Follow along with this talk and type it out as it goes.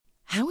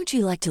How would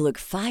you like to look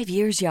 5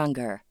 years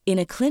younger? In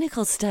a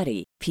clinical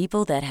study,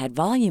 people that had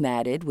volume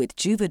added with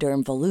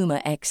Juvederm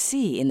Voluma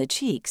XC in the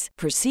cheeks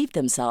perceived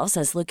themselves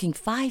as looking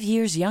 5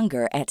 years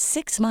younger at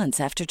 6 months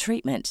after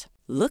treatment.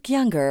 Look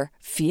younger,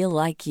 feel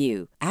like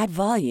you. Add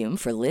volume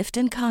for lift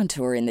and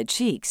contour in the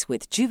cheeks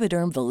with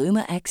Juvederm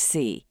Voluma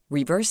XC.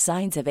 Reverse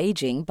signs of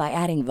aging by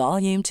adding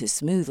volume to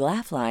smooth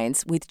laugh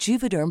lines with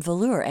Juvederm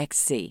Volure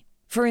XC.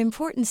 For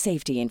important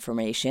safety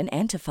information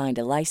and to find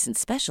a licensed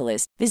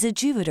specialist, visit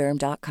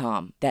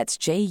Juvederm.com. That's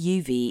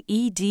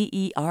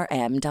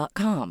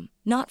JUVEDERM.com.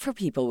 Not for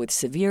people with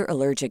severe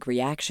allergic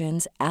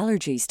reactions,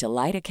 allergies to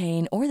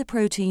lidocaine, or the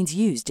proteins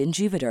used in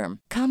Juvederm.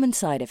 Common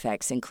side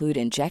effects include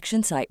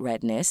injection site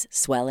redness,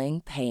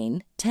 swelling,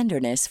 pain,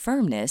 tenderness,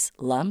 firmness,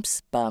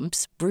 lumps,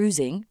 bumps,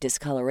 bruising,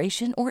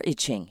 discoloration, or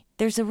itching.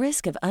 There's a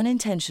risk of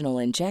unintentional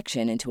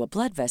injection into a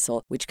blood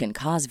vessel, which can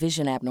cause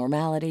vision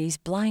abnormalities,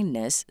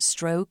 blindness,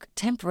 stroke,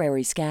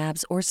 temporary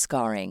scabs, or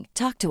scarring.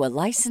 Talk to a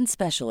licensed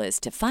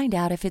specialist to find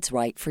out if it's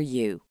right for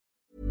you.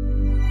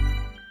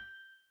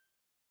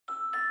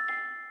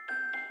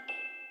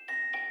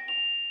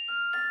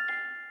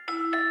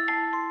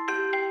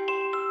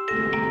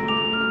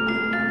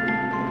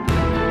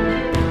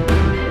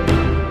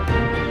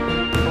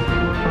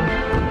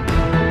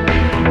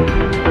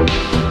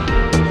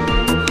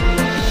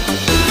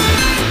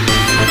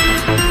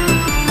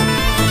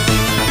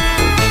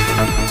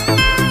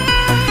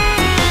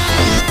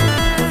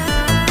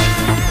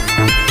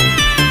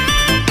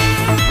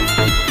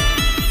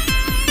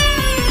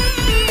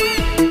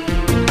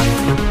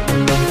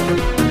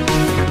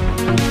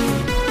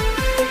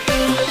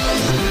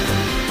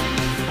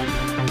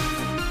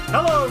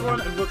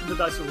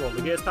 Dice Roll,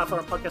 the gayest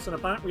Pathfinder podcast on the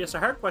planet. We answer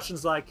hard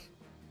questions like,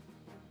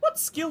 what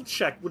skill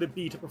check would it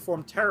be to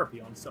perform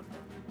therapy on someone?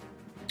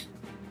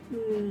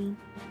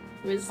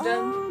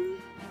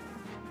 Wisdom?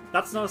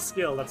 That's not a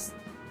skill, that's...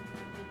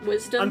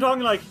 Wisdom? I'm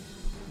talking like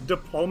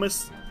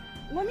diplomacy.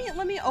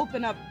 Let me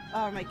open up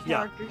my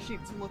character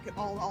sheets and look at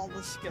all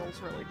the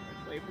skills really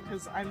quickly,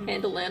 because I'm...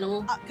 Handle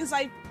animal? Because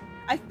I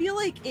feel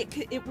like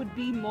it would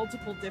be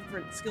multiple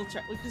different skill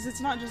checks, because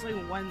it's not just like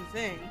one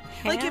thing.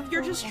 Like if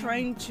you're just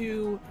trying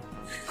to...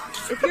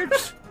 If you're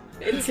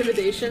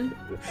intimidation.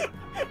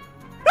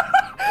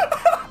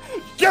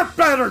 Get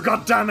better,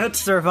 goddammit!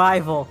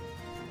 Survival.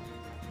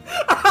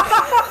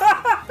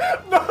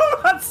 No,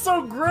 that's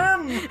so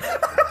grim.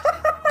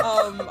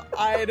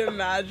 I'd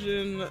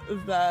imagine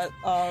that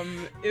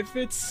if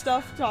it's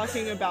stuff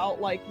talking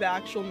about like the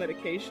actual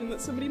medication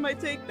that somebody might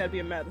take, that'd be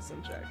a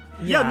medicine check.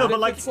 Yeah, no, but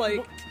like it's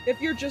like if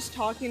you're just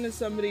talking to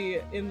somebody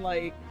in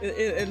like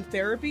in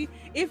therapy,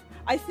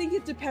 I think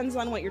it depends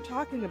on what you're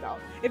talking about.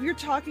 If you're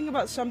talking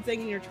about something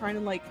and you're trying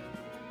to like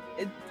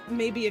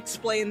maybe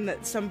explain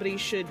that somebody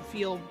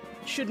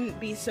shouldn't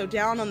be so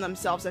down on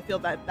themselves, I feel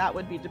that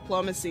would be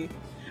diplomacy.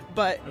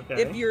 But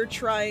if you're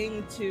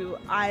trying to,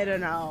 I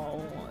don't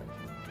know,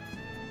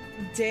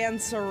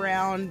 dance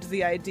around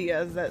the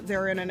idea that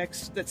they're in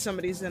that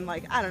somebody's in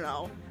like, I don't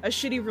know, a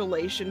shitty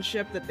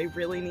relationship that they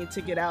really need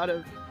to get out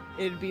of,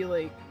 it'd be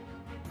like...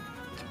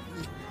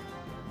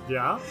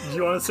 Yeah? Do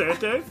you want to say it,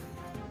 Dave?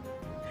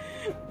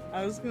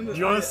 I was gonna... Do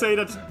you want to say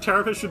that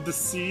therapists should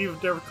deceive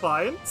their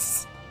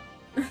clients?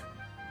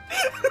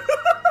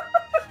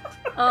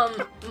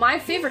 My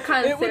favorite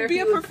kind of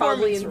therapy would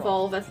probably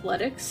involve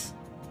athletics.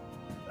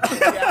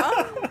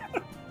 Yeah?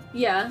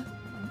 Yeah.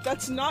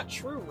 That's not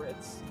true,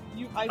 Ritz.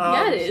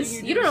 Yeah, it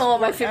is. You don't know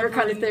what my favorite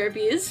kind of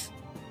therapy is.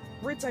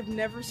 Ritz, I've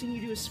never seen you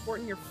do a sport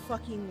in your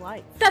fucking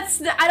life.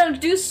 I don't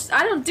do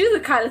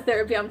the kind of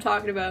therapy I'm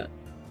talking about.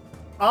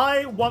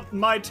 I want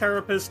my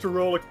therapist to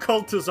roll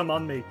occultism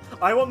on me.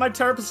 I want my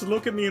therapist to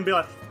look at me and be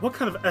like, what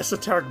kind of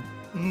esoteric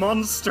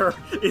monster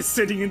is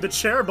sitting in the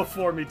chair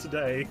before me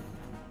today?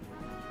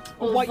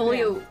 Well, if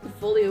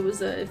Folio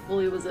was a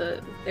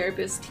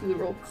therapist, he would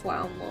roll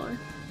clown lore.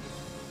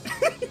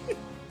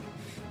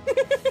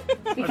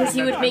 Because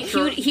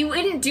he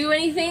wouldn't do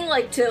anything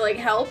like to like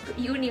help.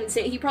 He wouldn't even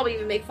say. He'd probably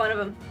even make fun of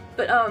him.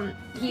 But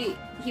he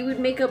would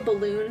make a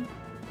balloon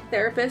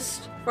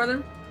therapist for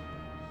them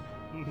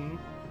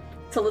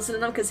to listen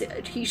to them, because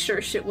he sure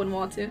as shit wouldn't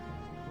want to.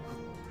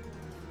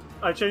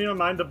 I change my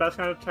mind. The best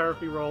kind of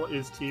therapy role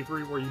is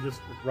thievery, where you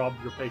just rob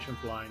your patient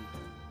blind.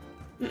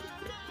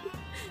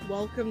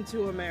 Welcome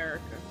to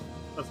America.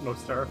 That's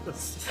most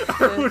therapists.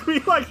 Would we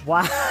like?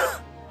 Wow.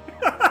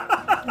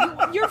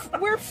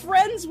 We're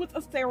friends with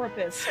a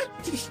therapist.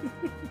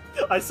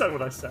 I said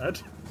what I said.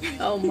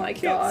 Oh my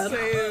god.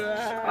 Say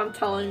that. I'm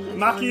telling you.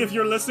 Maki, if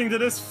you're listening to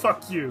this,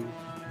 fuck you.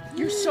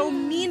 You're so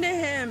mean to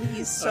him.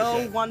 He's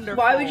so wonderful.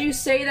 Why would you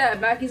say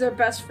that? Mackie's our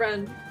best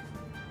friend.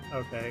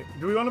 Okay.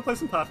 Do we want to play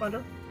some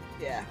Pathfinder?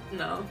 Yeah.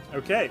 No.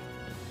 Okay.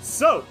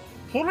 So,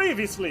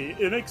 previously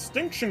in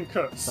Extinction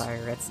Curse. Sorry,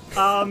 Ritz.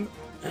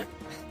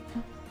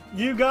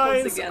 You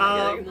guys. Once again,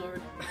 I get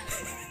ignored.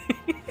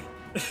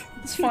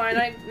 It's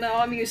fine.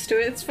 I'm used to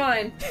it. It's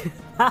fine.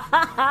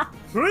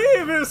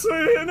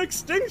 Previously in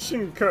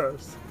Extinction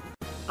Curse.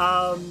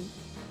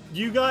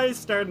 You guys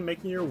started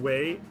making your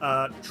way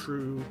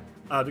through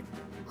the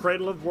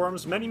Cradle of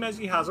Worms, many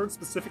messy hazards,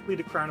 specifically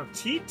the Crown of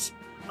Teat,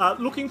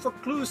 looking for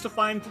clues to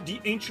find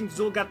the ancient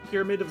Zulgat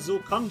Pyramid of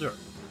Zulkunder.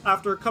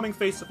 After coming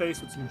face to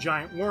face with some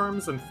giant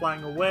worms and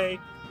flying away,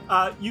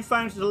 you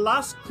found the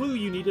last clue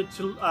you needed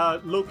to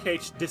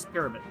locate this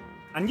pyramid.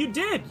 And you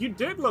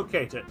did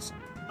locate it.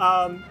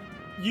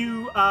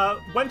 You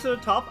went to the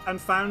top and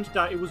found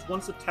that it was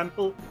once a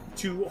temple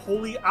to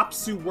Holy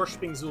Apsu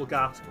worshipping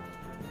Zulgat,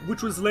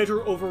 which was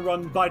later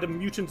overrun by the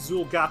mutant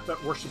Zulgat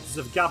that worships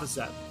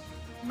Zivgavizet.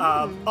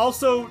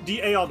 Also,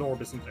 the Aeon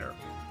Orb isn't there.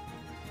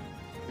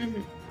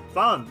 Mm-hmm.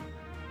 Fun.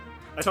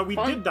 I thought we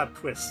did that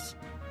twist.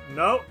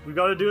 No, we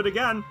gotta do it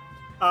again.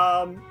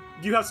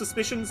 You have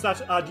suspicions that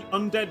the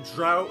undead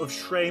Drow of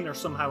Shrain are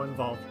somehow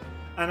involved,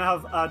 and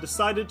have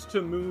decided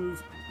to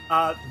move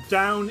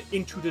down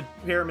into the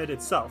pyramid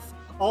itself.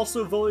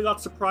 Also, Volio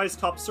got surprise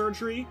top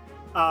surgery,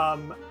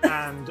 and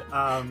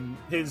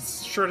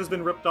his shirt has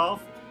been ripped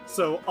off,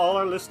 so all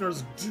our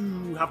listeners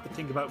do have to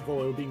think about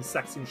Volio being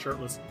sexy and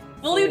shirtless.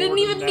 Volio didn't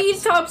even need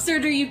top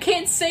surgery, you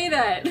can't say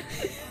that!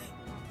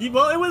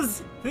 Well, it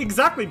was...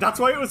 Exactly, that's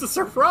why it was a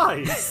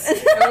surprise!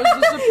 It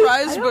was a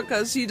surprise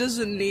because he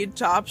doesn't need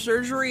top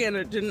surgery, and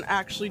it didn't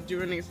actually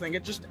do anything.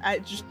 It just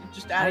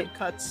added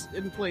cuts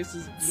in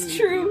places. It's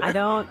true. I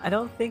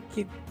don't think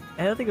it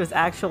was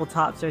actual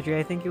top surgery.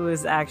 I think it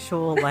was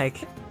actual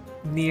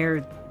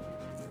near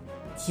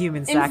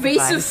human sacrifice.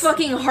 Invasive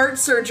fucking heart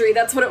surgery.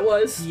 That's what it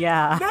was.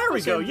 Yeah. There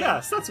we go.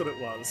 Yes, that's what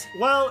it was.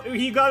 Well,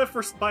 he got it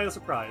first by a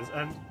surprise,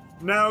 and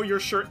now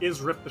your shirt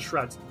is ripped to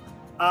shreds.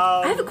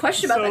 I have a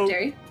question about that,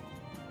 Jerry.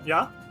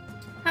 Yeah?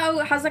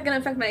 How's that gonna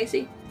affect my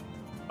AC?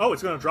 Oh,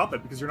 it's gonna drop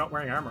it because you're not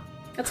wearing armor.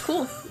 That's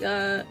cool.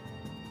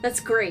 That's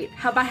great.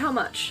 By how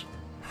much?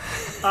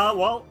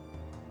 Well,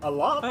 a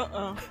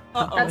lot.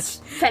 That's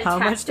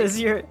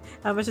fantastic.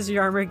 How much does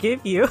your armor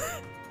give you?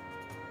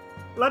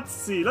 Let's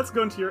see. Let's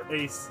go into your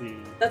AC.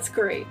 That's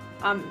great.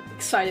 I'm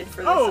excited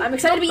for this. Oh, I'm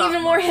excited to be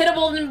even more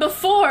hittable than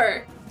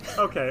before.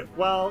 Okay,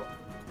 well,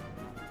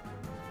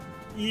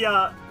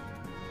 yeah.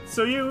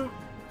 So your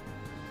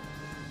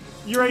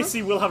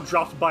AC will have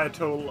dropped by a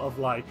total of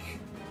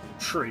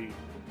 3.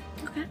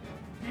 Okay.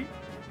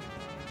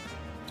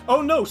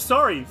 Oh no,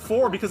 sorry,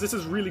 4 because this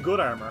is really good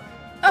armor.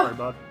 Sorry,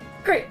 bud.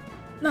 Great.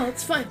 No,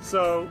 it's fine.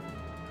 So,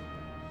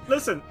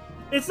 listen,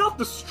 it's not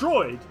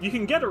destroyed. You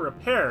can get it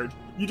repaired.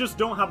 You just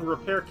don't have a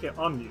repair kit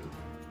on you.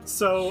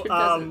 So,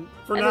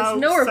 for now,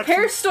 there's no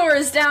repair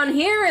stores down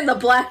here in the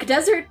Black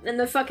Desert in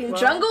the fucking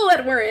jungle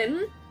that we're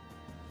in.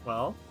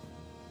 Well,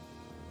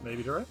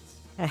 maybe there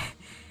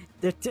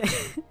is.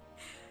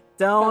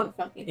 Don't.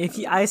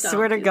 I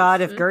swear to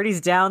God, if Gertie's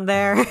down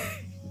there.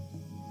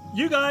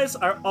 You guys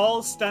are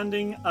all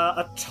standing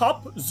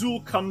atop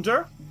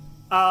Zulkunder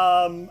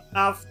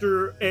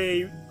after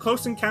a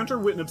close encounter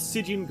with an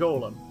obsidian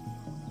golem.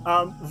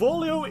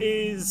 Volio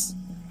is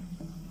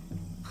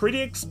pretty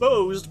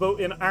exposed,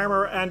 both in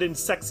armor and in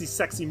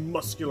sexy,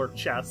 muscular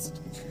chest.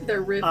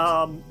 They're ripped.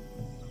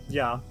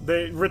 Yeah,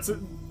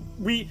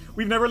 we've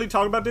never really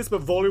talked about this,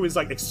 but Volio is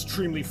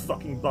extremely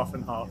fucking buff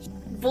and hot.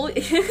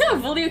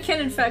 Volio can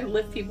in fact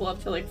lift people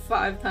up to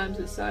 5 times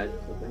his size.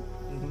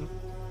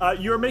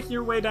 You're making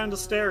your way down the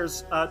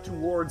stairs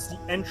towards the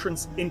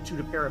entrance into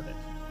the pyramid.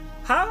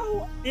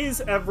 How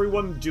is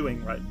everyone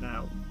doing right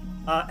now?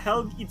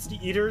 Helg Eats the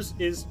Eaters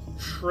is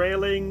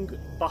trailing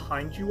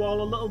behind you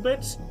all a little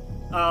bit.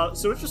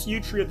 So it's just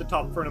you three at the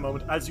top for a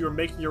moment as you're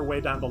making your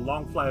way down the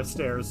long flight of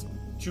stairs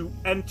to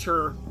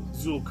enter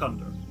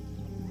Zulkunder.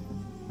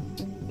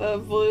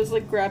 Volio's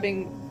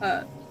grabbing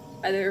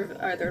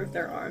either of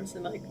their arms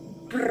and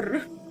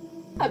brrr,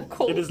 I'm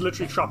cold. It is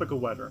literally tropical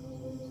weather.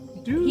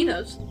 He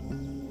knows.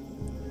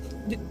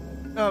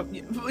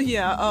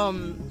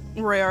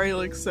 Rayari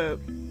looks at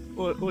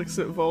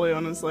Volio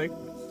and is like,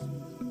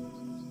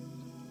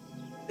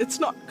 "It's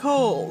not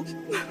cold.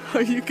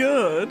 Are you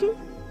good?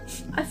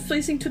 I'm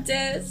freezing to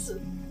death.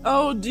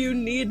 Oh, do you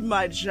need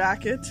my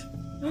jacket?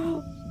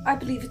 I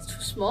believe it's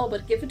too small,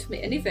 but give it to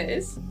me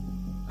anyways.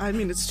 I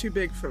mean, it's too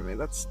big for me.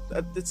 That's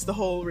the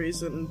whole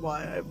reason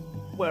why I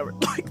wear it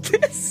like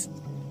this."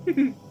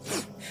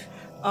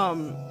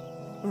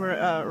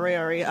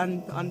 Rayari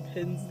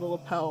unpins the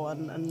lapel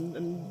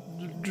and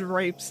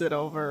drapes it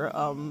over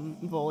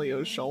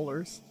Volio's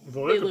shoulders.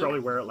 Volio could probably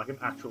wear it like an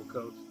actual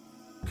coat.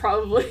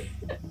 Probably.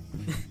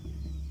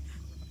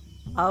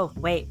 Oh,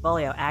 wait,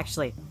 Volio,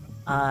 actually,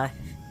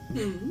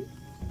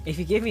 if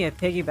you give me a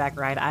piggyback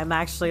ride, I'm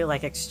actually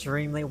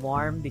extremely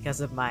warm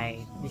because of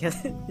my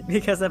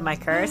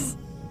curse.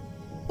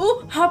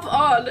 Oh, hop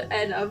on!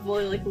 And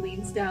Volio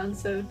leans down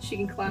so she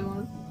can climb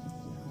on.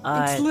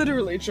 It's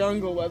literally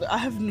jungle weather. I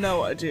have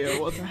no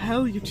idea what the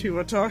hell you two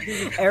are talking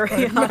about.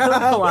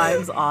 Ariana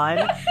climbs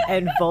on,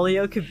 and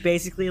Volio could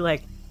basically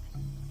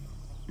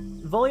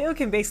Volio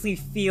can basically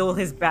feel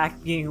his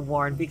back being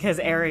warmed because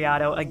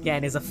Ariado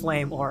again is a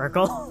flame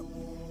oracle.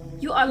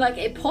 You are like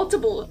a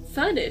portable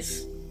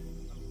furnace.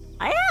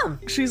 I am.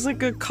 She's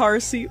like a car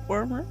seat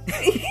warmer.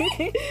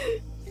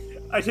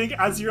 I think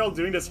as you're all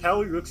doing this,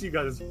 Hell looks at you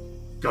guys.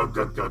 Gug,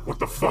 gug, gug. What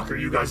the fuck are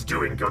you guys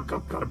doing? Gug,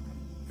 gug, gug.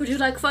 Would you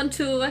like fun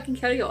too? I can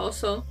carry you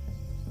also.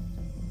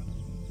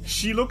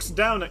 She looks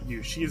down at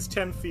you. She is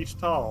 10 feet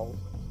tall.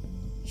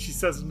 She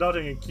says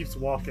nothing and keeps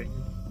walking.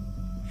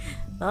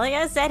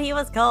 Lilio said he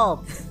was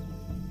cold.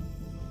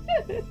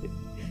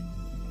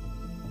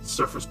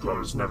 Surface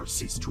dwellers never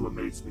cease to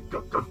amaze me.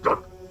 Gug, gug,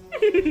 gug.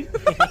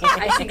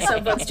 I think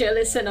someone's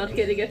jealous and not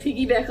getting a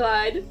piggyback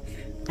ride.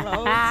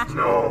 Oh,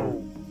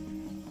 No!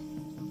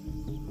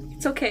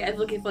 It's okay, I'm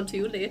looking fun to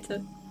you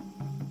later.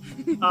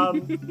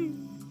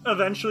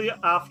 Eventually,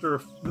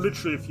 after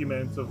literally a few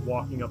minutes of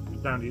walking up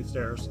and down these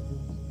stairs,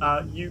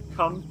 you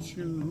come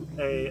to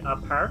a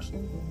part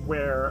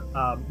where,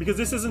 because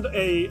this isn't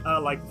a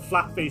like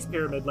flat-faced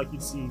pyramid like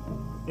you'd see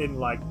in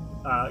like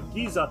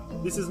Giza,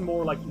 this is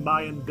more like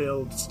Mayan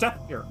build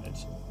step pyramid,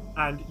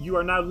 and you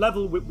are now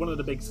level with one of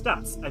the big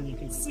steps, and you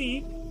can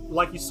see,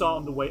 like you saw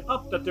on the way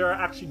up, that there are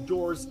actually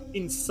doors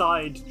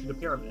inside to the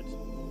pyramid.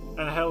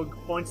 And Helg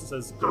points and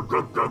says, Gug,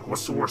 gug, gug.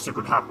 What's the worst that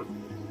could happen?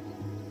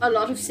 A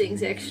lot of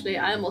things, actually.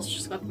 I almost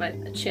just got my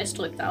chest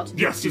ripped out.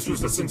 Yes, this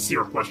was a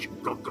sincere question.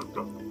 Gug, gug,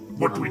 gug.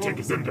 What do we think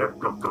is in there?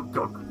 Gug, gug,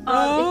 gug. It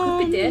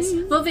could be this.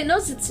 Well, we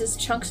know that it's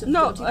chunks of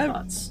protein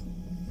parts.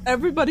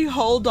 everybody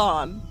hold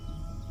on.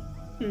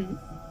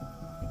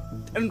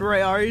 And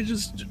Rayari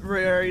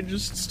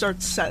just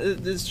starts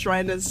is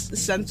trying to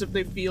sense if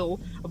they feel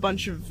a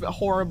bunch of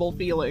horrible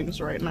feelings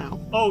right now.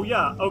 oh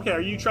yeah, okay,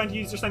 are you trying to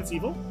use your sense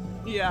evil?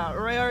 Yeah,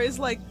 Rayari's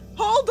like,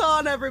 hold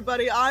on,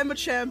 everybody, I'm a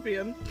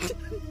champion.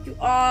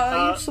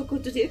 You're so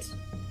good at it.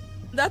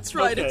 That's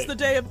right, Okay. it's the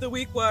day of the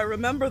week where I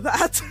remember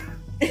that.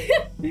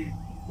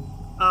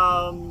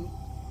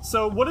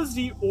 So what is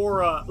the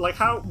aura, like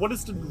what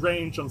is the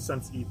range on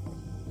sense evil?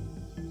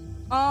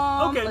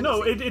 Okay, let's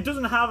no, see. it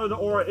doesn't have an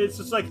aura, it's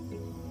just like,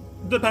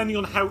 depending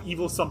on how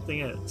evil something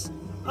is.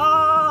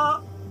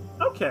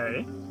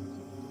 Okay.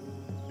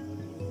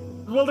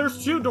 Well,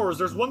 there's two doors,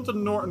 there's one to the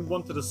north and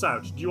one to the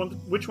south.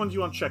 Which one do you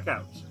want to check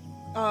out?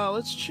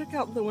 Let's check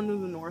out the one to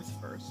the north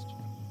first.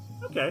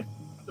 Okay.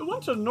 The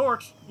one to the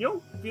north, you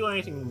don't feel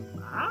anything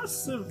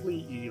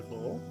massively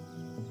evil.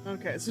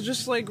 Okay, so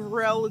just like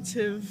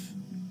relative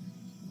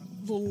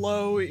the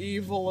low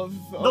evil of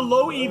The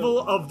low evil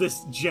of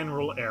this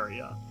general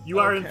area. You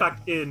are, in Okay.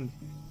 fact, in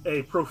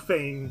a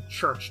profane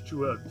church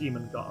to a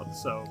demon god,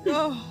 so...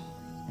 Oh,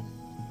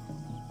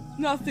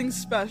 nothing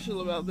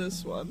special about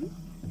this one.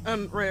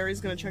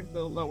 Rayari's gonna check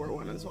the lower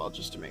one as well,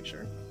 just to make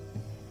sure.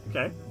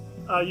 Okay.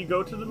 You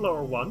go to the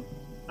lower one,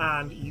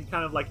 and you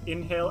kind of like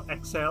inhale,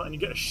 exhale, and you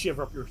get a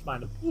shiver up your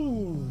spine.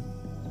 Ooh.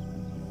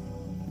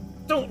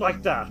 Don't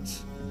like that.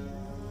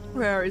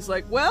 Rayari's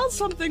like, well,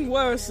 something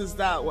worse is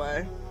that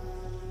way.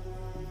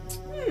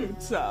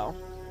 So,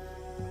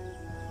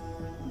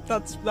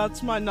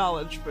 that's my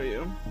knowledge for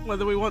you.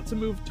 Whether we want to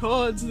move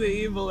towards the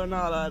evil or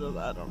not, I don't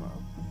know.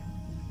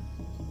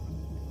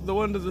 The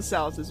one to the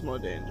south is more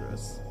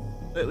dangerous.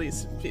 At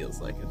least it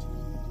feels like it.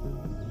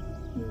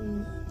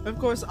 Of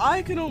course,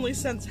 I can only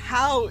sense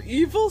how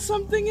evil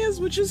something is,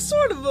 which is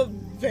sort of a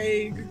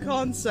vague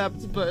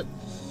concept, but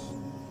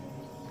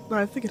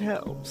I think it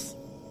helps.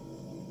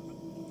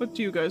 What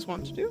do you guys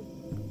want to do?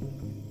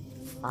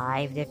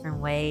 5 different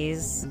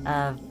ways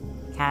of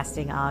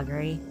casting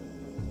augury.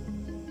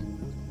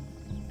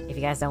 If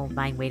you guys don't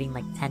mind waiting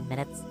like 10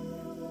 minutes.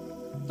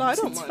 I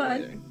don't It's mind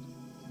fine. waiting.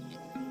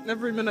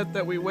 Every minute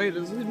that we wait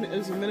is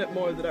a minute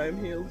more that I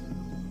am healed.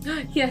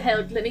 Here,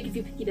 Held, let me give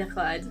you piggyback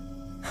ride.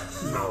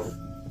 No.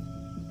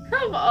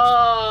 Come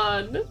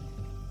on!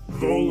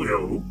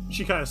 Volio,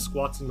 She kind of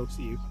squats and looks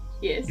at you.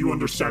 Yes. you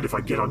understand if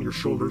I get on your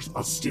shoulders,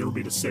 I'll still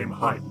be the same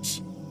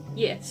height.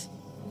 Yes.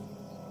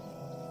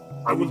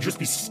 I will just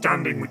be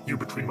standing with you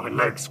between my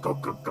legs.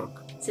 Gug, gug, gug.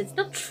 So it's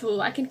not true,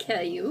 I can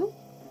carry you.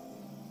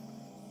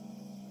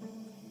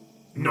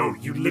 No,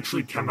 you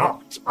literally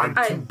cannot. I'm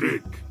I- too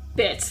big.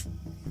 Bet.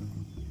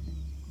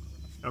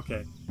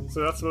 Okay.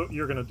 So that's what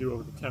you're gonna do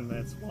over the 10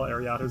 minutes while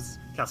Ariada's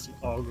casting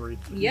augury.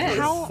 Yes.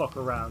 Just How- fuck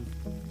around.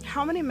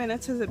 How many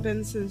minutes has it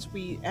been since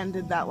we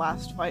ended that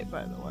last fight,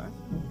 by the way?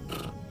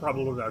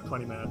 Probably about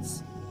 20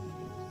 minutes.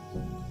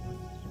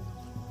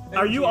 Thank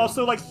Are you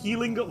also like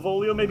healing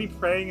Volio, maybe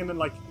praying and then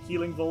like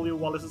healing Volio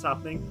while this is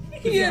happening?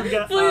 'Cause you Yeah, can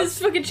get, well, his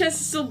fucking chest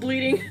is still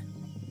bleeding.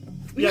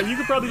 yeah, you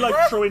could probably like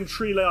throw in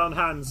 3 lay on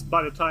hands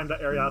by the time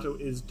that Ariato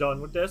is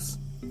done with this,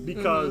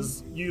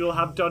 because you'll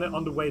have done it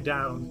on the way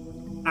down,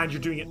 and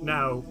you're doing it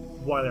now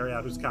while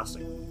Ariato's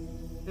casting.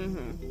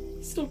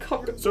 Still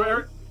covered in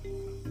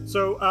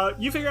So, blood.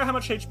 you figure out how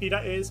much HP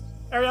that is.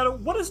 Ariato,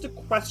 what is the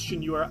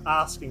question you are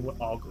asking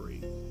with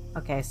augury?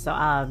 Okay,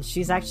 so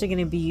she's actually going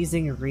to be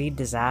using Read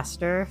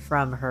Disaster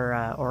from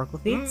her Oracle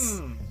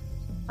feats.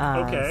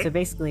 Okay. So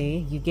basically,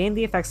 you gain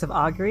the effects of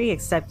augury,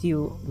 except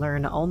you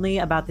learn only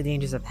about the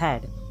dangers of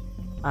head.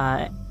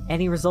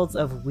 Any results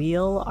of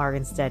weal are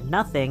instead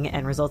nothing,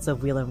 and results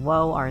of weal and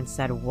woe are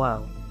instead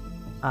woe.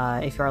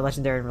 If you are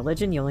legendary in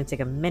religion, you only take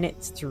a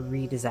minute to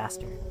read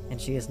disaster.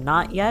 And she is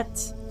not yet,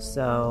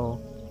 so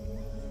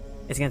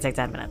it's going to take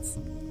 10 minutes.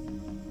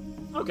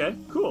 Okay,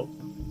 cool.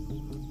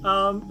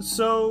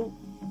 So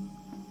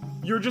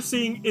you're just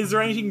seeing, is there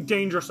anything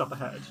dangerous up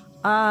ahead?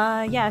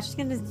 Yeah,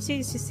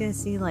 she's just gonna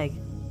see, like,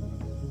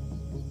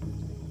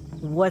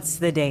 what's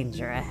the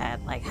danger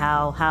ahead? Like,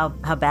 how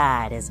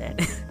bad is it?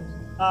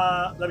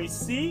 Let me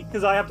see,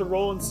 because I have to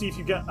roll and see if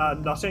you get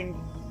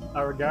nothing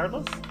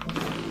regardless.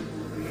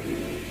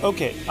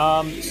 Okay,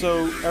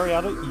 so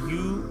Ariada,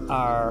 you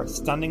are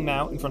standing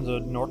now in front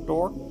of the north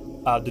door,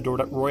 the door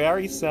that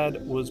Royari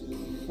said was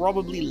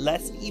probably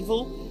less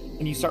evil,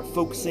 and you start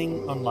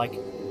focusing on, like,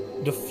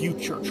 the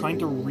future, trying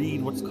to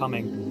read what's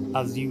coming,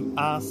 as you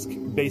ask,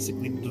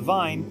 basically, the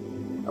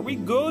Divine, are we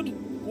good?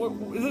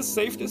 Is it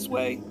safe this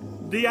way?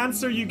 The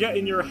answer you get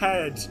in your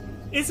head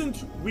isn't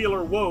Wheel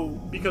or Woe,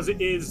 because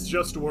it is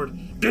just the word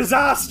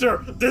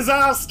disaster,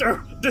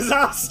 disaster,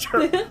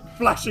 disaster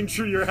flashing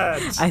through your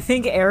head. I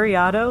think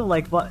Ariado,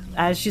 like,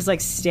 as she's,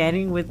 like,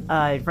 standing with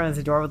in front of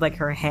the door with, like,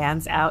 her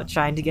hands out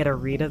trying to get a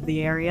read of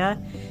the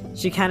area,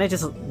 she kind of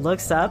just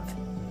looks up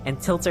and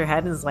tilts her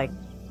head and is like,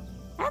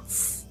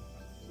 that's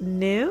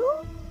new?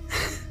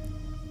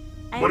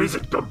 What is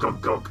it? Gug, gug,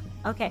 gug.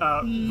 Okay.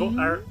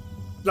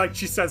 Like,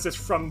 she says this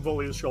from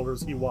Volia's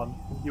shoulders. He won.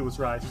 He was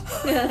right.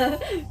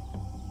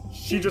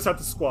 She just had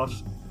to squat.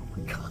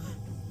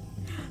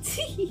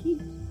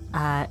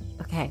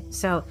 Okay,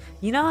 so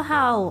you know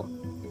how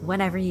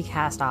whenever you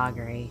cast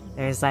augury,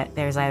 there's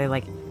either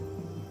like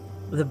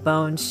the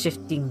bone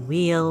shifting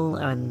wheel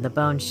and the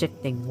bone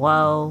shifting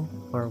woe,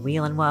 or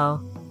wheel and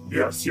woe?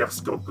 Yes,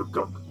 gug, gug,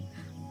 gug.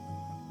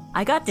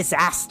 I got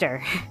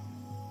disaster.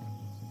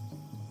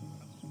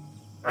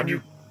 And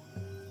you...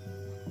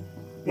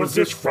 Was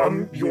this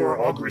from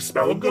your augury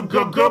spell, gug,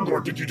 gug, gug,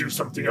 or did you do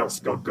something else,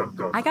 gug, gug,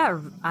 gug?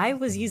 I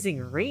was using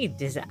read.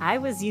 I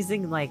was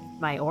using, like,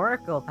 my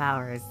oracle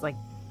powers, like,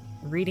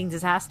 reading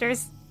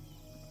disasters.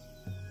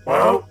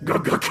 Well,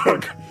 gug, gug,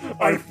 gug.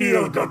 I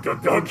feel, gug,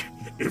 gug, gug.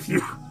 If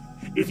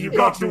you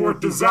got the word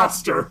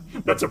disaster,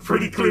 that's a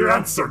pretty clear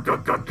answer,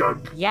 gug, gug,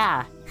 gug.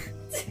 Yeah.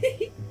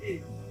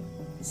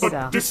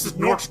 But this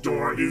north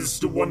door is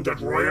the one that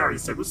Royari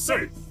said was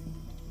safe.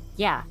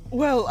 Yeah.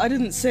 Well, I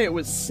didn't say it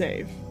was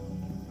safe.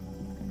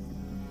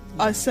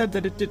 I said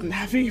that it didn't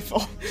have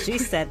evil. She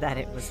said that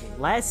it was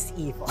less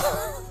evil.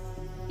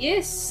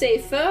 Yes,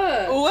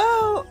 safer.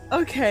 Well,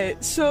 okay,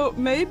 so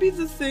maybe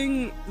the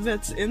thing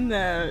that's in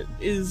there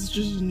is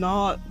just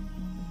not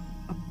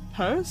a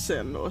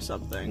person or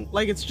something.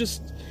 Like, it's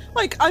just...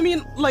 Like, I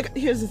mean, like,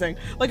 here's the thing.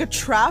 Like, a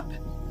trap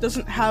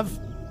doesn't have...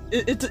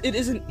 It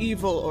isn't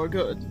evil or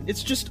good.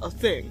 It's just a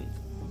thing.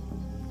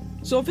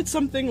 So if it's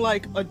something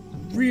like a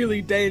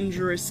really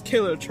dangerous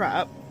killer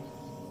trap,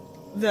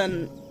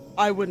 then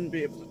I wouldn't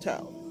be able to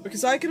tell.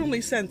 Because I can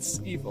only sense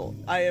evil.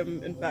 I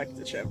am, in fact,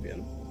 the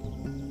champion.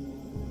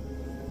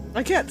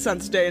 I can't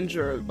sense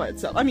danger by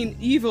itself. I mean,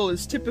 evil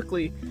is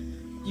typically...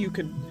 You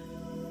could...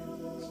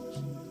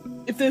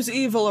 If there's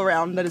evil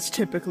around, that is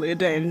typically a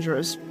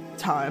dangerous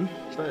time.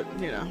 But,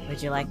 you know.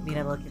 Would you like me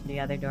to look at the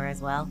other door as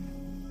well?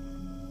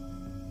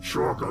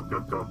 Sure, gug,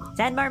 gug, gug.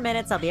 10 more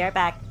minutes, I'll be right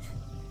back.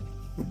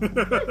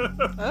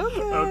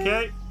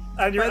 Okay.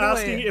 And you're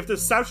asking if the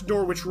south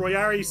door, which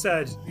Royari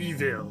said,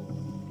 evil,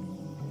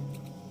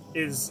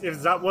 is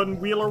that one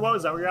wheel or what?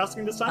 Is that what you're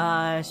asking this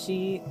time?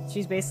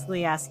 She's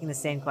basically asking the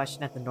same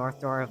question at the north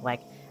door of,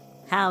 like,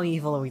 how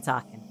evil are we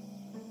talking?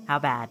 How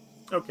bad?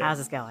 Okay. How's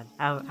this going?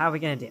 How are we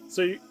gonna do?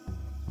 So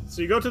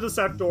you go to the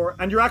south door,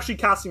 and you're actually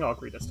casting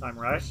augury this time,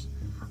 right?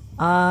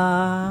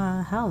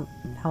 How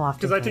often?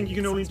 Because I think you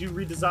can only do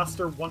read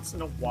disaster once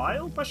in a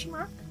while? Question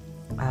mark.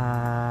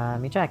 Let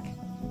me check.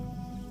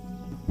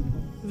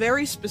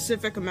 Very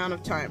specific amount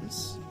of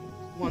times.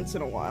 Once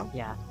in a while.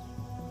 Yeah.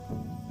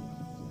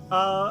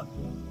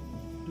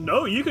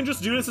 No, you can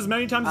just do this as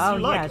many times as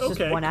you like. Yeah, it's okay,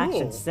 just one cool.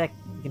 action. Sick.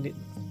 You can do...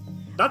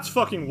 That's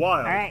fucking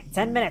wild. Alright,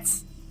 10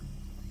 minutes.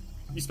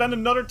 You spend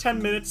another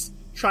 10 minutes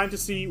trying to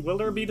see, will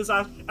there be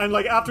disaster? And,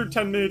 like, after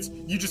 10 minutes,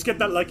 you just get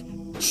that, like,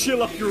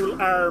 chill up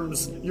your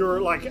arms,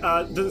 your, like,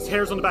 the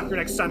hairs on the back of your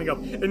neck standing up,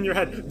 in your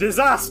head,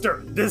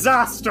 disaster!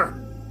 Disaster!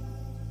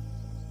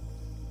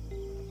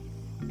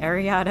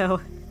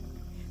 Ariado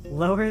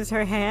lowers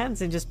her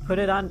hands and just put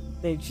it on,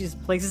 she just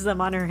places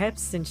them on her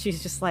hips, and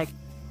she's just like,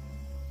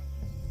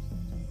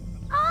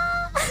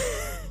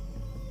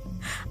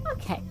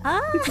 okay,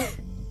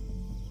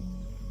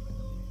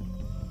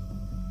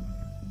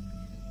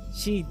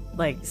 She,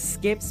 like,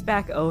 skips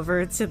back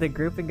over to the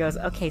group and goes,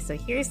 okay, so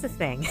here's the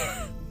thing.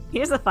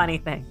 Here's the funny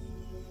thing.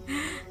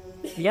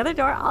 The other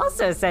door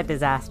also said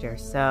disaster,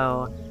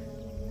 so...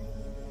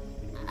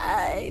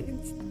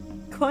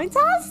 coin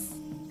toss?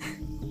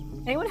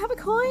 Anyone have a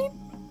coin?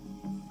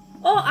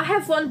 Oh, I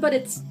have one, but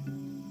it's...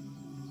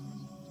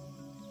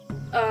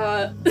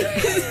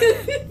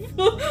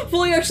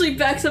 Fully actually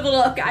backs up a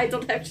little. I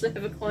don't actually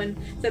have a coin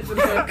except for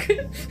the book.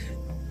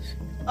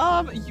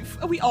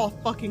 We all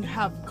fucking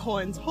have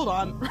coins. Hold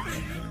on.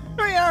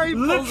 Royari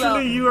pulls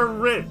Literally, you are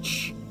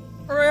rich.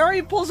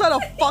 Royari pulls out a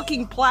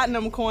fucking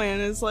platinum coin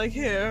and is like,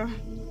 here.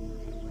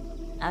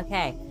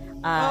 Okay.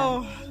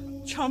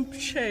 Chump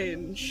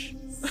change.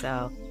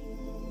 So,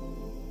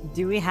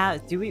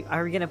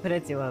 are we gonna put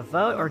it to a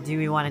vote, or do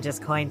we want to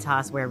just coin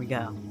toss where we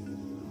go?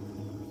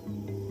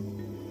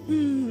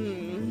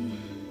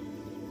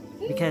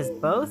 Because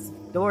both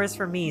doors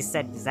for me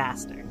said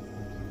disaster.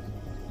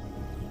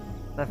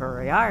 But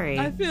for Royari,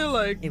 I feel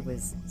like it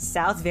was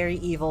south very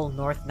evil,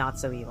 north not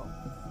so evil.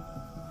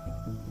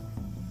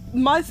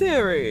 my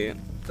theory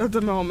at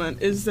the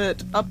moment is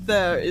that up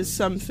there is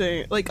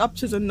something, like up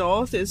to the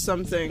north is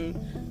something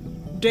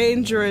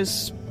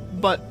dangerous,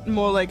 but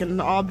more like an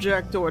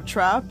object or a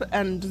trap,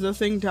 and the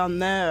thing down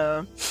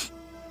there,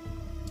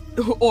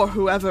 or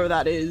whoever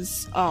that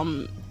is,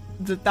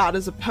 that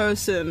is a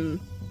person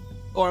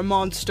or a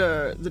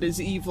monster that is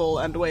evil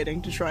and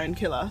waiting to try and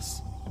kill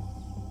us.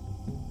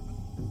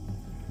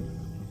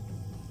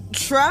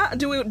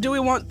 Do we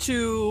want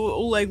to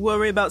like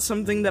worry about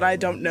something that I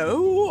don't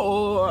know,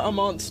 or a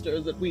monster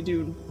that we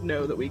do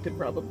know that we could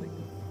probably?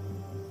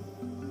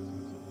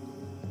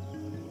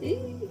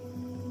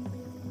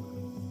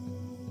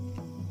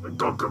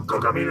 Gug, gug,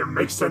 gug. I mean, it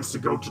makes sense to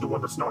go to the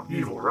one that's not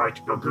evil, right?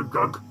 Gug, gug,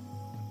 gug.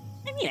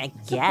 I mean, I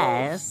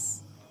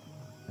guess.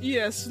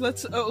 Yes,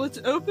 let's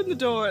open the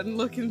door and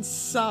look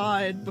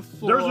inside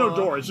before. There's no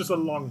door. It's just a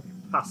long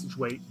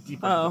passageway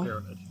deep into the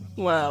pyramid.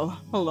 Well,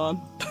 hold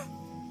on.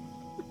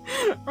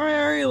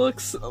 Royari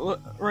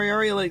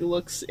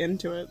looks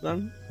into it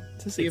then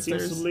to see It if seems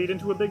there's. to lead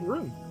into a big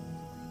room.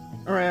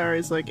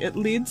 Royari's like, it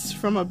leads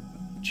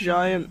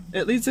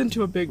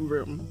into a big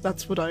room.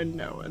 That's what I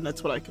know, and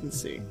that's what I can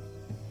see.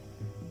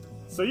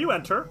 So you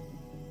enter,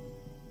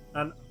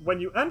 and when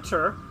you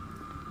enter,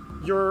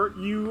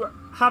 you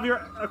have your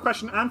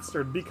question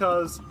answered,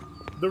 because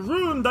the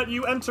room that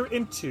you enter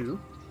into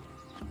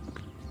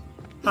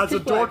has a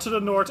door to the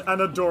north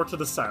and a door to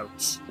the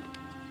south.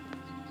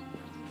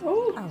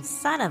 Oh,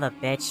 son of a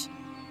bitch.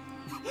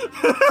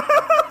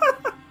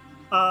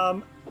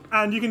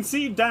 And you can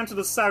see down to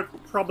the south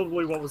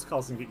probably what was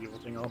causing the evil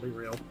thing, I'll be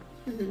real.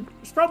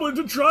 It's probably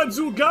the dried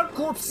Zulgat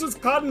corpses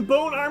clad in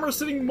bone armor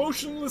sitting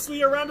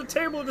motionlessly around a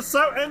table at the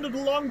south end of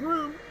the long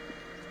room.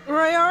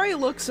 Royari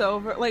looks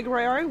over, like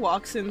Royari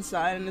walks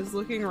inside and is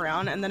looking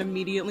around, and then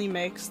immediately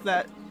makes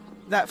that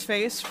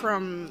face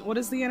from, what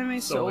is the anime,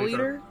 Soul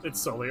Eater?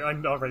 It's Soul Eater, I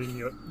already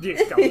knew it. The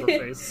Excalibur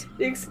face.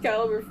 The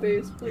Excalibur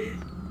face, please.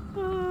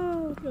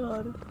 Oh,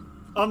 God.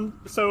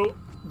 So,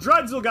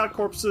 dried Zulgat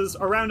corpses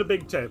around a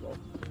big table.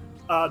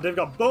 They've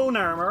got bone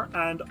armor,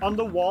 and on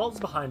the walls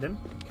behind him,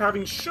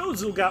 carvings show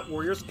Zulgat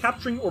warriors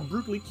capturing or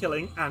brutally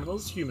killing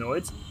animals,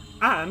 humanoids,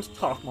 and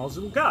Tothmal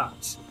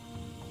Zulgat.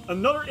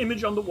 Another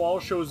image on the wall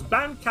shows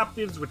bound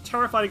captives with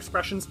terrified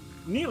expressions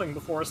kneeling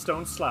before a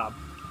stone slab.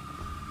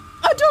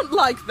 I don't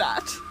like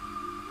that!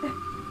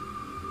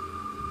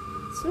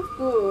 So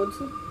good.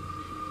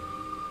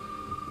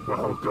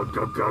 Well, gug,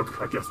 gug, gug.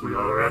 I guess we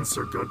got our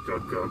answer, gug,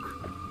 gug, gug.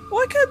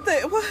 Why can't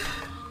they...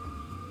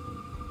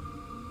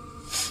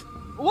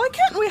 Why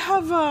can't we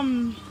have,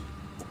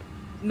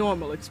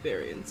 normal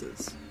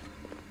experiences?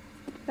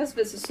 That's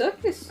this a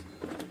circus.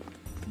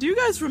 Do you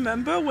guys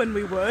remember when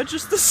we were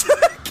just the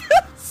circus?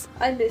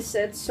 I miss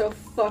it so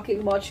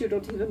fucking much you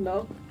don't even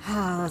know.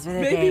 Those were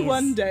the Maybe days.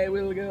 one day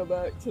we'll go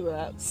back to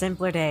that.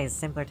 Simpler days,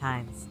 simpler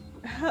times.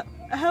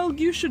 Hell,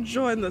 you should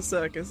join the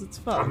circus, it's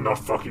fun. I'm not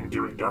fucking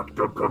doing that,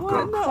 gug, gug, Why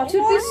gug. not? That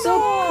would be so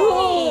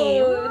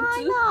good.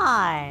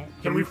 Why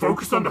Can we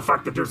focus on the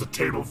fact that there's a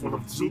table full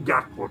of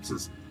Zulgat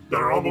corpses that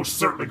are almost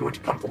certainly going to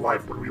come to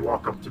life when we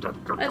walk up to them?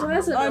 Gug, And gug,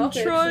 has gug. a I'm knock,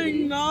 trying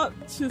actually.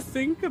 not to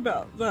think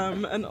about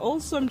them, and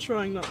also I'm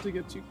trying not to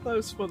get too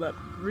close for that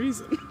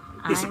reason.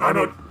 Listen, I'm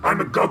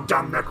a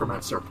goddamn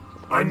necromancer.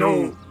 I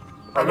know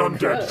an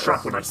undead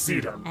trap when I see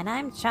them. And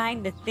I'm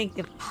trying to think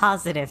of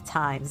positive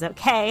times,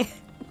 okay?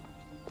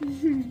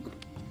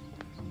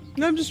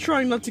 I'm just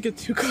trying not to get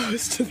too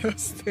close to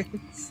those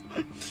things.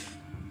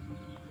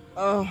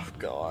 Oh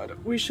god,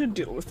 we should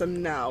deal with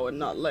them now and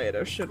not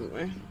later, shouldn't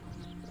we?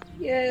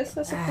 Yes,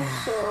 I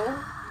suppose so.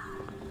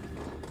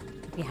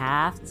 We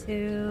have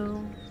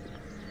to.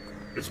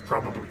 It's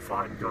probably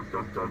fine, gug,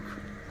 gug, gug.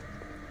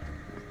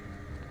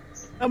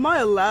 Am I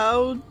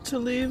allowed to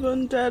leave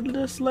undead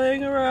just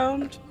laying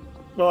around?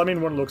 Well, I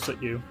mean, one looks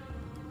at you.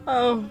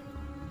 Oh.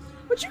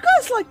 Would you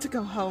guys like to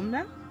go home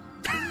now?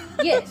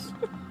 Yes.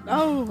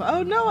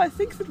 Oh no, I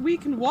think that we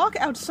can walk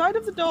outside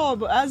of the door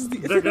but as the...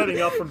 They're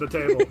getting up from the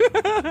table.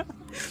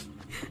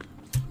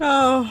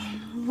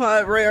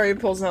 Ray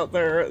pulls out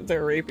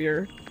their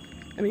rapier,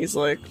 and he's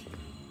like,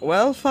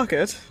 well, fuck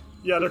it.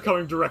 Yeah, they're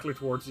coming directly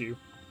towards you.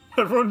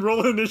 Everyone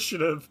roll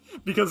initiative,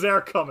 because they're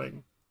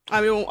coming.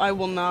 I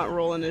will not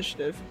roll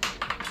initiative.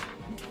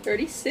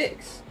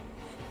 36.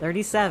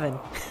 37.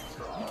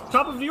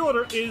 Top of the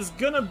order is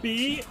gonna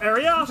be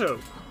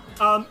Ariato.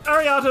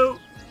 Ariato,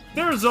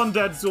 there's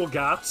undead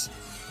Zulgat.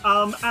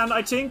 And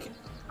I think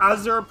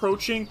as they're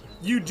approaching,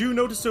 you do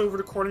notice over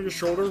the corner of your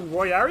shoulder,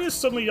 Royari is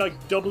suddenly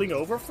like doubling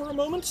over for a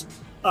moment,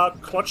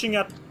 clutching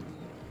at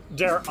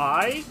their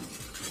eye.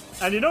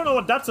 And you don't know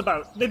what that's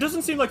about. It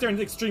doesn't seem like they're in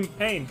extreme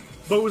pain,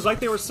 but it was like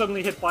they were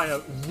suddenly hit by a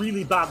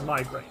really bad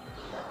migraine.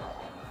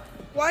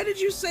 Why did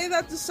you say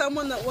that to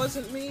someone that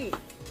wasn't me?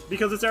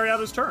 Because it's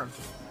Ariato's turn.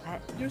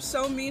 You're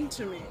so mean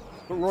to me.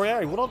 But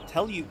Royari, what I'll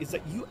tell you is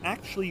that you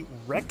actually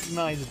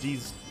recognize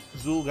these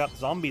Zulgat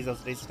zombies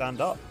as they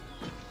stand up.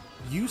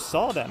 You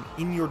saw them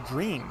in your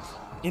dreams.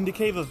 In the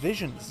Cave of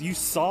Visions, you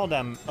saw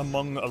them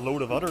among a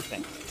load of other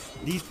things.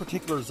 These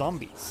particular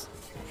zombies.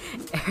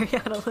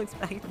 Ariana looks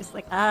back and just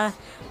like,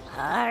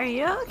 are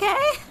you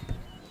okay?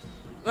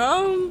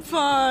 I'm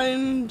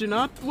fine. Do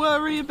not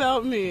worry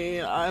about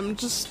me. I'm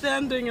just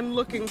standing and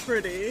looking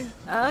pretty.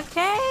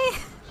 Okay.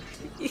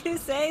 You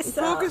say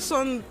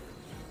so.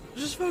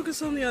 Just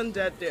focus on the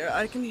undead, dear.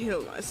 I can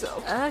heal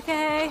myself.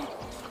 Okay.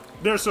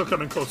 They're still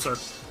coming closer.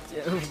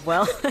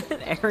 Well,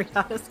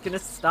 Ariana's gonna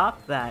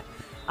stop that.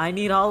 I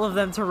need all of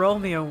them to roll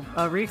me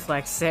a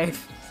reflex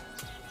save.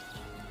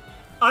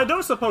 I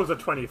don't suppose a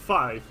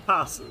 25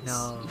 passes.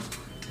 No.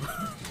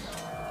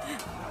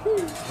 No,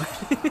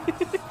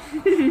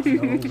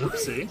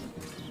 whoopsie.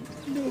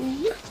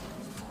 No.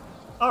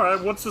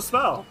 Alright, what's the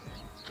spell?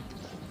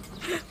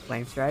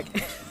 Flame strike.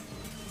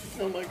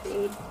 Oh my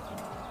god.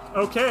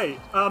 Okay,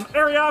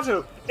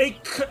 Ariato,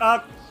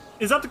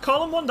 is that the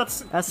column one? That's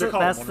the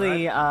column that's one,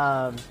 the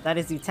right? that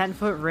is the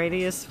 10-foot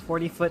radius,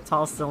 40-foot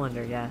tall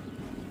cylinder. Yeah.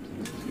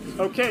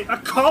 Okay, a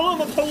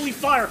column of holy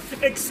fire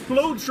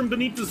explodes from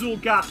beneath the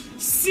Zulgat,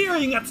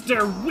 searing at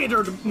their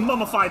withered,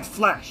 mummified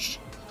flesh.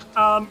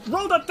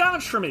 Roll that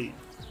damage for me.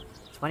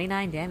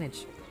 29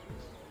 damage.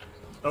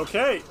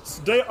 Okay,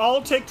 so they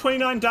all take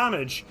 29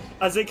 damage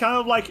as they kind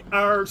of like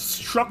are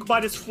struck by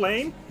this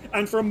flame,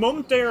 and for a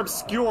moment they are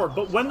obscured,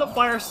 but when the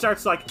fire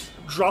starts like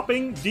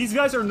dropping, these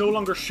guys are no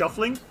longer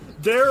shuffling.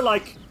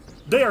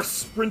 They are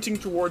sprinting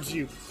towards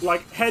you,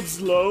 like heads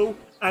low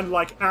and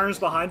like arms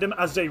behind them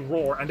as they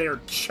roar, and they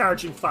are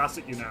charging fast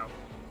at you now.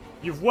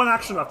 You've one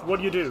action left. What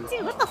do you do?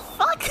 Dude, what the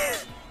fuck?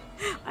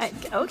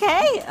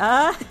 Okay.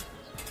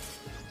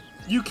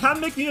 You can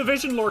make me a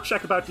vision lore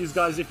check about these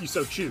guys if you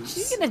so choose.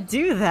 She's gonna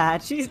do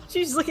that.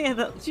 She's looking at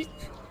them.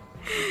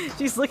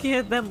 She's looking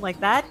at them like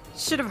that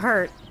should have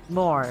hurt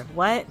more.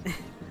 What?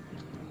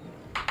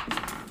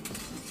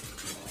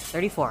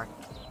 34.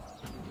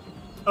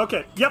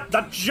 Okay, yep,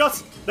 that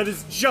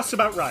is just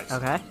about right.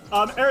 Okay.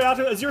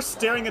 Ariato, as you're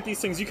staring at these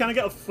things, you kind of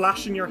get a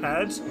flash in your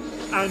head,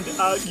 and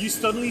you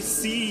suddenly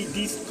see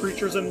these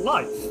creatures in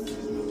life.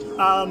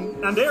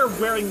 And they are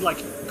wearing,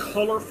 like,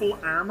 colorful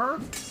armor,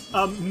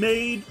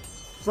 made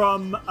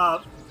from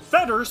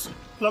feathers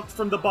plucked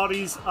from the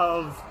bodies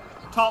of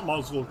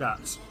Totmos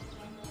Zulgats.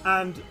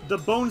 And the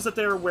bones that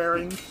they are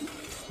wearing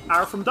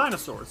are from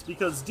dinosaurs,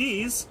 because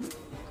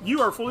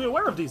you are fully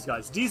aware of these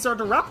guys. These are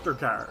the Raptor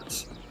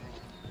Guards.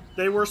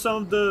 They were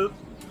some of the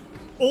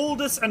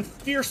oldest and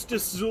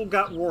fiercest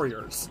Zulgat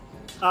warriors.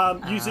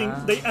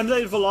 They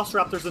emulated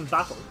Velociraptors in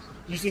battle,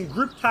 using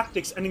group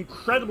tactics and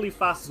incredibly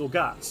fast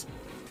Zulgats.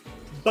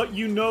 But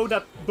you know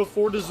that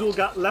before the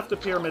Zulgat left the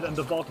pyramid and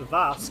the Vault of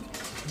Vask,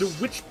 the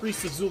witch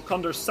priest of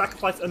Zulkondor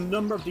sacrificed a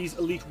number of these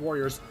elite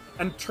warriors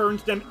and turned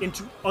them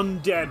into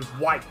undead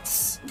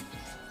wights.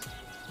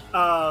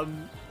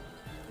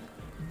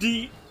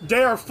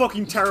 They are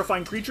fucking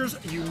terrifying creatures.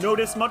 You know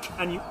this much,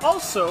 and you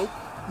also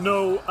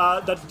know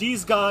that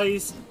these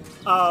guys,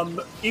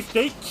 if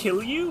they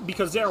kill you,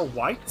 because they are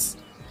wights,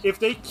 if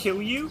they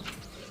kill you,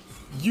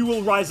 you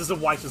will rise as a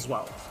wight as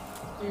well.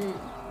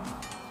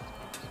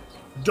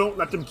 Don't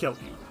let them kill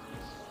you.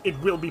 It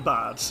will be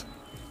bad.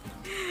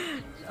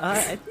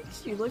 I think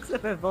she looks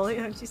up at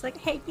Volio and she's like,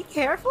 "Hey, be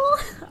careful.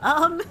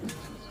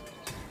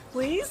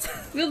 Please.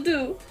 Will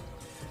do.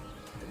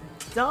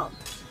 Don't.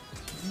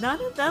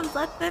 None of them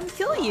let them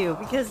kill you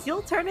because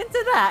you'll turn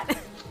into that."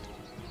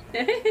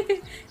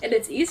 And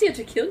it's easier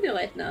to kill you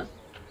right now.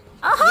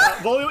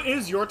 Volio, it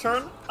is your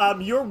turn.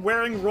 You're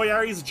wearing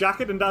Royari's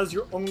jacket, and that is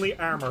your only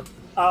armor.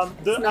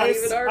 Even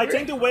armor. I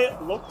think the way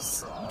it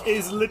looks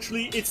is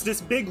literally, it's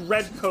this big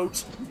red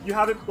coat. You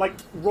have it, like,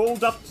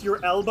 rolled up to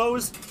your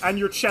elbows, and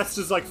your chest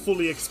is, like,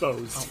 fully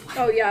exposed.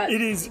 Oh yeah,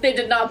 It is they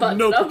did not button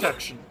no it up.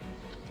 protection.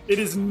 It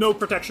is no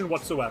protection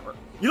whatsoever.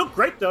 You look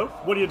great, though.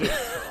 What do you do?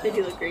 They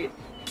do look great.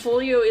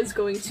 Folio is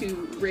going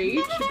to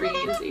rage,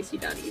 bringing his AC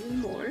down even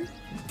more.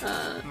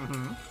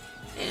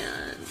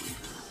 And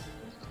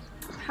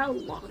how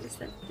long is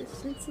that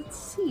distance? Let's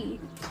see.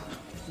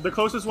 The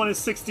closest one is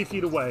 60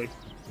 feet away.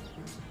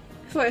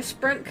 If I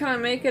sprint, can I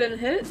make it and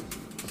hit?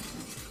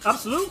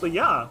 Absolutely,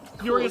 yeah.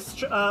 Furious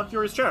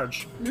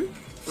charge.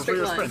 For Straight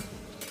your line. sprint.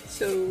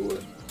 So,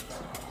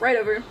 right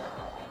over.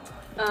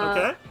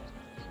 Okay.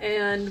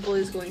 And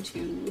Folio's going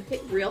to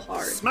hit real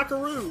hard.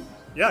 Smackaroo.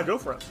 Yeah, go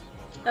for it.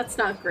 That's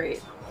not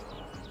great.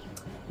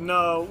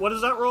 No, what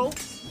does that roll?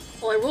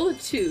 Well, I rolled a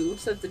 2,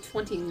 so it's a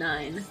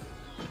 29.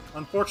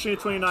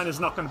 Unfortunately, 29 is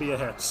not going to be a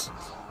hit.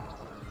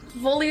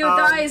 Folio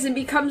dies and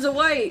becomes a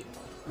white.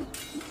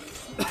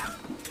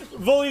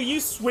 Volio, you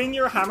swing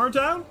your hammer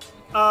down,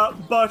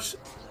 but,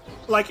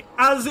 like,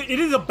 as it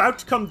is about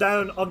to come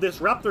down on this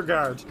Raptor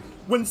Guard,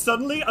 when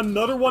suddenly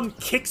another one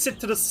kicks it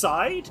to the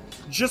side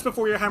just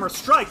before your hammer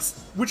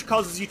strikes, which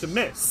causes you to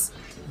miss.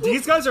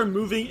 These guys are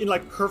moving in,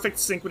 like, perfect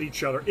sync with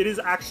each other. It is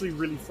actually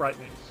really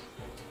frightening.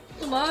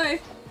 Oh my.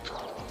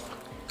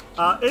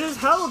 It is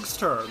Helg's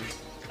turn,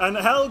 and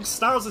Helg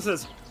snarls and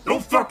says,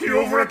 Don't fucking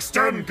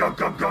overextend, gug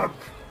gug gug.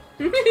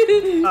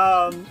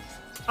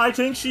 I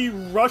think she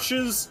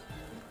rushes.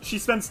 She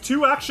spends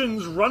 2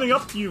 actions running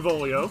up to you,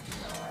 Volio.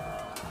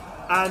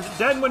 And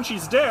then when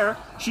she's there,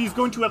 she's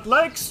going to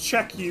athletics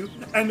check you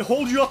and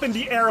hold you up in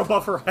the air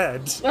above her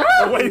head,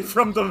 away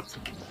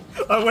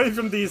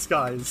from these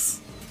guys.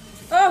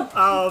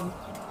 Oh.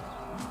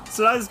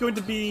 So that is going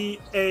to be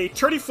a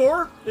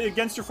 34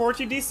 against your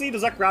 40 DC.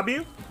 Does that grab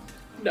you?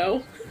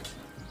 No.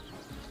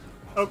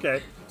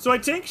 Okay. So I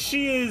think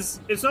she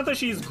is. It's not that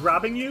she's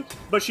grabbing you,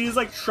 but she's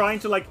like trying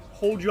to like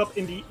hold you up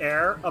in the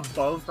air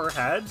above her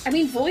head. I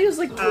mean, Volio's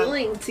like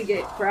willing to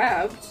get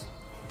grabbed.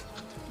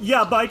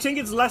 Yeah, but I think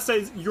it's less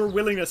as your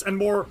willingness and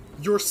more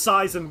your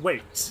size and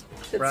weight.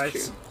 That's right?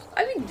 true.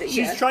 I mean,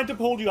 She's trying to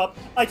hold you up.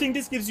 I think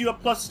this gives you a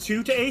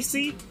 +2 to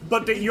AC,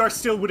 but that you are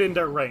still within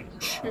their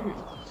range.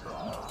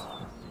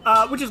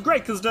 Which is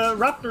great, because the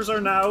raptors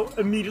are now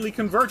immediately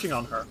converging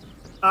on her.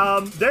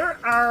 There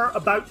are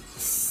about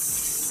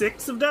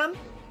 6 of them,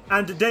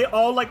 and they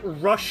all, like,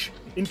 rush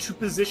into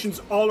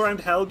positions all around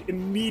Helg,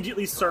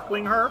 immediately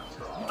circling her.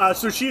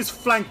 So she is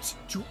flanked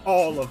to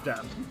all of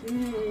them.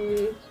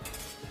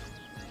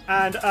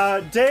 And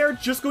they're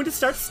just going to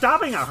start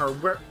stabbing at her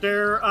with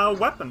their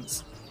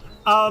weapons.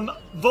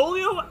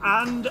 Volio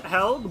and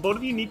Helg, both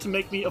of you need to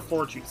make me a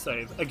fortitude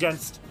save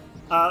against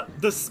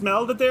the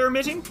smell that they're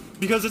emitting,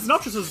 because it's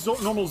not just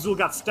a normal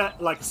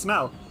Zulgat like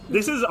smell.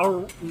 This is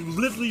a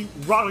literally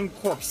rotting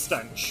corpse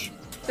stench.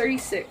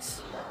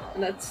 36.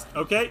 And that's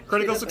okay.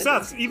 Critical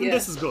success. Even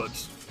this is good.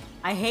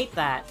 I hate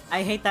that.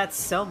 I hate that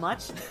so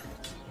much.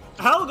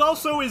 Helg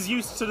also is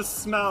used to the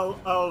smell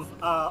of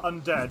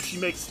undead. She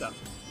makes them.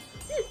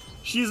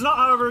 She is not,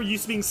 however,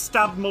 used to being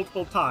stabbed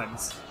multiple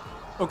times.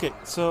 Okay,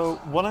 so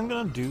what I'm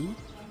gonna do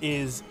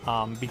is,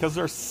 because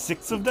there are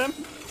 6 of them,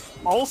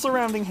 all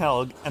surrounding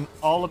Helg and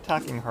all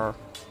attacking her,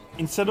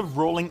 instead of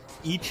rolling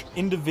each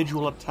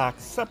individual attack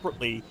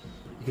separately,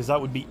 because that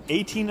would be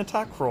 18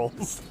 attack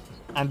rolls,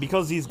 and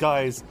because these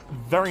guys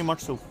very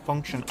much so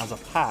function as a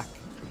pack,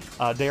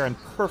 they are in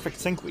perfect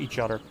sync with each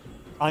other,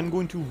 I'm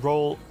going to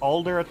roll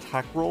all their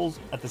attack rolls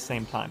at the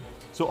same time.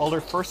 So all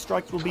their first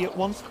strikes will be at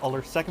once, all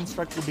their second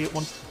strikes will be at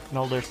once, and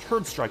all their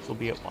third strikes will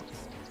be at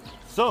once.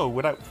 So,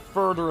 without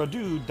further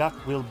ado, that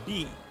will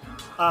be...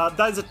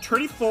 that is a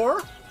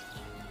 34.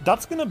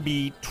 That's gonna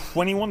be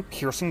 21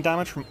 piercing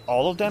damage from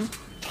all of them,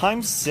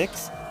 times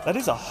 6, that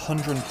is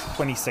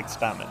 126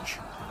 damage.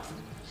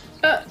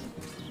 Let's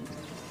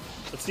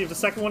see if the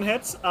second one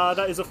hits.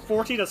 That is a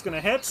 40, that's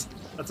gonna hit.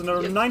 That's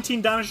another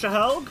 19 damage to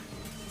Helg.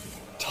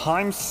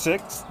 Times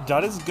 6,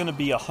 that is gonna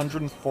be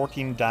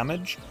 114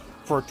 damage,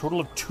 for a total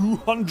of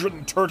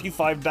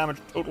 235 damage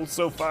total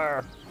so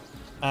far.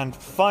 And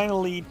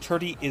finally,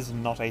 30 is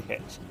not a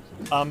hit.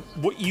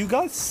 What you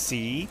guys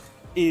see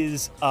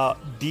is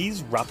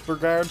these raptor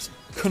guards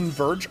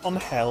converge on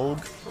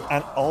Helg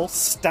and all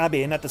stab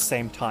in at the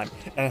same time.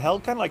 And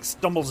Helg kind of like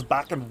stumbles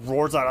back and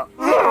roars out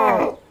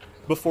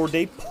before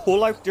they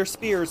pull out their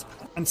spears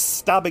and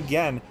stab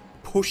again,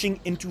 pushing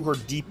into her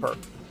deeper.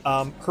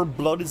 Her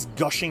blood is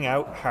gushing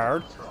out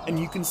hard, and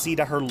you can see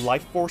that her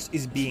life force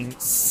is being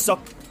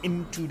sucked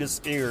into the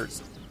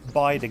spears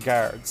by the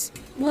guards.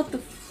 What the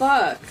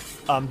fuck?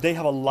 They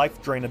have a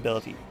life drain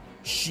ability.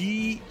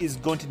 She is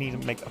going to need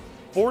to make a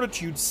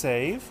fortitude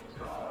save.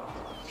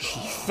 She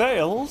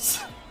fails.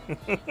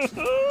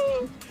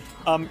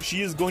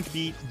 She is going to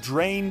be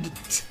drained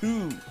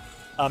 2,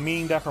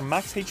 meaning that her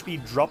max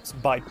HP drops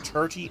by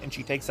 30 and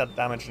she takes that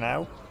damage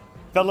now.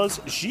 Fellas,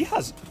 she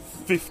has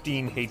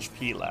 15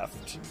 HP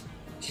left.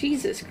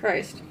 Jesus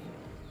Christ.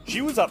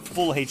 She was at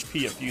full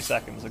HP a few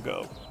seconds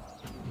ago.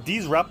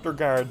 These raptor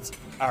guards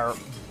are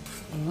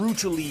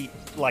brutally,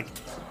 like,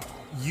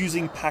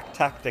 using pack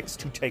tactics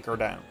to take her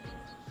down.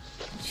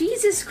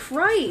 Jesus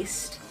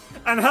Christ.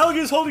 And Helg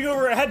is holding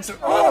over her head.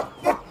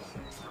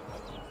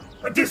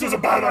 This was a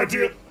bad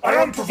idea.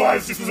 I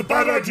improvised. This was a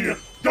bad idea.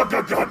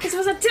 This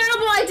was a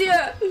terrible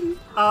idea.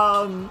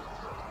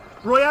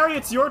 Royari,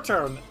 it's your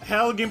turn.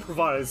 Helg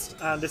improvised,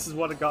 and this is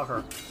what it got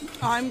her.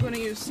 I'm gonna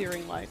use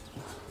Searing Light.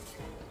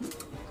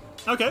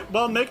 Okay,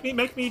 well, make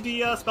me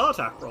the spell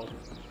attack roll.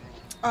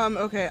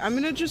 Okay, I'm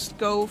gonna just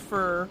go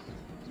for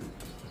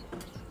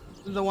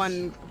the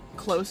one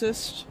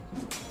closest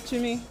to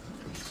me.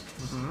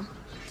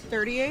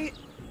 38?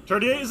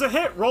 38 is a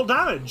hit. Roll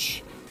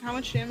damage. How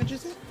much damage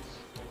is it?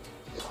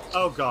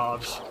 Oh,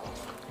 God.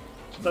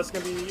 That's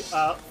gonna be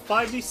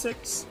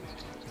 5d6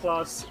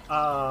 plus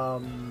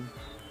 5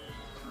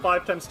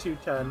 times 2,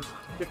 10,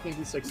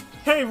 15d6.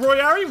 Hey,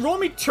 Royari, roll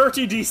me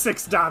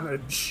 30d6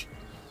 damage.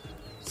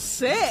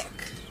 Sick!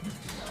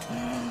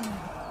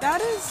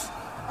 That is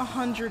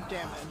 100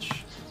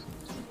 damage.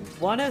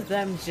 One of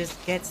them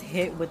just gets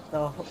hit with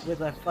a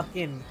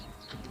fucking...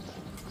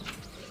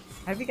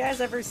 Have you guys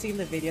ever seen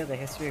the video, The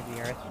History of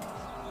the Earth?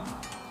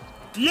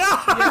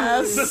 Yeah!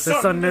 Yes! The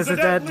sun is a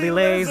deadly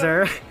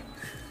laser.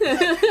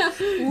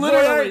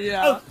 Literally,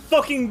 yeah. A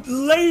fucking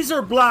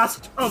laser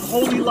blast of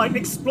holy light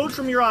explodes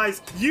from your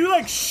eyes. You,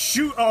 like,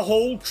 shoot a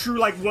hole through,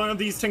 like, one of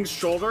these things'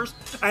 shoulders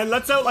and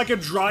lets out, like, a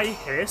dry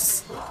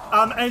hiss.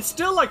 And it's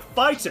still, like,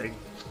 fighting.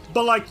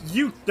 but like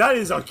that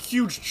is a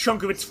huge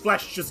chunk of its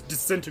flesh just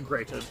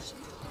disintegrated.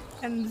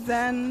 And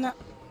then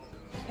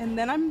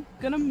I'm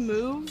gonna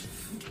move.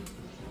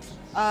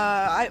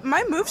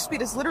 My move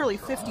speed is literally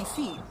 50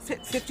 feet,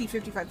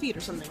 55 feet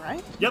or something,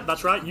 right? Yep,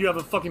 that's right. You have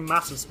a fucking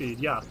massive speed.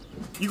 Yeah,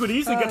 you could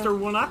easily get there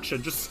one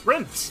action. Just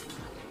sprint.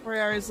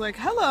 Royari's like,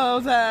 "Hello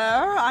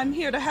there, I'm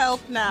here to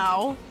help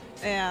now,"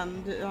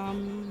 and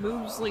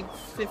moves like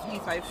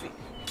 55 feet.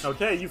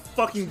 Okay, you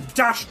fucking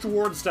dash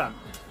towards them.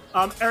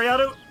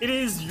 Ariado, it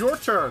is your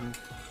turn.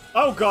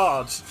 Oh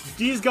god,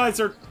 these guys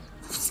are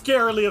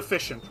scarily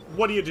efficient.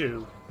 What do you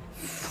do?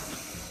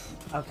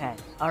 Okay,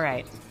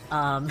 alright.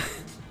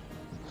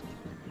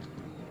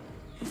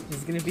 This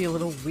is gonna be a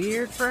little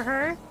weird for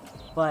her,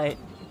 but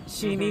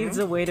she needs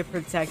a way to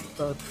protect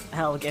both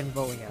Helg and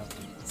Volio.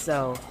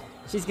 So,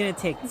 she's gonna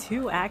take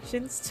 2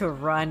 actions to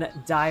run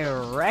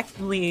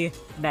directly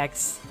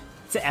next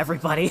to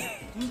everybody.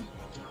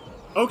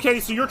 Okay,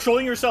 so you're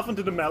trolling yourself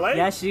into the melee?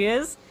 Yeah, she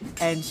is.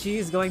 And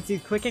she's going to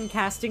quicken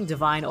casting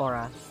Divine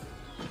Aura.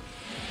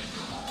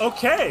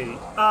 Okay,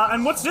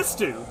 and what's this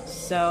do?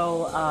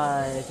 So,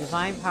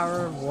 Divine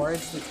Power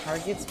rewards the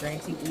targets,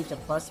 granting each a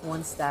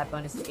 +1 stat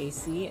bonus to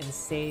AC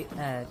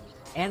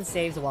and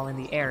saves while in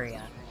the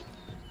area.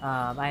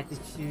 I have to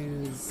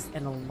choose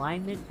an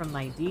alignment from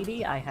my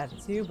deity. I have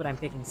 2, but I'm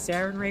picking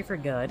Sarenrae for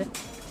good.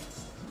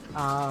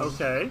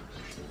 Okay.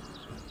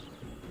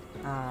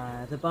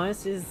 The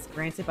bonuses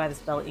granted by the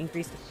spell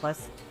increase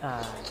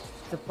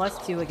to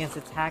 +2 against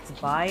attacks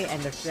by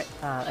and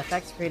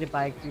effects created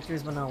by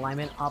creatures with an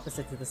alignment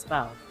opposite to the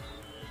spell.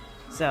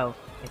 So,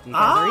 if you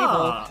guys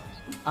are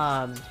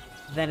evil,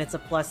 then it's a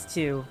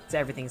 +2 to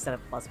everything instead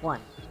of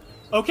 +1.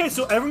 Okay,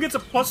 so everyone gets a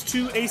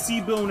 +2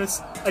 AC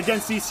bonus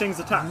against these things'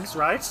 attacks,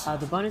 right?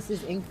 The bonus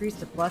is increased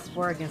to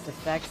 +4 against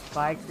effects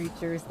by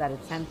creatures that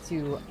attempt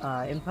to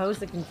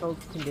impose a controlled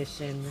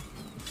condition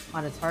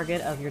on a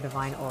target of your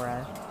Divine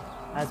Aura,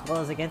 as well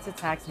as against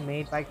attacks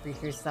made by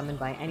creatures summoned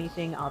by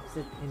anything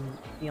opposite in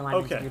the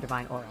alignment of your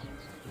Divine Aura.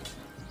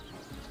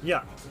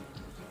 Yeah.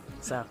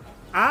 So.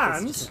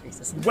 And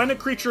when a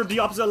creature of the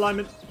opposite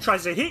alignment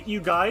tries to hit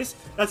you guys,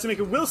 that's to make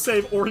a will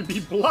save or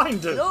be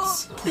blinded.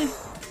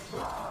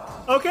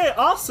 Okay,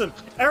 awesome.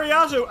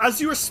 Ariado,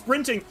 as you are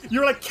sprinting,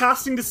 you're like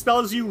casting the spell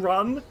as you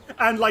run,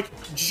 and like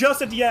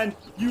just at the end,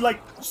 you like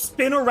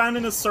spin around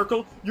in a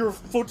circle, your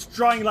foot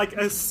drawing like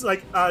a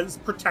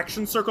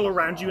protection circle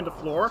around you in the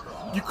floor.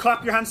 You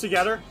clap your hands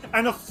together,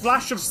 and a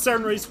flash of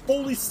Sarenrae's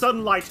holy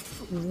sunlight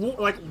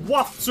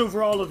wafts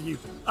over all of you,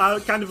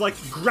 kind of like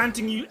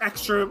granting you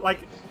extra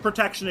like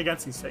protection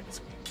against these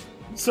things.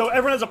 So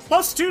everyone has a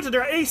 +2 to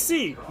their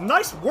AC.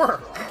 Nice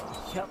work.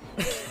 Yep.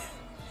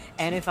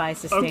 And if I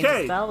sustain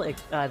the spell,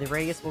 the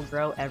radius will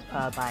grow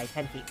by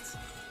 10 feet.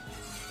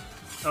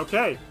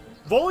 Okay.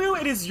 Volio,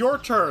 it is your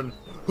turn.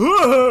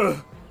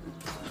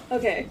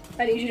 Okay,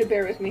 I need you to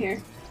bear with me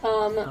here.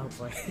 Oh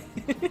boy.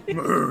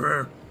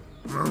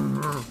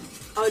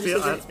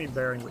 That's me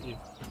bearing with you.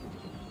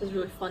 It was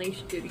really funny, you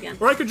should do it again.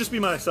 Or I could just be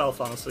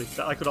myself, honestly.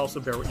 I could also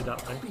bear with you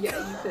that way. Yeah,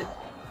 you could.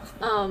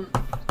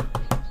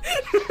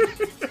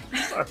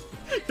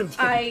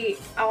 Sorry.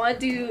 I want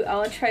to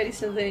try to do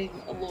something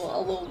a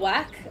little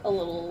whack, a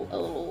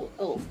little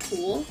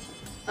cool.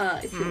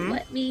 If you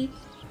let me.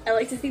 I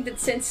like to think that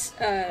since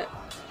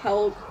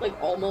Hel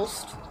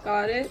almost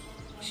got it,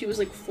 she was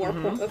like 4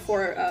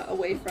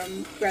 away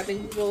from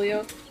grabbing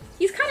Volio.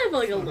 He's kind of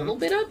like a little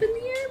bit up in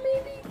the air,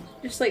 maybe.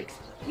 Just like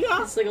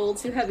it's like a little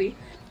too heavy.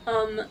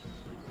 I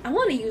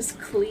want to use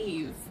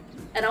Cleave,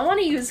 and I want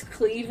to use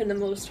Cleave in the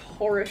most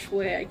horish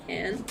way I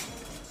can.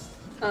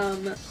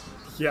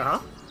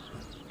 Yeah.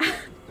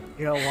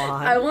 Go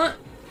on. I want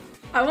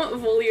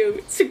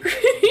Volio to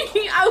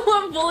I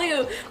want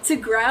Volio to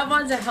grab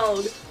onto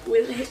Helg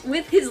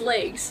with his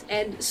legs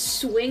and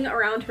swing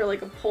around her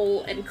like a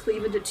pole and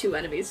cleave into 2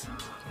 enemies.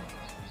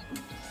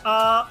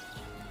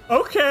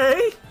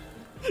 Okay.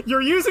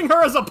 You're using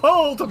her as a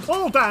pole to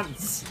pole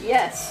dance.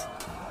 Yes.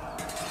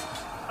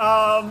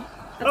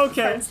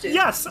 Okay.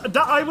 Yes,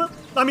 I will.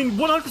 I mean,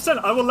 100%.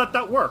 I will let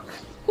that work.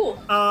 Cool.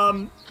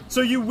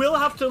 So you will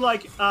have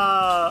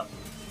to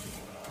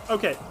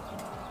okay.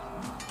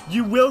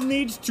 You will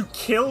need to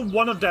kill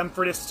one of them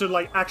for this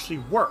to actually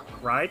work,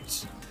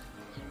 right?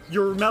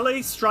 Your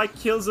melee strike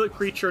kills a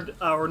creature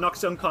or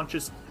knocks it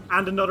unconscious,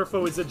 and another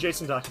foe is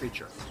adjacent to that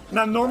creature.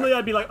 Now, normally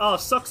I'd be like, oh,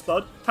 sucks,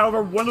 bud.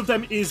 However, one of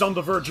them is on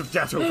the verge of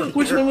death over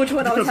Which here. Which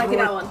one? I'll attack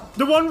that one.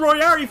 The one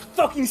Royari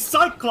fucking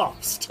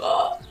cyclopsed!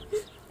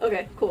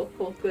 Okay, cool,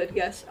 good.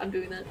 Yes, I'm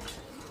doing that.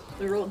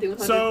 The roll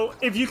D100. So,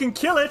 if you can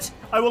kill it,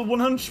 I will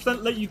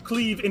 100% let you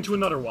cleave into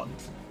another one.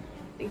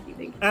 Thank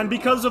you. And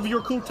because of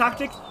your cool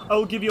tactic, I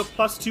will give you a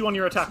 +2 on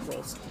your attack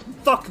rolls.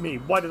 Fuck me,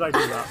 why did I do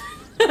that?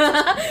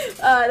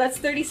 That's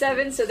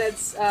 37, so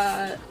that's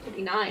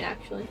 59,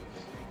 actually.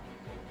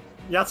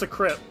 Yeah, it's a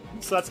crit.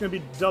 So that's going to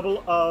be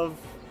double of...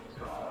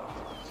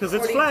 Because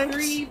it's flanked.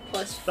 43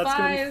 plus 5 that's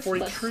going to be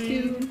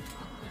 43. plus 2.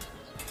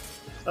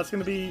 That's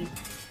going to be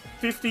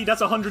 50. That's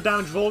 100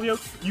 damage, Volio.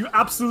 You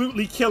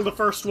absolutely kill the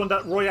first one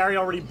that Royari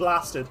already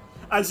blasted.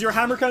 as your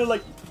hammer kind of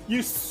like,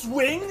 you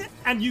swing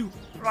and you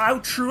plow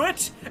through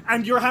it,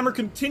 and your hammer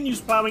continues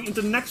plowing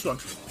into the next one.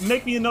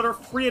 Make me another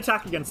free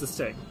attack against this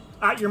thing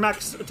at your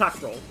max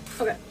attack roll.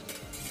 Okay.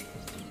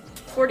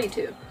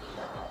 42.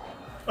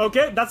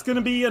 Okay, that's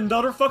gonna be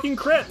another fucking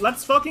crit.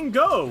 Let's fucking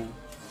go.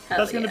 Hell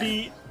That's gonna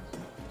yeah.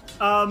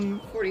 be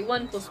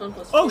 41 plus 1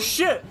 plus 2. oh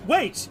shit,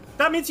 wait!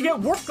 That means you get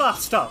warp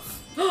glass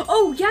stuff.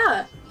 Oh,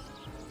 yeah!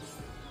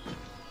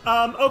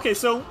 Okay,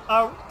 so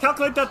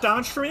calculate that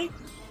damage for me.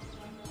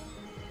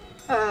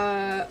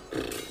 That's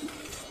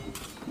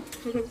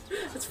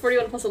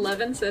 41 plus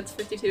 11, so that's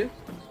 52.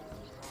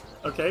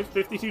 Okay,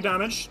 52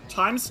 damage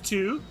times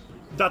 2.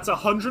 That's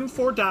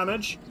 104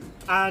 damage,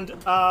 and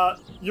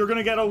you're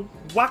gonna get a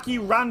wacky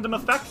random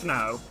effect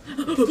now.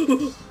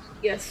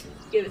 Yes,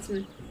 give it to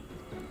me.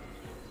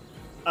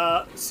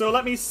 So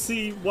let me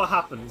see what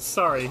happens.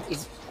 Sorry,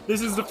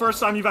 this is the first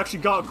time you've actually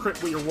got a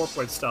crit with your warp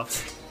wave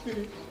stuff.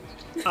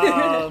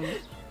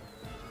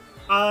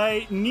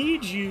 I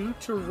need you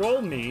to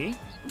roll me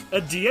a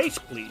d8,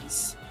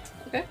 please.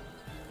 Okay.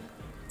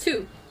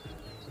 2.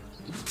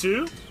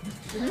 2?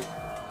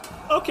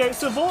 Okay,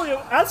 so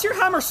Volio, as your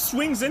hammer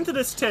swings into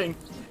this thing,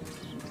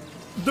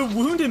 the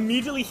wound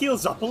immediately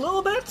heals up a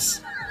little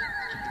bit,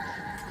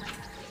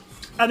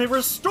 and it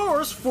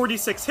restores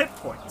 46 hit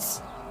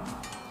points.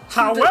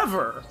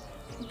 However,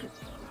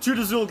 to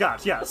the Zulgat, What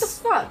the yes.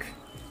 fuck?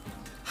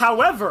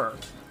 However,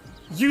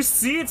 you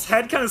see its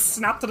head kind of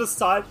snap to the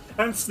side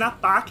and snap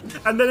back,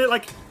 and then it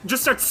like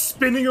just starts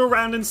spinning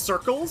around in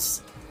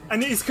circles,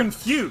 and it is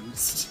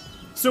confused.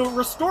 So it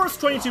restores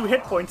 22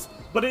 hit points,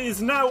 but it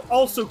is now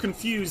also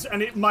confused,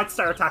 and it might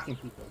start attacking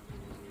people.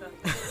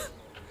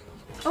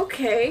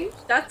 Okay,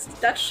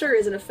 that sure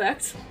is an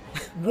effect.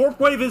 Warp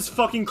Wave is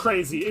fucking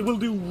crazy. It will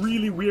do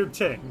really weird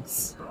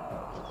things.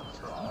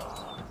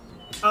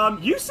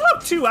 You still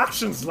have 2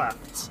 actions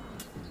left.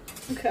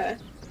 Okay.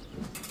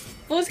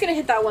 Blue's gonna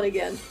hit that one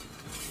again.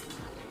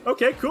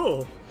 Okay,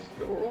 cool.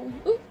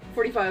 Ooh,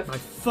 45. My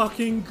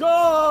fucking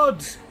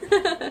god!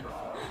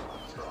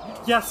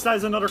 Yes, that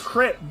is another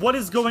crit. What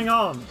is going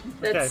on?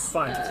 Okay, That's,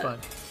 fine, it's fine.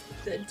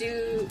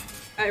 Do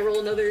I roll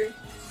another?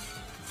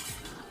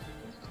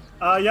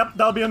 Yep,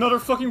 that'll be another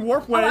fucking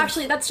warp Oh, wave.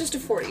 actually, that's just a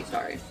 40,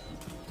 sorry.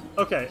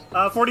 Okay,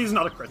 40 is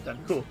not a crit then.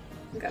 Cool.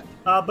 Okay.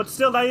 But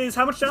still, that is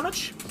how much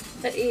damage?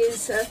 That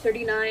is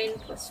 39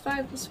 plus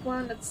 5 plus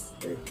 1, that's...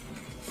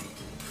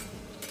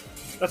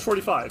 That's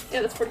 45.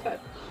 Yeah, that's 45.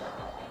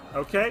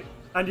 Okay,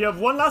 and you have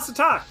one last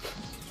attack.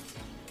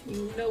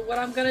 You know what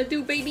I'm gonna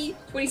do, baby?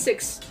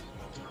 26.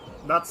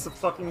 That's a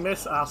fucking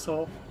miss,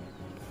 asshole.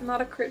 Not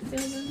a crit fail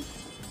then?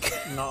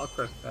 Not a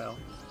crit fail.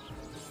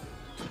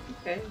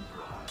 Okay.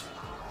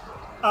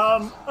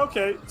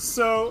 Okay,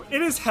 so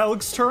it is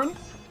Helg's turn.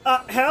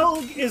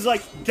 Helg is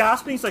like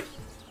gasping. He's like,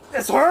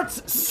 "This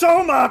hurts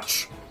so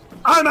much.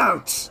 I'm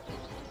out."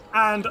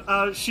 And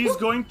she's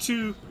going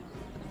to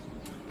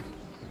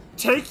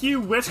take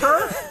you with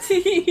her.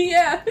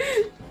 Yeah.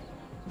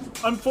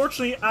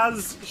 Unfortunately,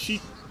 as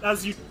she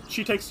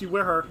takes you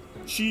with her,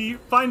 she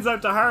finds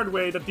out the hard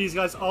way that these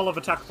guys all have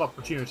attack of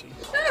opportunity.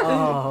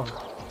 Oh.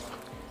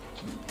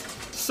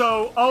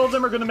 So all of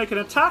them are going to make an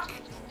attack,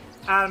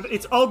 and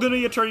it's all going to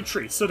be a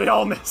 33, so they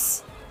all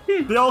miss.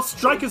 They all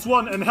strike as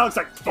one, and Helg's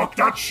like, "Fuck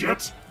that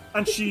shit,"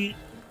 and she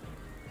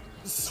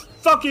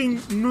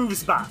fucking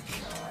moves back.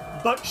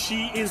 But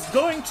she is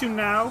going to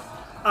now,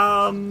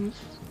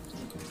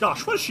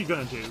 gosh, what is she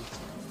going to do?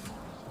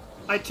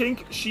 I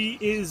think she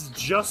is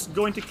just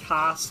going to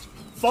cast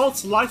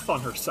False Life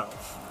on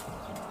herself.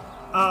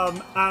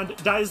 And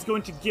that is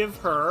going to give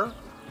her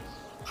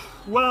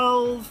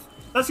 12...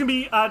 That's going to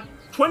be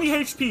 20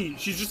 HP.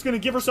 She's just going to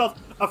give herself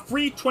a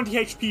free 20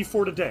 HP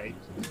for the day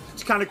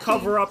to kind of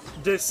cover up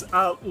this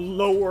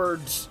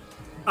lowered...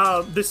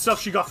 this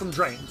stuff she got from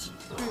Drained.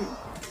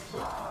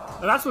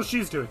 And that's what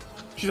she's doing.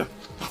 She's like,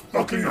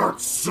 Fucking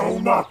hurts so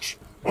much.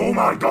 Oh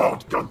my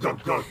god. Gug,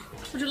 gug, gug.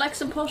 Would you like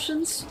some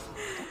potions?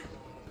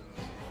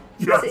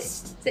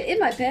 Yes. They're in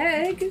my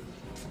bag.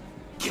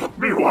 Get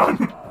me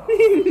one.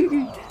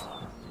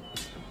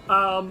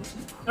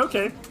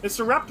 okay, it's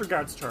the Raptor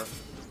Guard's turn.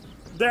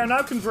 They're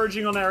now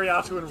converging on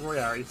Ariato and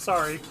Royari.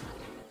 Sorry.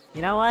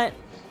 You know what?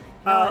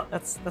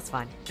 That's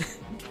fine.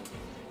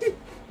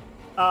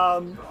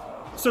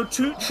 So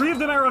 3 of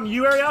them are on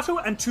you,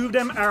 Ariato, and 2 of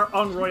them are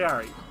on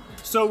Royari.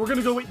 So we're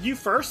gonna go with you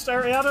first,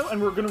 Ariato,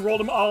 and we're gonna roll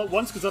them all at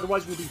once, because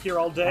otherwise we'll be here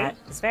all day. That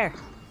is fair.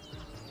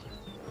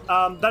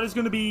 That is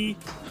gonna be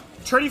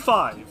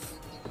 35. I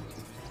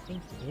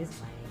think it is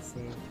my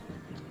AC.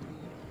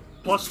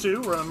 Plus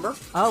 2, remember?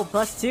 Oh,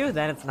 +2?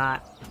 Then it's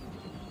not.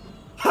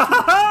 Ha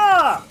ha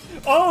ha!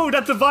 Oh,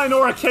 that Divine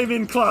Aura came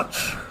in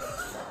clutch.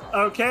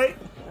 Okay.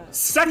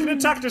 Second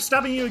attack, they're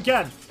stabbing you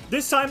again.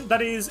 This time,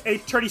 that is a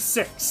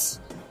 36.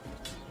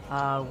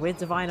 With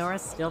Divine Aura,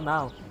 still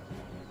no.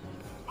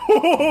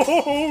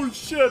 Oh,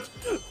 shit.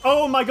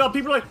 Oh my god,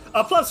 people are like,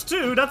 a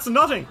 +2, that's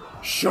nothing.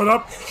 Shut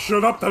up,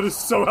 that is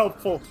so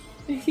helpful.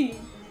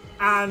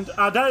 And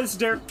that is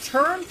their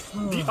turn.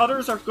 The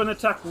others are going to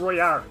attack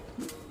Royari.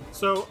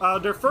 So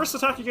their first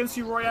attack against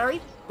you, Royari,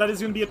 that is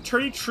going to be a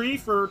 33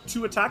 for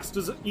 2 attacks.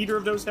 Does either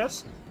of those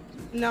hit?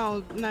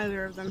 No,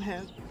 neither of them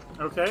hit.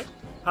 Okay.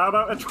 How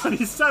about a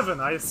 27?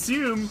 I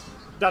assume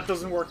that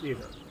doesn't work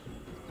either.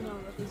 No,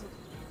 that doesn't.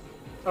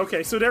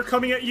 Okay, so they're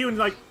coming at you and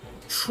like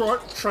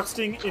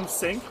trusting in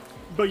sync,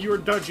 but you are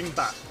dodging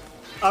back.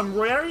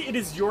 Royari, it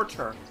is your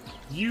turn.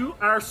 You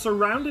are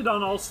surrounded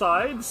on all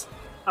sides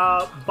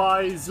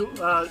by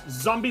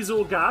zombie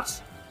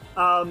Zulgat,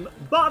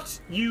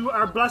 but you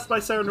are blessed by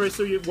Siren Ray,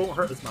 so it won't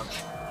hurt as much.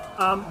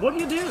 What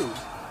do?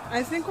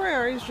 I think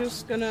Royari's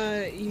just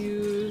gonna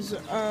use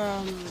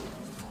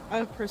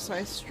a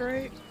precise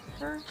strike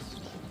first.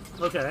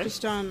 Okay.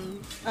 Just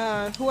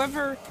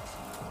whoever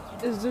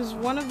does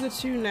one of the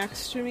two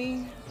next to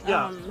me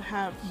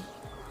have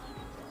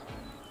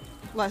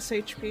less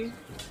HP?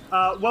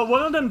 Well,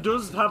 one of them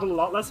does have a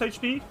lot less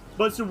HP,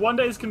 but it's the one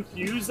that is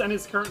confused and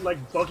is currently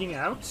like bugging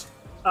out.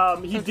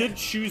 He did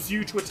choose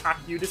you to attack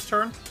you this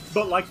turn,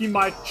 but like he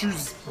might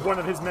choose one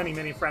of his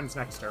many friends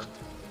next turn.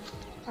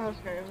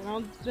 Okay,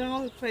 then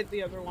I'll fight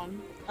the other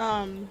one.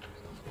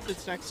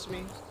 That's next to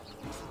me.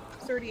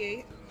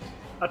 38.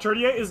 A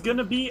 38 is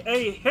gonna be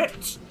a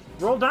hit.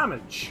 Roll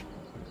damage.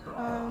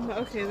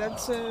 Okay,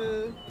 that's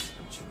a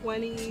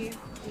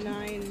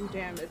 29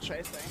 damage,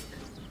 I think.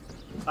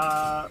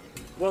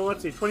 Well,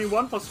 let's see.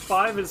 21 plus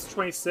 5 is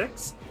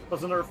 26.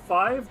 Plus another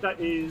 5,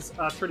 that is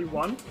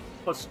 31.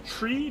 Plus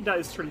 3, that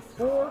is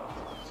 34.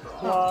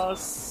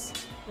 Plus...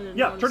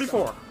 Yeah,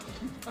 34.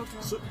 Okay.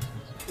 So,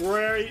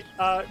 where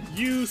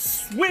you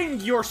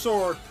swing your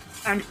sword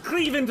and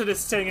cleave into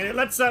this thing, and it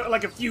lets out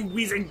like a few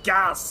wheezing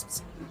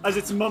gasps as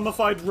its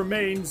mummified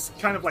remains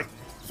kind of like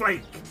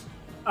flake.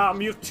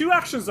 You have 2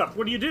 actions up.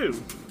 What do?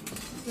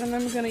 Then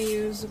I'm gonna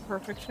use a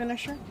perfect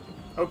finisher.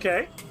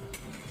 Okay.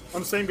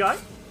 On the same guy?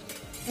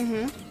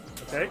 Mm-hmm.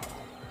 Okay.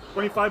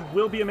 25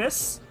 will be a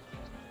miss.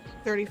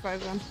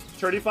 35 then.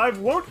 35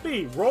 won't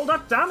be. Roll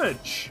that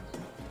damage.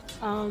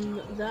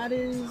 That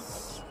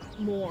is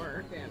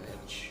more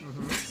damage.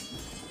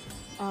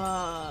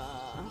 So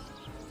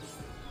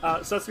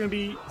that's going to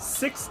be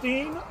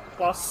 16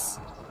 plus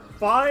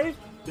 5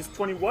 is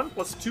 21,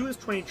 plus 2 is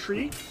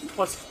 23,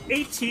 plus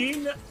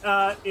 18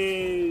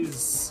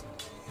 is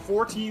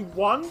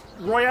 41.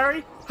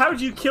 Royari, how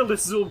do you kill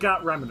this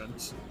Zulgat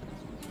remnant?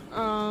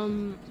 I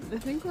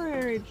think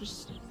Royari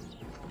just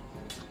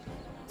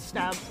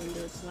stabs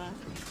into its neck.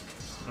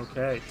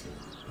 Okay.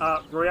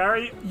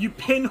 Royari, you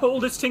pinhole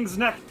this thing's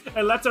neck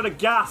and lets out a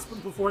gasp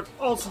before it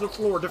falls to the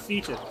floor,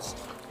 defeated.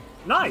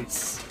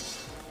 Nice!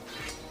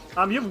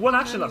 You have 1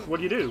 action left.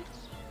 What do?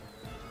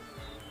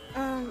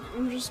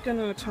 I'm just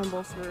gonna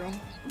tumble through.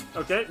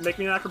 Okay, make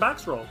me an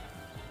acrobatics roll.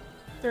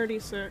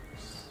 36.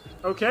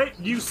 Okay,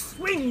 you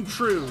swing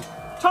through,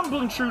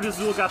 tumbling through the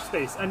Zulgat's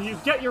face, and you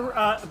get your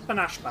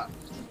panache back.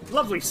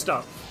 Lovely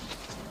stuff.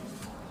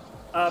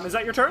 Is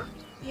that your turn?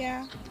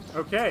 Yeah.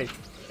 Okay.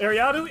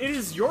 Ariadu, it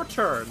is your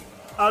turn.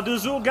 The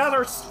Zulgat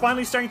are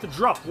finally starting to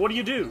drop. What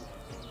do?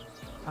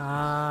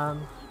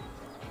 I'm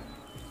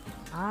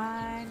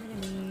gonna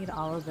need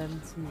all of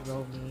them to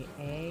roll me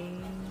a...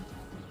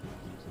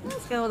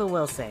 Let's go with a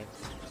will save.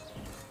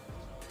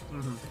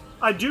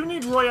 I do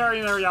need Royari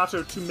and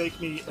Ariato to make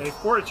me a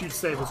fortitude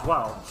save as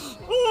well.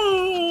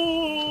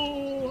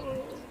 Ooh!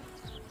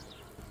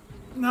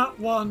 Not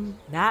 1.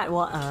 Not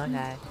one.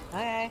 Okay.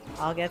 Okay.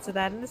 I'll get to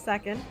that in a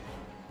second.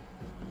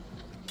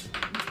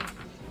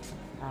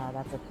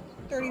 That's a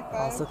 35.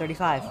 also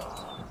 35.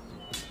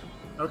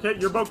 Okay,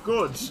 you're both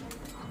good.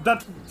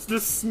 The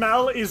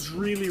smell is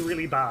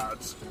really bad.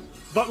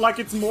 But, like,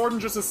 it's more than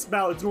just a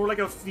smell, it's more like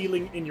a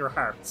feeling in your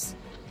hearts.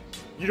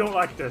 You don't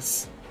like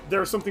this.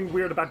 There's something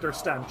weird about their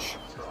stench.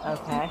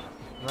 Okay.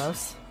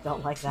 Gross.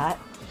 Don't like that.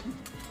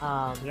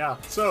 Yeah,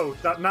 so,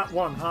 that nat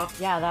 1, huh?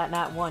 Yeah, that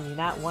nat 1. You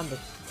nat 1 to,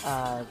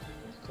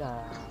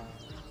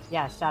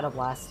 yeah, Shadow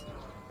Blast.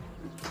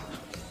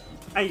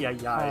 Ay.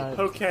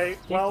 Okay,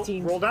 well,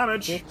 roll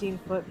damage.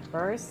 15-foot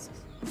burst.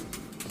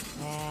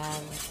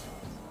 And...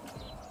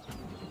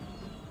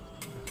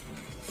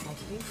 I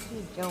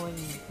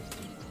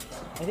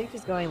think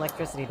she's going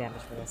electricity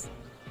damage for this.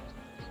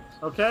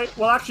 Okay,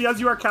 well actually as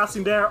you are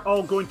casting, they're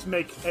all going to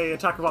make a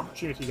attack of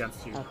opportunity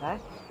against you. Okay.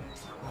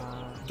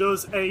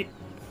 Does a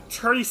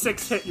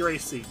 36 hit your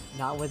AC?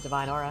 Not with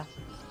Divine Aura.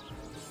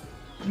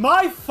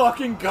 My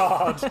fucking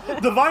god!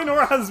 Divine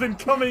Aura has been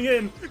coming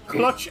in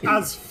clutch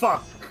as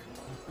fuck.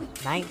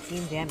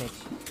 19 damage.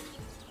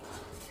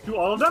 To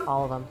all of them?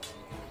 All of them.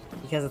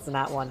 Because it's a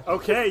nat 1.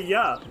 Okay,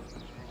 yeah.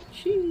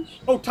 Sheesh.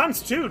 Oh,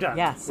 times 2 then.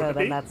 Yeah, so would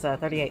it then be?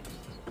 that's 38.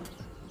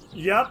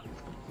 Yep.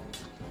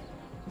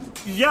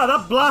 Yeah,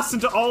 that blasts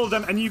into all of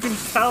them, and you can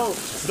tell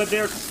that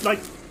they're, like,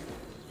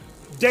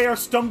 they are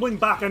stumbling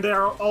back, and they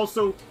are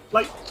also,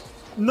 like,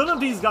 none of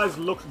these guys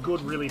look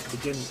good, really, to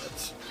begin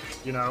with,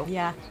 you know?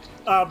 Yeah.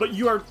 But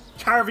you are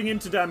carving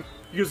into them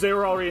because they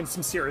were already in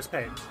some serious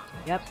pain.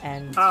 Yep,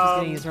 and she's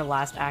gonna use her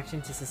last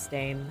action to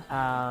sustain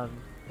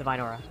Divine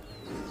Aura.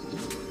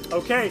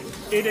 Okay,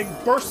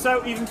 it bursts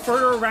out even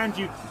further around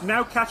you,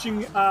 now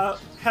catching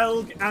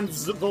Helg and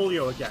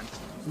Zvolio again.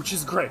 which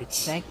is great.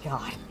 Thank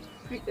God.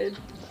 Pretty good.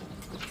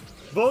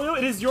 Volio,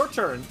 it is your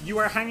turn. You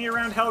are hanging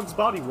around Helg's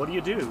body. What do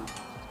you do?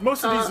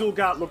 Most of these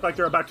Zulgat look like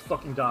they're about to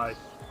fucking die.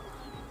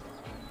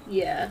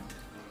 Yeah.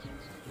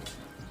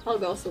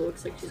 Helga also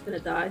looks like she's gonna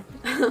die.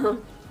 How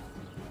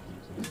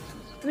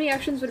many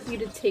actions would it be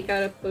to take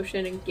out a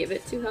potion and give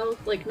it to Helg?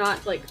 Like,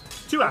 not like...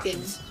 2 fucking-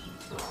 actions.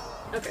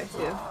 Okay,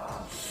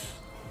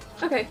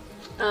 2. Okay.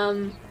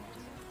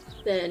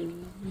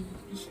 Then...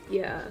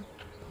 Yeah.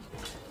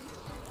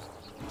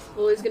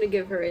 Lily's gonna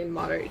give her a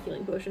moderate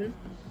healing potion.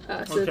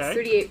 So Okay. it's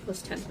 38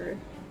 plus 10 for her.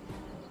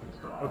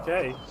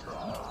 Okay.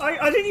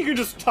 I think you can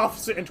just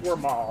toss it into her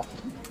maw.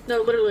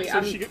 No, literally,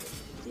 So she get...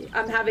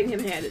 I'm having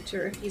him hand it to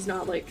her. He's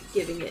not, like,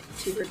 giving it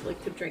to her,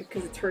 like, to drink,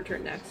 because it's her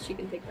turn next. She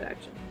can take that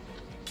action.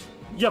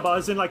 Yeah, but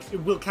as in, like,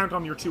 it will count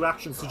on your 2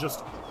 actions to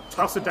just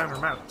toss it down her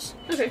mouth.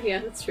 Okay, yeah,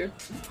 that's true.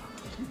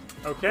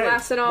 Okay.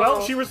 Glass and all.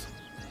 Well,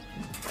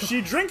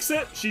 she drinks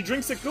it. She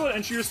drinks it good,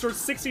 and she restores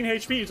 16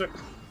 HP. She's like,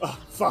 oh,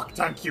 fuck,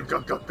 thank you,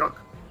 gug, gug, gug.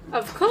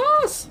 Of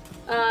course!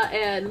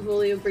 And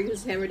Volio brings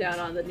his hammer down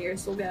on the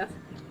nearest Zulgath.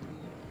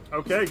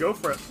 Okay, go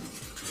for it.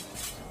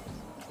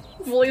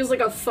 Volio's like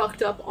a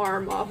fucked up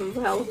arm off of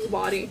Helg's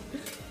body.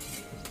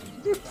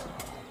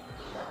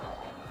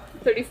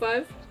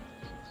 35.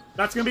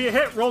 That's gonna be a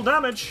hit. Roll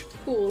damage.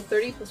 Cool,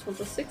 30 plus 1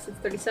 plus 6, it's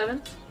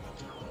 37.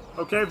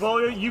 Okay,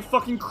 Volio, you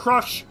fucking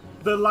crush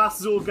the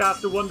last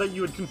Zulgat, the one that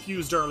you had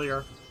confused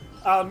earlier.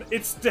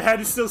 The head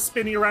is still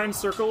spinning around in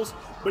circles,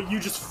 but you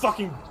just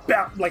fucking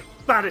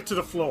bat it to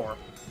the floor.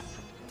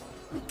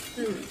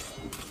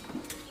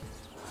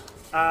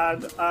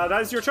 And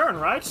that is your turn,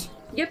 right?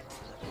 Yep.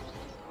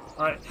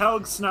 Alright,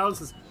 Helg snarls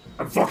says,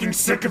 I'm fucking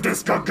sick of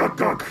this, gug, gug,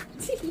 gug.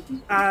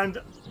 and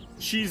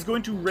she's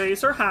going to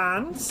raise her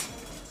hands,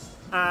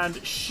 and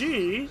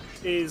she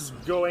is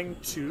going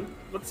to...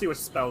 Let's see what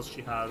spells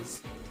she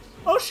has.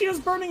 Oh, she has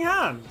Burning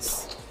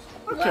Hands.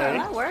 Okay.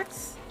 That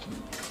works.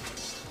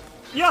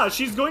 Yeah,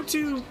 she's going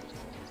to...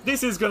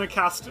 This is going to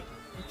catch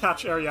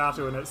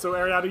Ariato in it, so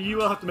Ariato, you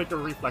will have to make a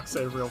reflex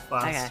save real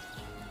fast.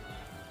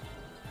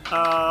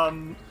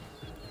 Okay.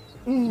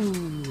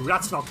 Ooh,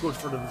 that's not good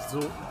for the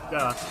Zul...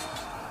 Yeah.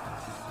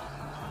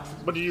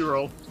 What did you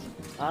roll?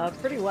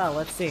 Pretty well.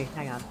 Let's see.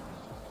 Hang on.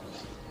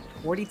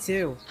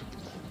 42.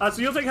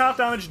 So you'll take half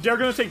damage. They're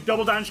going to take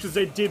double damage because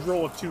they did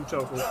roll a 2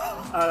 total.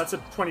 That's a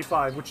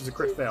 25, which is a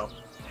crit fail.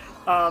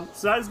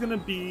 So that is going to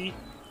be...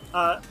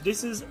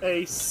 this is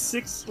a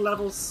 6th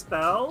level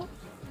spell.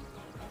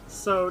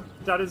 So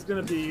that is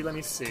going to be... Let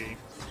me see.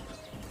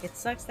 It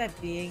sucks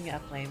that being a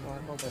flame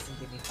oracle doesn't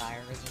give me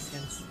fire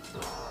resistance.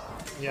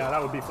 Yeah,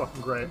 that would be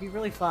fucking great. It'd be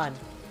really fun.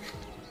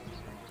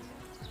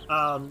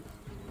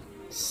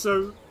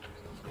 So...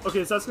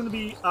 Okay, so that's going to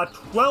be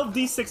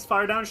 12d6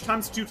 fire damage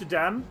times 2 to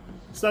Dem.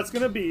 So that's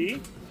going to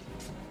be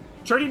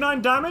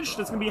 39 damage.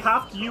 That's going to be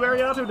half to you,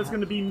 Ariato. That's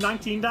going to be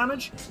 19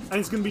 damage. And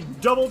it's going to be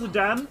double to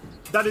Dem.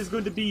 That is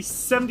going to be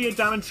 78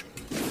 damage.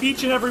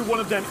 Each and every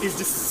one of them is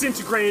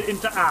disintegrated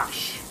into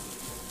ash.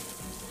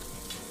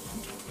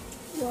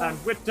 Wow.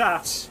 And with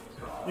that,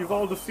 you've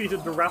all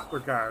defeated the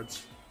Raptor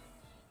guards.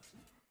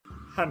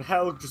 And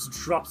Helg just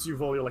drops you,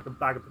 Volio, like a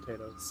bag of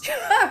potatoes.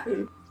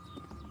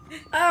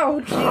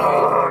 Ouch!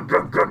 Ah,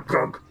 gug, gug,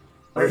 gug.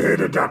 I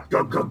hated that,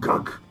 gug, gug,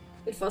 gug.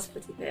 It was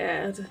pretty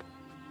bad.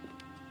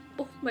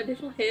 Oh, my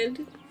little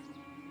head.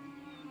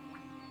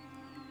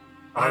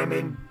 I'm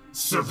in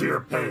severe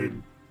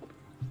pain.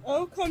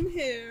 Oh, come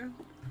here.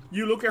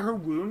 You look at her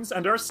wounds,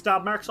 and there are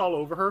stab marks all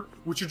over her,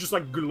 which are just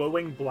like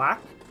glowing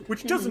black,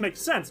 which doesn't make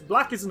sense.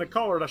 Black isn't a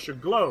color that should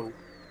glow,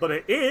 but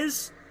it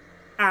is,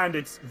 and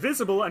it's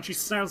visible, and she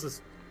sounds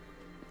this.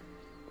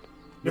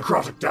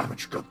 Necrotic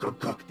damage, gug, gug,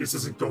 gug. This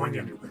isn't going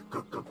anywhere,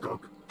 gug, gug,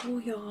 gug. Oh,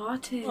 you're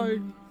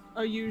rotten.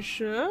 Are you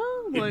sure?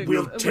 It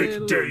will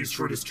take days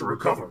for this to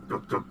recover,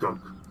 gug, gug, gug.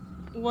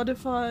 What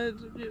if I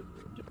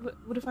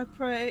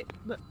pray?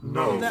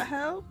 No. Will that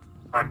help?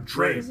 I'm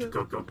drained,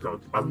 gug, gug,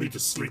 gug. I'll need to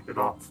sleep it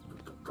off,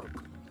 gug, gug,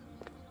 gug.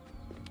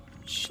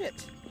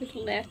 Shit.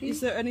 Little nappy.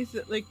 Is there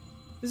anything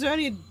Is there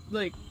any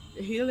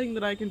healing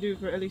that I can do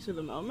for at least at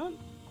the moment?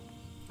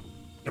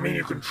 I mean,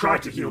 you can try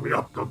to heal me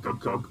up, gug,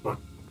 gug, gug, but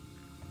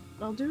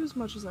I'll do as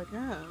much as I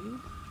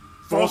can.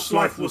 false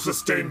life will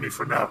sustain me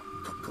for now,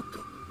 gug, gug,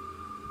 gug.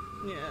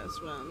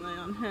 Yes, well, lay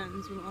on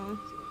hands will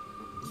also.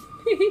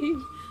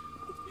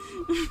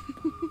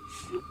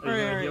 Are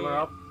you gonna heal her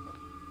up?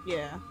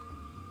 Yeah.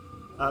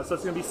 So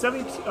it's gonna be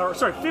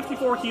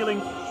 54 healing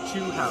to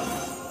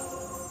health.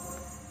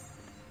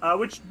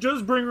 Which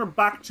does bring her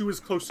back to as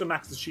close to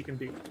max as she can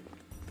be.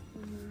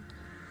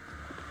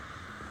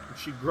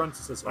 She grunts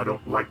and says, I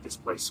don't like this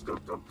place,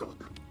 gug, gug, gug.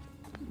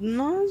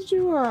 Nor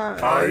do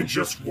I. I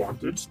just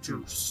wanted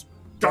to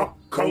stop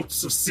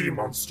cults of sea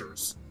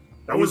monsters.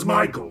 That was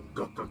my goal,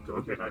 gug, gug,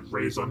 gug, and I'd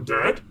raise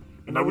undead,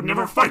 and I would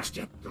never fight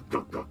them, gug,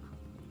 gug, gug.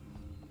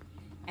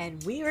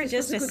 And we were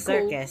This just a was a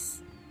good goal.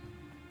 circus.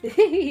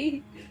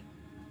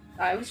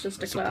 I was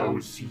just I a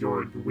clown. suppose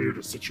you're in the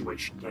weirdest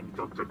situation then,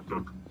 gug, gug,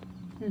 gug.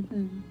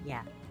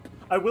 Yeah.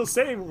 I will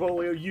say,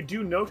 Volio, you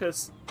do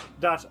notice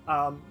that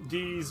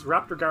these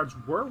raptor guards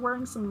were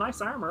wearing some nice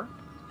armor.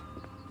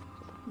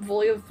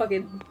 Volio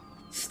fucking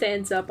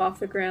stands up off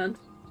the ground.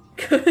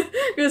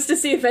 Goes to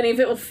see if any of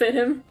it will fit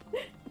him.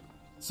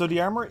 So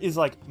the armor is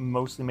like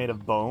mostly made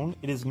of bone.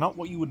 It is not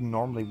what you would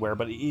normally wear,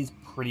 but it is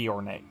pretty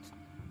ornate.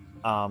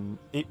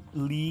 It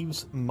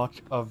leaves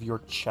much of your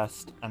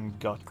chest and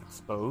gut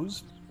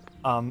exposed.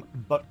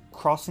 But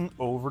crossing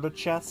over the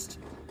chest,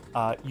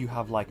 you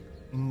have like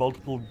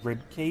multiple rib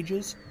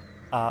cages,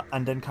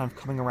 and then kind of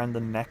coming around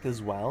the neck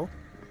as well.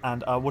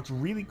 And what's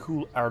really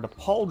cool are the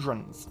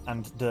pauldrons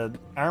and the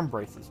arm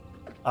braces.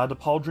 The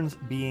pauldrons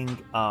being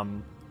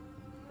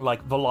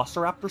like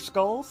velociraptor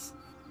skulls.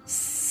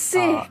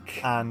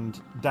 Sick! And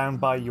down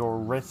by your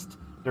wrist,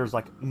 there's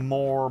like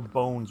more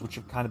bones which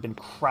have kind of been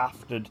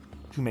crafted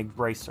to make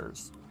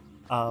bracers.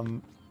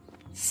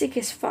 Sick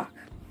as fuck.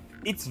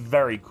 It's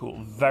very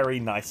cool, very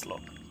nice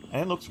look.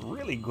 And it looks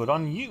really good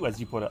on you as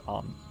you put it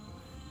on.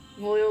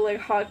 Volio like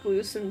hot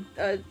glue some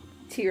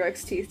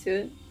T-Rex teeth to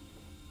it.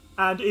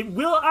 And it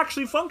will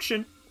actually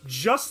function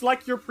just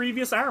like your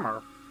previous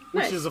armor,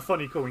 which Nice. is a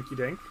funny coinky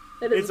dink.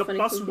 That is It's a a funny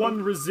plus coinky one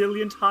dink.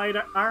 resilient hide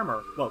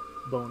armor. Well,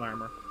 bone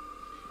armor.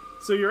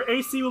 So your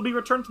AC will be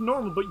returned to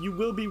normal, but you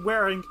will be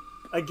wearing,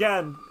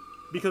 again,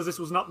 because this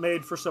was not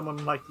made for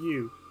someone like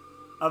you,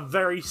 a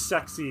very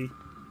sexy,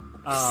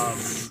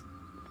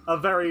 a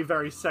very,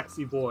 very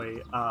sexy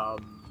boy,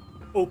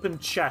 open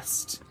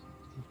chest,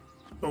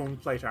 bone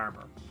plate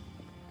armor.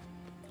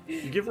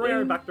 You give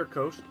Rayari back their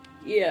coat.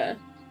 Yeah.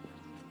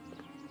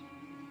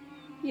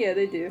 Yeah,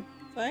 they do.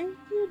 Thank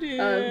you,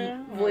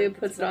 dear. Volio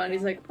puts it on.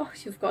 He's like, "Oh,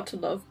 you've got to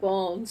love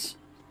bones."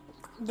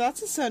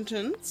 That's a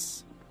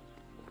sentence.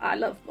 I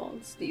love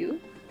bones. Do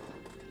you?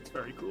 It's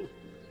very cool.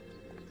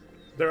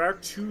 There are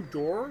two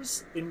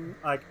doors in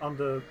on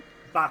the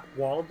back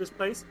wall of this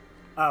place,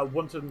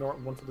 one to the north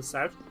and one to the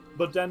south.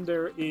 But then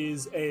there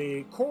is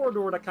a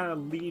corridor that kind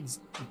of leads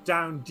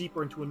down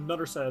deeper into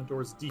another set of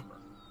doors deeper.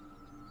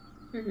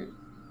 Mm-hmm.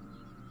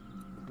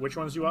 Which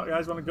ones you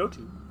guys want to go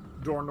to?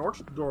 Door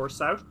north, door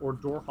south, or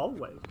door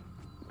hallway?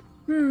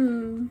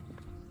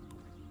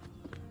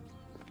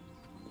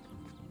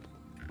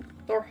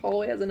 Door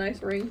hallway has a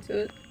nice ring to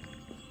it.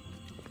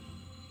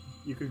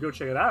 You could go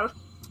check it out.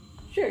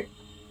 Sure.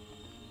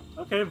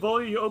 Okay,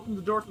 Volio, you open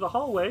the door to the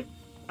hallway,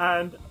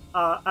 and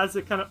as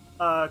it kind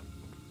of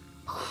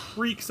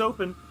creaks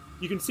open,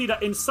 you can see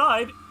that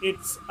inside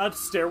it's a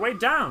stairway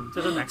down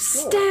to the next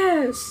floor.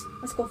 Stairs!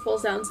 Let's go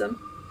falls down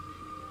some.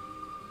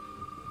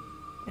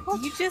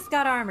 You just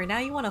got armor. Now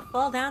you want to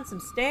fall down some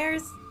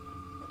stairs?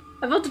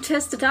 I want to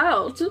test it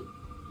out.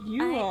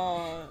 You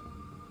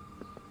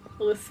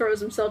Volio throws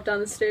himself down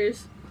the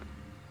stairs.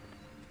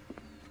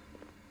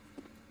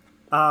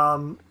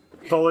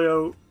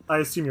 Volio, I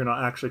assume you're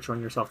not actually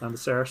throwing yourself down the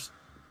stairs.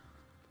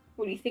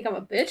 What do you think? I'm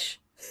a bitch?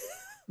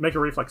 Make a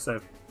reflex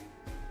save.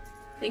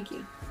 Thank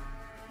you.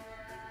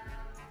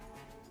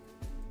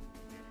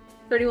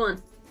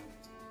 31.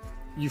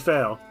 You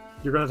fail.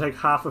 You're going to take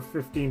half of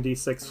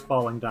 15d6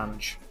 falling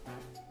damage.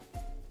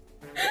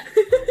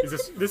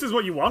 This is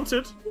what you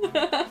wanted?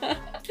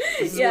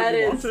 This is Yeah, what it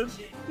you is. wanted?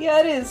 Yeah,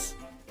 it is.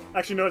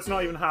 Actually, no, it's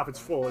not even half. It's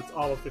full. It's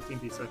all of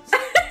 15d6.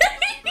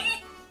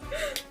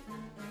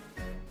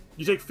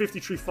 You take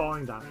 53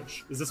 falling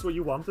damage. Is this what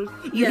you wanted?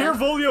 You hear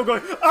Volio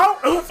going, "Ow,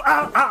 oof,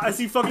 ow, ow," as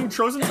he fucking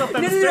throws himself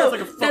down the stairs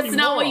like a fucking That's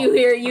not what moron. you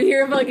hear. You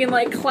hear fucking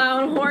like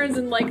clown horns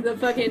and like the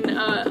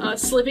fucking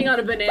slipping on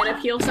a banana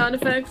peel sound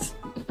effects.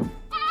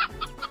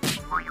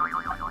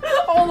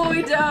 All the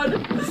way down.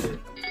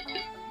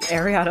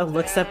 Ariana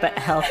looks up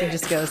at Elf and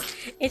just goes,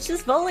 "It's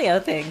just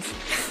Volio things."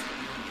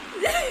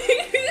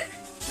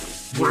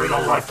 We're in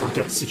a life or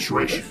death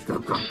situation. Go,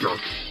 go, go.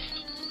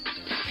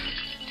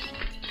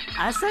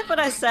 I said what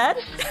I said.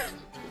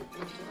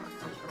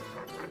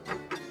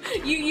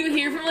 You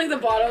hear from like the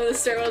bottom of the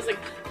stairwell, like,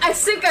 I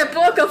think I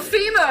broke a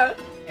femur.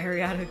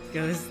 Ariana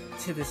goes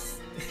to this,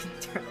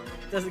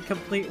 does a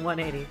complete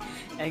 180,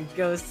 and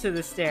goes to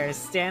the stairs,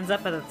 stands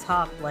up at the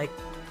top like,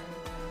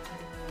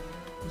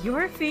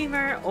 your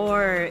femur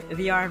or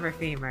the armor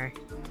femur?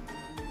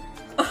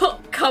 Oh,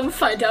 come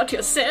find out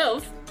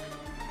yourself.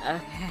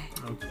 Okay.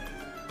 Okay.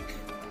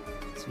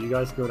 So you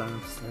guys go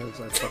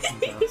downstairs, I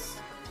fucking guess.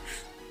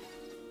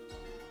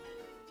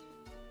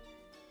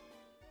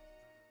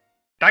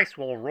 Dice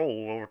will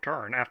roll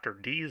return after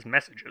these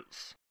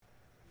messages.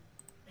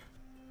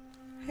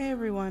 Hey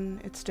everyone,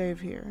 it's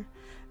Dave here.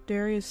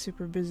 Derry is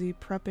super busy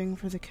prepping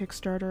for the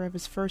Kickstarter of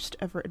his first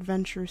ever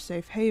adventure,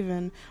 Safe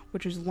Haven,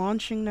 which is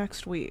launching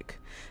next week.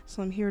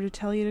 So I'm here to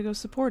tell you to go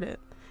support it.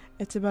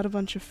 It's about a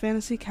bunch of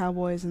fantasy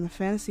cowboys in the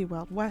fantasy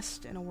Wild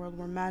West in a world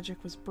where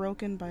magic was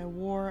broken by a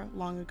war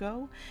long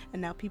ago,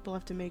 and now people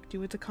have to make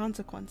do with the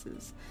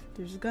consequences.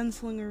 There's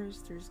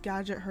gunslingers, there's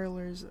gadget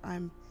hurlers,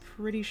 I'm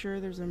pretty sure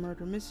there's a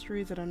murder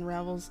mystery that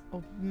unravels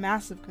a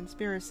massive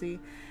conspiracy,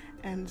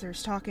 and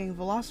there's talking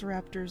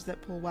velociraptors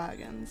that pull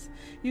wagons.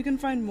 You can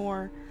find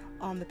more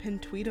on the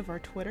pinned tweet of our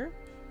Twitter,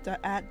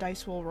 at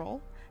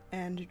DiceWillRoll,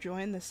 and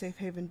join the Safe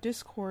Haven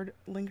Discord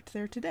linked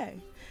there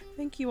today.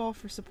 Thank you all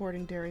for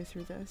supporting Derry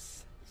through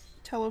this.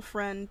 Tell a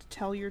friend,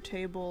 tell your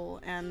table,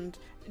 and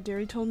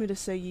Derry told me to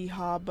say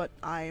yeehaw, but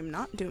I'm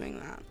not doing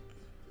that.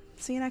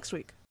 See you next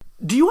week.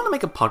 Do you want to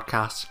make a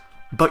podcast,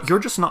 but you're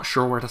just not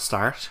sure where to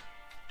start?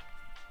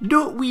 Do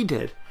what we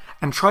did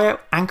and try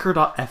out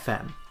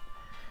Anchor.fm.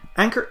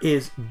 Anchor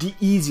is the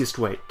easiest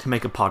way to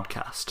make a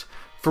podcast.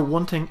 For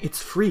one thing,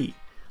 it's free.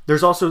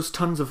 There's also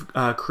tons of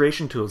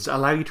creation tools that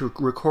allow you to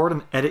record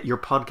and edit your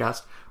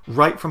podcast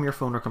right from your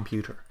phone or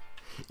computer.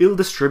 It'll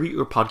distribute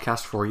your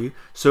podcast for you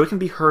so it can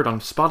be heard on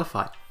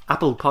Spotify,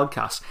 Apple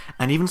Podcasts,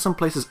 and even some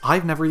places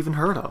I've never even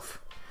heard of.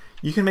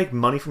 You can make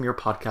money from your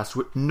podcast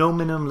with no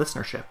minimum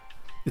listenership.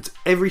 It's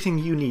everything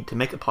you need to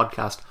make a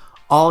podcast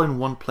all in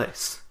one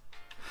place.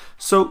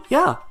 So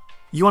yeah,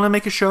 you want to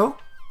make a show?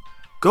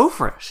 Go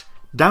for it.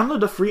 Download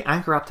the free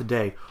Anchor app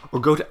today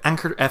or go to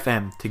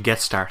Anchor.fm to get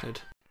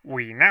started.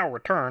 We now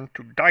return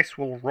to Dice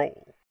Will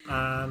Roll.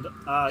 And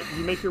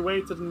you make your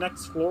way to the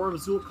next floor of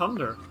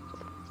Zulkunder.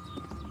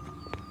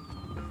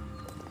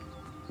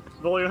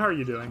 Volio, how are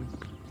you doing?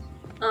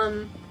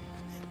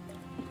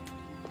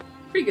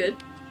 Pretty good.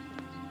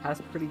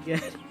 That's pretty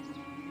good.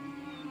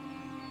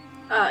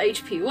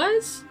 HP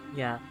wise?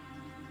 Yeah.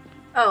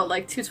 Oh,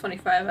 like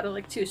 225 out of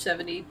like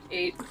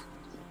 278.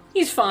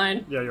 He's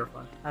fine. Yeah, you're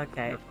fine.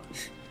 Okay. You're fine.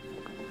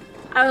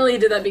 I only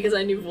did that because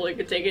I knew Volley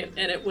could take it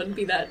and it wouldn't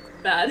be that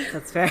bad.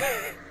 That's fair.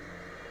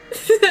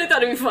 I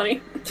thought it'd be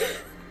funny.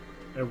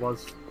 It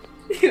was.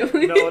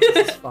 No,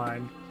 this is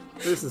fine.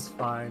 This is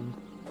fine.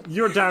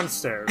 You're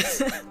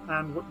downstairs,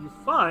 and what you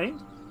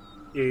find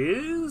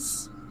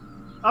is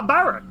a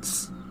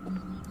barracks.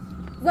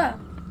 Wow.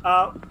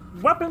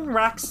 Weapon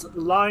racks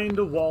line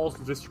the walls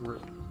of this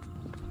room.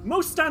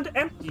 Most stand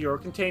empty or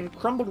contain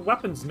crumbled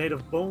weapons made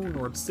of bone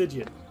or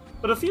obsidian,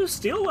 but a few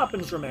steel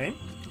weapons remain.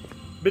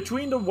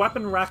 Between the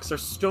weapon racks are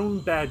stone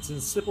beds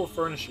and simple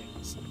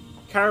furnishings.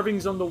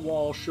 Carvings on the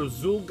wall show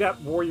Zulgat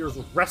warriors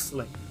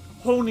wrestling,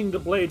 honing the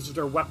blades of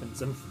their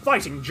weapons, and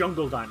fighting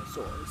jungle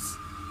dinosaurs.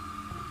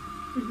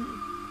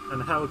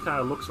 And Hal kind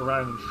of looks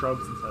around and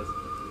shrugs and says,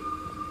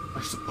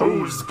 I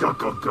suppose,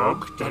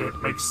 Gug, that it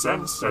makes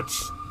sense that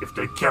if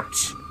they kept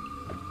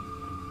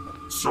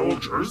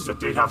soldiers, that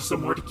they'd have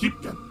somewhere to keep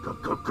them.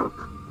 Gug.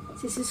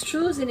 This is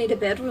true, they need a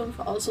bedroom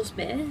for all those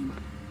men.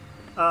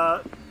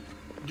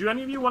 do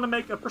any of you want to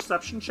make a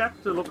perception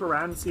check to look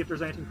around and see if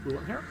there's anything cool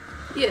in here?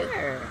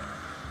 Yeah.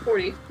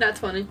 40, not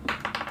 20.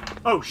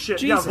 Oh shit,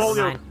 Jesus. yeah,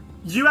 Volio.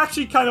 You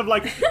actually kind of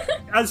like,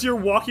 as you're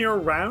walking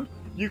around,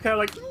 you kind of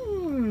like,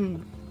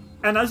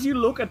 And as you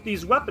look at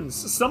these weapons,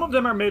 some of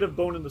them are made of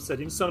bone and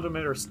obsidian, some of them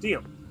are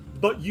steel.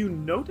 But you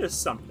notice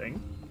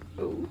something.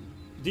 Oh.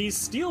 These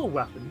steel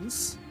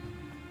weapons,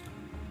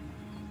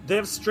 they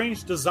have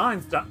strange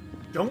designs that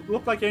don't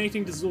look like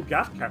anything the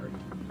Zulgat carried.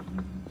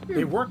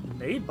 They weren't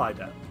made by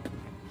them.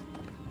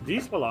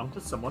 These belong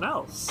to someone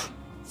else.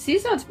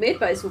 These aren't made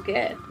by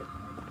Zulgat.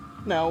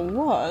 Now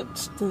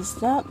what does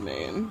that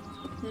mean?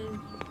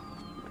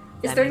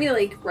 Is there any,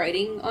 like,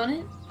 writing on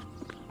it?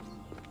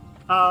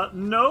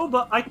 No,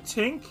 but I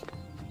think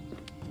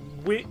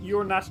with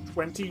your nat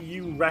 20,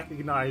 you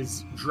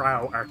recognize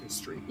drow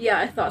artistry. Yeah,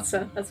 I thought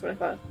so. That's what I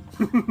thought.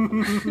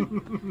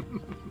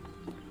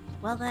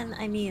 Well then,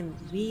 I mean,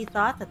 we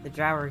thought that the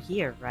drow were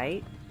here,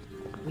 right?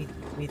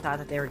 We thought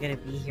that they were gonna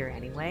be here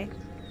anyway.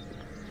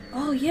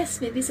 Oh,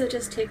 yes, maybe they're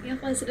just taking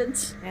up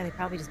residence. Yeah, they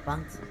probably just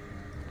bunked.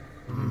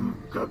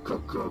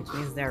 Which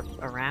means they're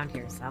around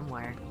here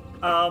somewhere.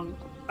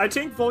 I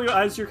think, Volio,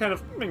 as you're kind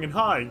of humming and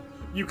high,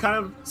 you kind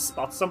of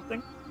spot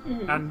something,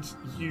 and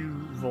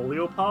you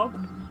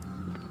Voliopog.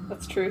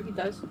 That's true, he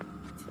does.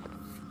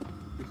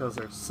 Because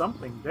there's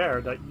something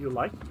there that you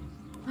like.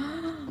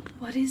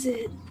 What is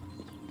it?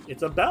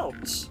 It's a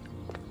belt.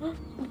 A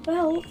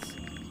belt?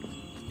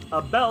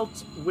 A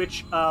belt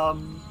which,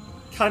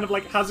 kind of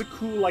like has a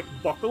cool, like,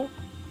 buckle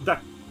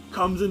that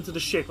comes into the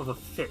shape of a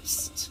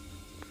fist.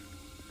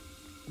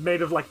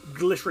 Made of, like,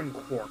 glittering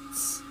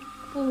quartz.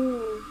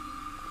 Oh.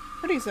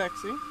 Pretty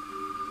sexy.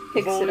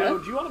 Picks it Volio,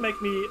 up. do you want to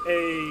make me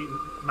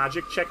a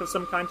magic check of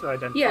some kind to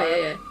identify?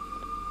 Yeah.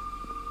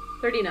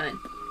 39.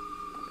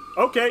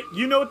 Okay,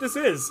 you know what this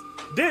is.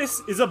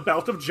 This is a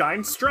belt of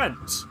giant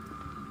strength.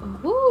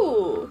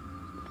 Ooh.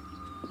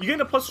 You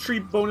gain a +3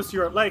 bonus to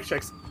your athletics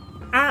checks,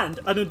 and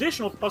an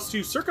additional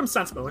 +2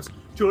 circumstance bonus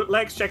to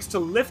athletics checks to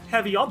lift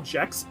heavy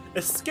objects,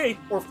 escape,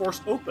 or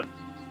force open.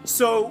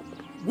 So,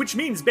 which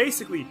means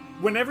basically,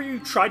 whenever you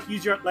try to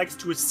use your athletics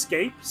to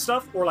escape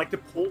stuff, or like to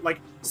pull, like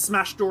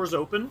smash doors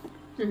open,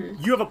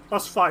 you have a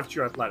 +5 to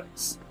your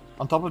athletics.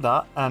 On top of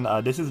that,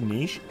 and this is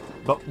niche,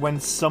 but when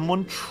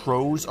someone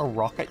throws a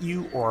rock at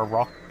you, or a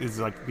rock is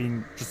like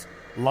being just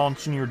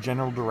launched in your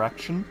general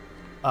direction,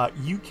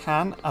 you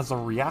can, as a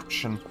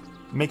reaction,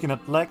 make an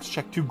athletics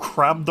check to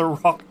grab the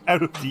rock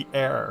out of the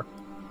air.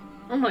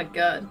 Oh my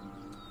god.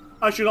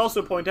 I should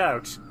also point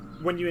out,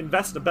 when you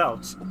invest a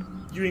belt,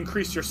 you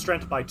increase your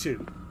strength by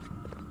 2.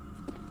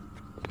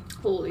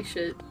 Holy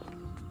shit.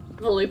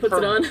 Holy puts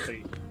it on.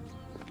 Permanently.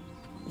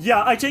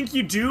 Yeah, I think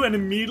you do, and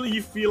immediately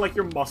you feel like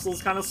your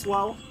muscles kind of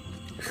swell.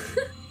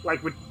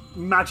 Like with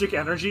magic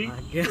energy.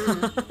 Oh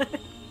my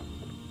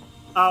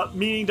god.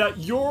 Meaning that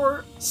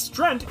your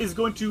strength is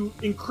going to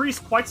increase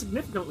quite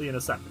significantly in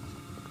a second.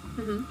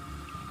 Mm-hmm.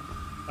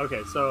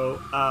 Okay, so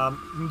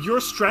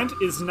your strength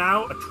is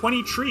now a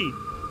 23,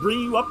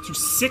 bringing you up to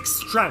 6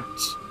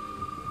 strength.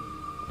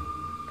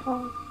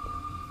 Oh.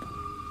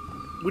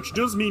 Which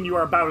does mean you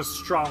are about as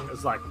strong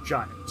as, like,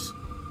 Giant.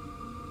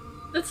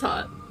 That's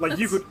hot. Like,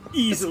 you could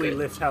easily good.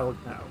 lift Helg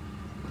now.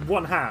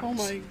 One hand. Oh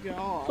my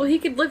god. Well, he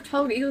could lift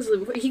Helg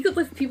easily. He could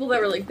lift people that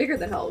were like bigger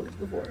than Helg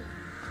before.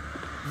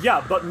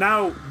 Yeah, but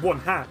now one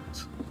hand.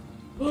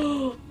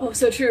 Oh,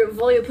 so true.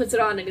 Volio puts it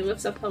on and he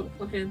lifts up Helg with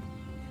one hand.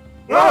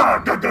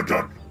 Ah, gug, gug,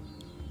 gug.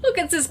 Look,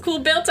 it's this cool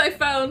belt I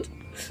found.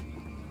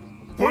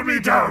 Put me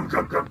down,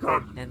 gug, gug,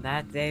 gug. And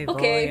that day,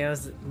 Okay.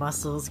 Volio's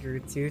muscles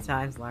grew 2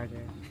 times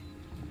larger.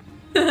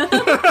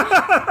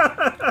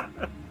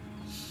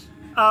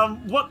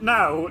 What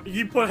now?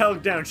 You put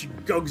Helg down, she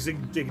gugs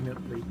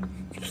indignantly.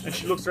 And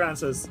she looks around and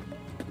says,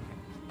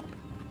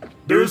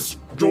 There's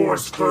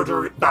doors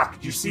further back.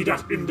 You see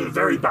that in the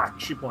very back?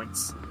 she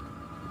points.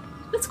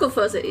 Let's go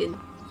further in.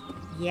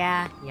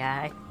 Yeah.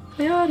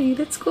 Hayari,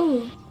 let's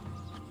go.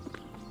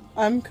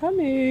 I'm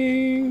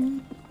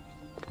coming.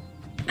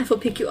 I will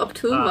pick you up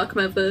too, mark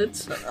my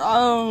words.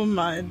 Oh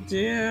my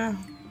dear.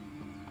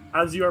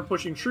 As you are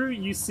pushing through,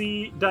 you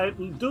see that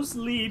it does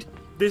lead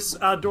this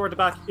door at the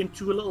back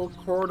into a little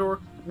corridor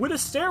with a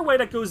stairway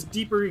that goes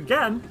deeper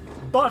again,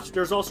 but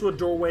there's also a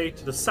doorway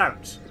to the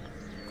south.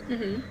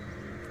 Mm-hmm.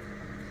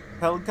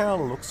 Helg kind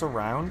of looks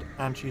around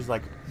and she's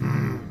like,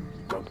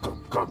 Gug,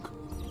 gug, gug.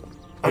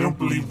 I don't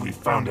believe we've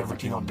found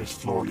everything on this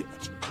floor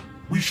yet.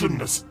 We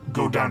shouldn't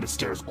go down the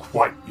stairs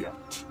quite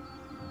yet.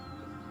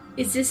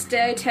 Is this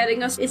day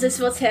telling us? Is this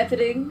what's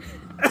happening?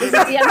 Is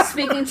it DM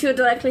speaking to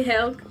directly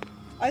Helg?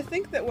 I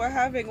think that we're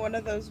having one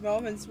of those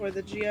moments where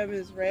the GM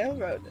is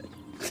railroaded.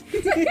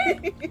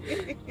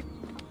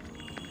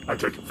 I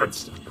take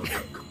offense to that. Gug,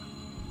 gug, gug.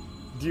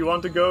 Do you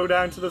want to go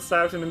down to the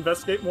south and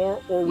investigate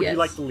more, or would Yes. you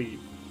like to leave?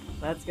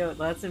 Let's go.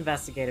 Let's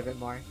investigate a bit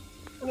more.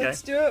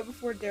 Let's do it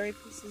before Derry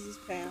pisses his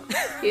pants.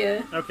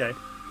 Yeah, Okay.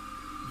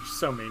 You're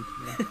so mean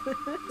to me.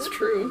 it's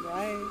true.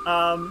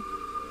 Right.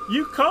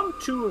 You come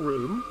to a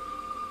room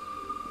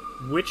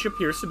which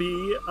appears to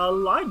be a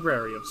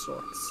library of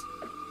sorts.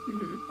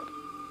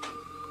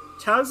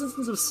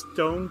 Thousands of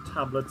stone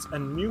tablets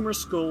and numerous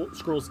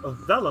scrolls of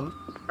vellum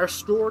are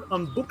stored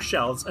on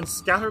bookshelves and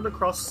scattered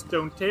across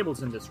stone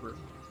tables in this room.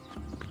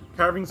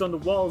 Carvings on the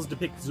walls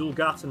depict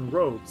Zulgatan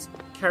robes,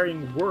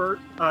 carrying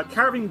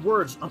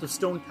words onto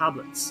stone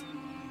tablets,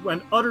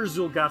 and other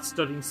Zulgats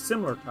studying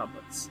similar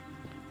tablets.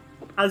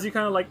 As you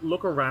kind of like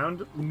look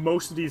around,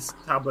 most of these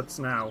tablets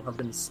now have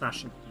been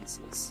smashed into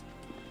pieces.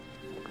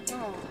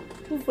 Oh.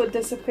 Who would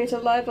desecrate a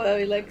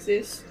library like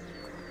this?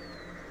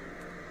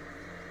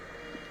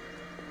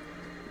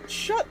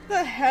 Shut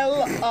the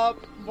hell up,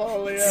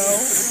 Volio.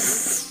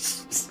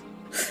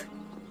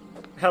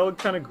 Helg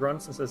kind of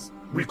grunts and says,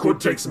 We could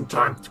take some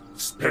time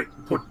to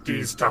put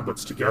these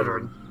tablets together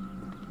and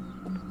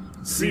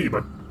see,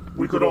 but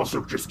we could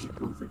also just keep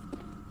moving.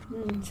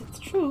 It's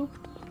true.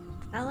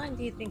 How long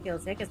do you think it'll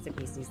take us to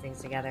piece these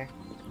things together?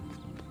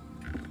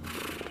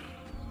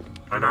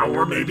 An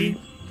hour,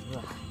 maybe?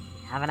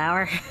 Have an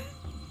hour?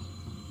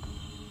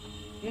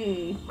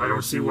 I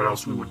don't see what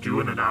else we would do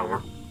in an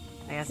hour.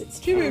 I guess it's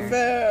To be fair.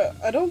 fair,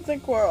 I don't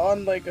think we're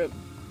on like a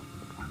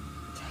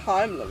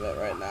time limit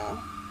right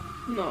now.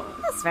 No.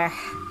 That's fair.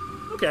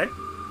 okay.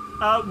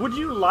 Would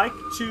you like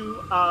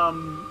to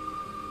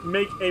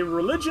make a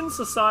religion,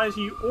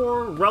 society,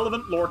 or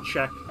relevant lore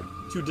check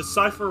to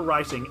decipher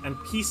writing and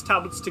piece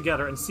tablets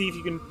together and see if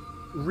you can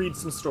read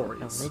some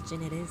stories?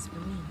 Religion it is for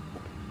me.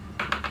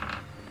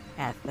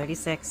 Yeah,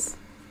 36.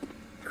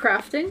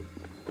 Crafting?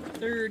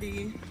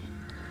 30.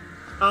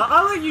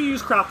 I'll let you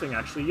use crafting,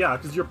 actually, yeah,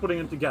 because you're putting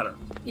it together.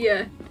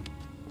 Yeah.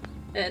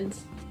 And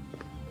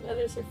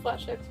others are flat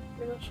checks,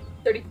 pretty much.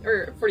 30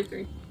 or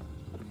 43.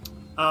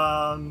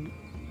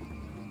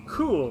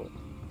 Cool.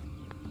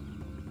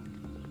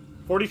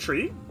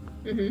 43?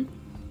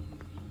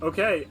 Mm-hmm.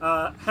 Okay,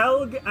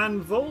 Helg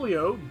and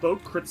Volio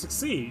both crit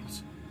succeed.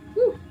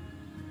 Woo.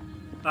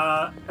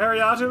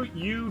 Ariato,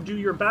 you do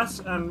your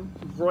best, and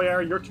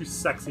Royar, you're too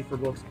sexy for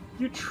books.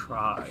 You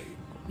try.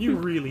 You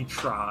really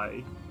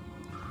try.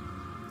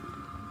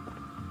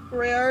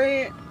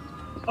 Rari,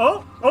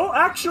 Oh,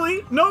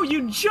 actually, no,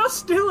 you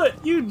just do it!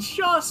 You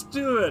just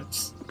do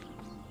it!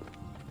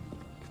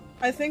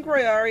 I think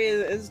Royari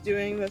is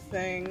doing the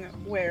thing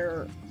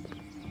where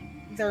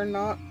they're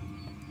not.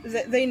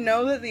 They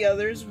know that the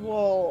others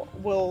will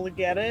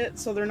get it,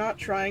 so they're not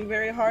trying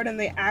very hard, and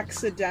they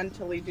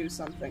accidentally do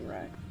something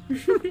right.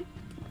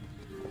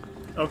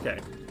 Okay.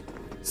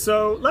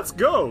 So, let's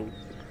go!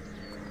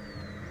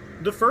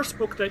 The first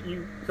book that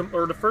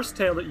the first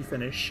tale that you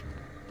finish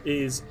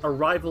is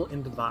Arrival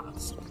in the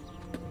Vast.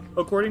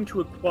 According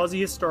to a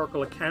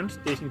quasi-historical account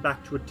dating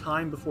back to a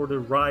time before the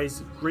rise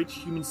of great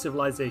human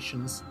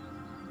civilizations,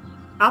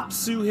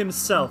 Apsu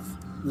himself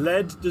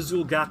led the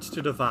Zulgat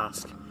to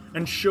Davask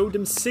and showed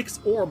them 6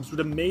 orbs with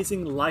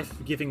amazing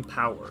life-giving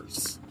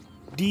powers.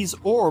 These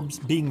orbs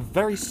being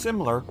very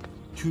similar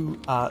to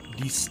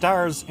the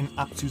stars in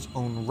Apsu's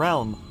own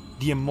realm,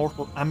 the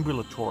Immortal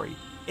Ambulatory,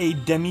 a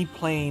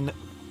demi-plane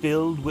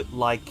filled with,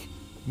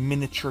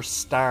 miniature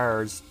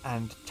stars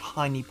and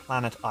tiny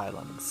planet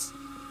islands.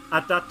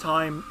 At that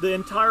time, the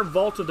entire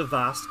vault of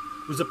Davask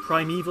was a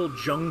primeval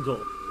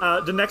jungle.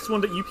 The next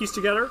one that you piece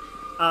together,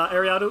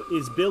 Ariado,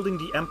 is building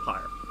the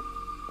Empire.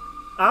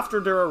 After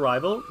their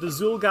arrival, the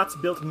Zulgats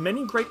built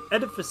many great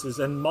edifices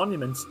and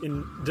monuments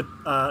in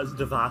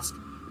Davask,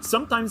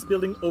 sometimes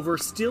building over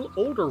still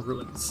older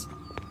ruins.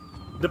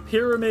 The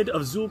Pyramid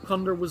of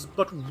Zulkundr was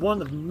but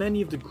one of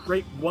many of the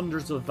great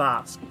wonders of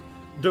Vask,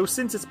 though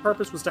since its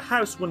purpose was to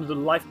house one of the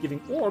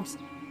life-giving orbs,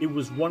 it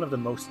was one of the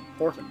most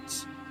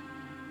important.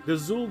 The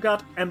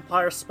Zulgat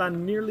Empire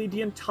spanned nearly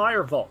the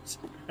entire vault,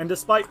 and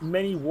despite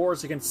many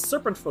wars against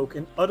serpent folk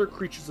and other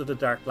creatures of the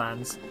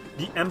Darklands,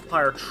 the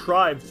Empire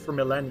thrived for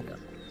millennia.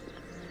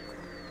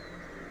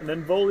 And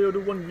then Volio, the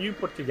one you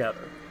put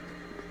together.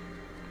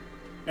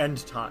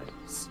 End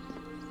times.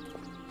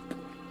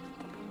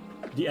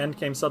 The end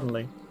came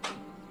suddenly.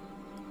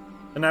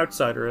 An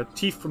outsider, a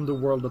thief from the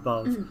world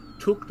above,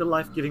 took the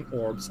life-giving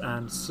orbs,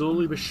 and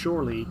slowly but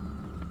surely,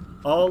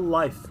 all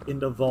life in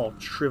the vault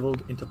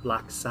shriveled into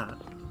black sand.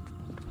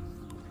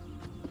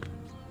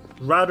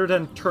 Rather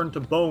than turn to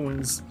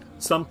bones,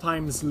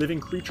 sometimes living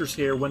creatures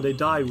here, when they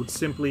die, would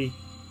simply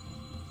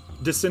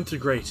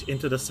disintegrate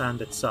into the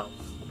sand itself.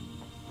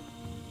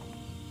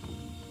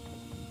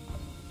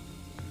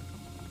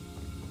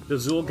 The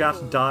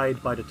Zulgat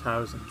died by the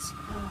thousands,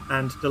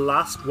 and the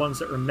last ones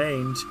that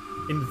remained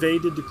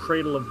invaded the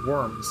Cradle of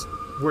Worms,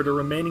 where the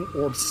remaining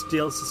orbs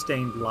still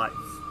sustained life.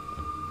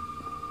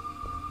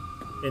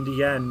 In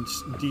the end,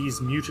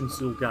 these mutant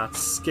Zulgats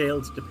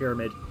scaled the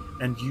pyramid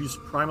and used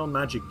primal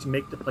magic to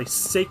make the place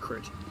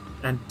sacred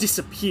and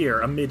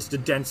disappear amidst the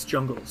dense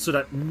jungle so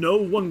that no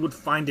one would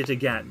find it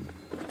again.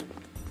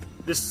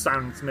 This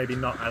sounds maybe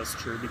not as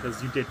true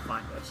because you did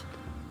find it.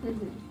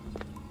 Mm-hmm.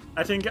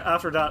 I think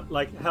after that,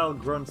 Hel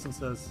grunts and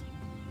says,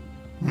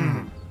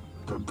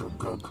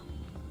 Gug.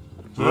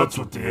 So that's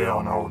what the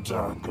Aeonauts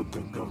are,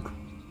 gug.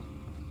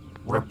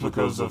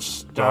 Replicas of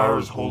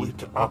stars holy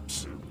to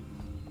Apsu.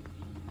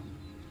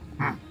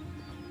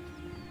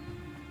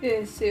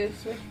 Yeah,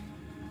 seriously.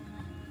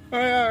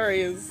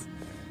 Ari is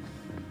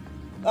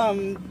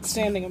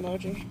standing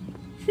emoji.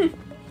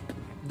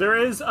 There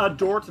is a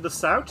door to the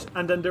south,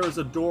 and then there is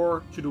a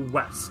door to the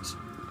west.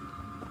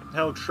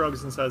 Hel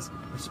shrugs and says,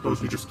 I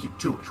suppose we just keep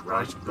to it,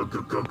 right?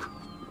 Gug.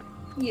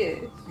 Yeah.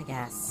 I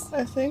guess.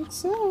 I think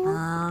so.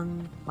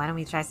 Why don't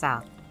we try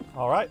south?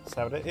 Alright,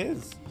 south it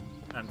is.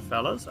 and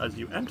fellas, as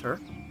you enter,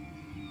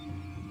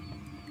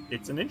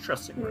 it's an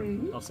interesting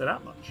room, I'll say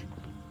that much.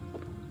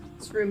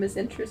 This room is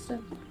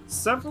interesting.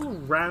 Several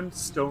round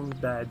stone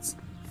beds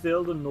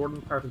fill the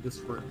northern part of this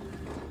room.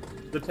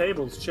 The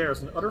tables,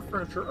 chairs, and other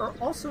furniture are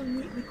also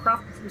neatly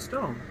crafted from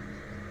stone.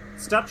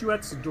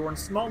 Statuettes adorn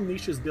small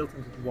niches built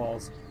into the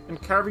walls, and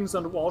carvings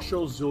on the wall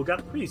show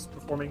Zulgat priests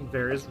performing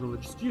various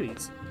religious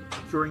duties,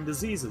 curing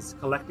diseases,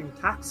 collecting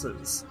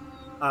taxes,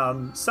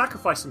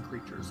 sacrificing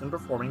creatures, and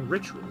performing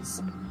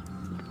rituals.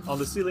 On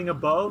the ceiling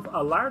above,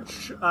 a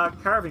large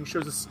carving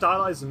shows a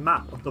stylized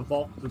map of the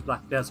Vault of the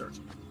Black Desert,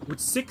 with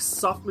 6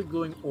 softly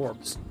glowing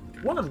orbs,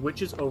 one of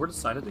which is over the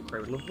side of the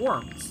Cradle of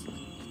Worms.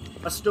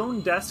 A stone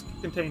desk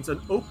contains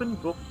an open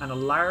book and a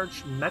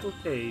large metal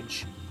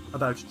cage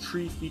about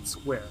 3 feet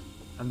square,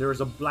 and there is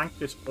a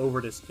blanket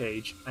over this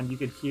cage, and you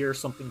can hear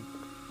something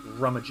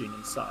rummaging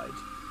inside.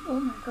 Oh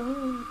my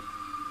god.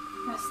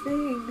 That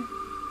thing.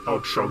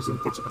 Hulk shrugs and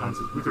puts up hands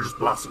and we could just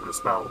blast it with a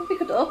spell. We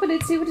could open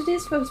it, see what it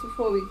is first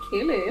before we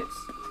kill it.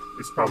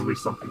 It's probably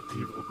something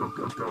evil.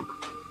 Go.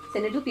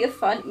 Then it'll be a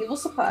fun, evil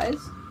surprise.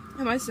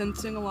 Am I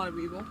sensing a lot of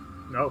evil?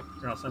 No,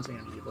 you're not sensing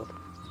any evil.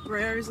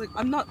 Rary's like,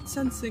 I'm not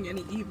sensing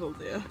any evil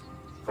there.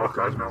 Fuck,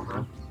 I know,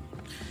 man.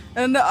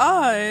 And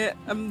I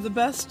am the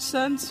best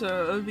sensor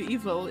of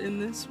evil in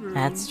this room.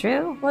 That's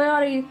true. Why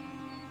are you?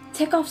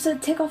 Take off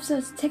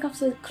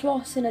the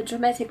cloth in a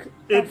dramatic,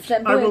 I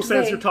flamboyant will say,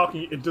 way. as you're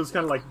talking, it does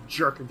kind of like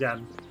jerk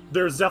again.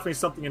 There's definitely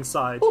something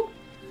inside. Ooh.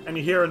 And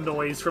you hear a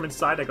noise from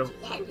inside that goes...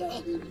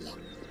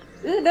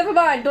 Never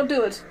mind, don't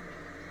do it.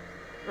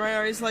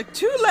 Rary's like,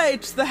 too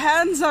late, the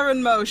hands are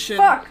in motion.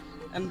 Fuck!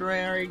 And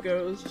Rary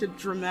goes to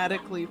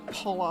dramatically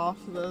pull off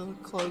the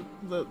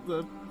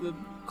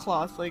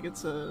cloth like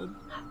it's a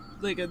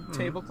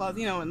tablecloth,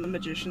 you know, when the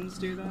magicians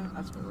do that.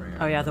 That's what Rary.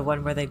 Oh yeah, the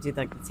one where they do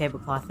the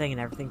tablecloth thing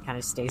and everything kind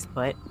of stays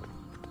put.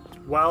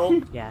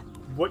 Well, Yeah.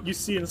 what you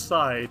see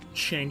inside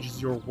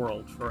changes your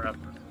world forever.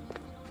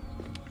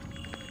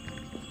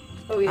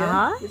 Oh yeah?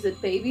 Uh-huh. Is it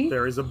baby?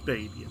 There is a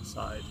baby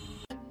inside.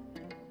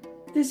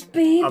 This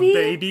baby? A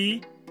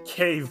baby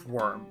cave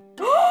worm.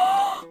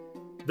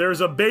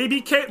 There's a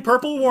baby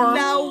purple worm.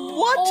 Now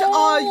what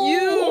are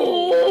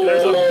you?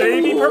 There's a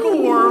baby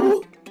purple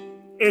worm.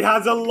 It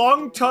has a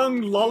long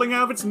tongue lolling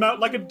out of its mouth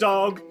like a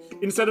dog.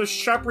 Instead of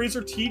sharp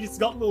razor teeth, it's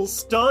got little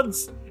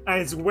studs.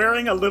 and it's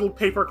wearing a little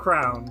paper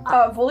crown.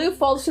 Volio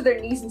falls to their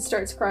knees and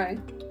starts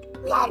crying.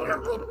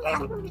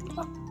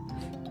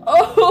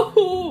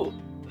 Oh!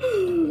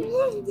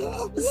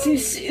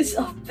 This is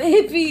a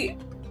baby!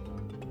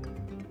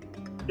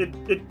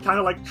 It kind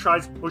of like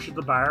tries to push at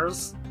the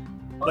bars,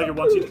 like it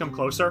wants you to come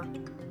closer.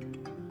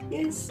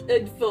 Yes.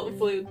 And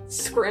Volio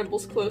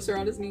scrambles closer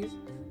on his knees.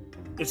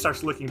 It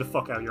starts licking the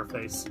fuck out of your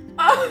face.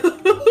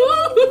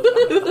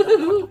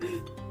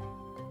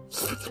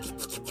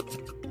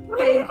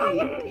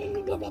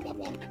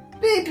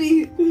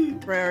 Baby!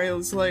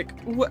 Ariel's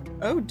like, what?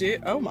 Oh dear,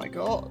 oh my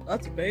god,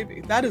 that's a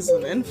baby. That is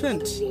an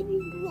infant.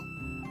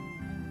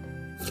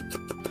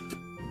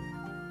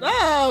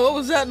 Ah, what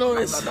was that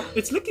noise?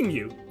 It's licking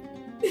you.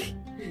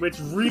 With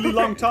really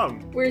long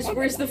tongue.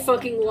 Where's the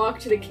fucking lock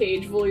to the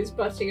cage? Volio's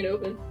busting it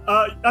open.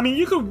 I mean,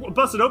 you could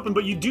bust it open,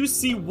 but you do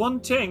see one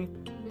thing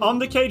on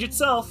the cage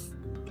itself,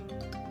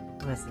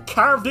 Listen,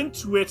 carved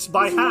into it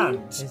by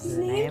hand. this is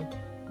the name.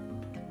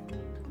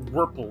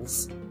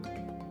 Wurples.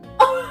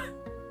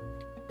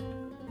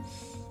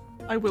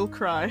 I will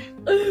cry.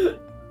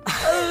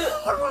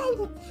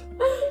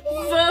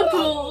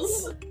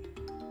 Vuples!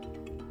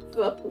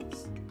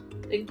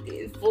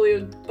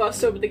 Volio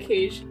busts open the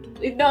cage.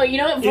 No, you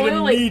know what?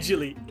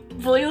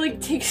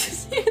 Volio takes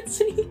his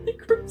hands and he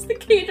rips the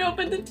cage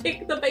open to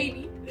take the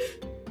baby.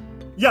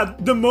 Yeah,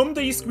 the moment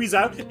that you squeeze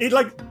out, it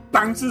like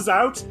bounces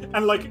out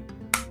and like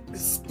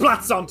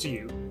splats onto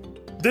you.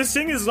 This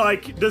thing is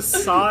like the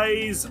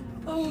size,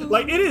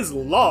 like it is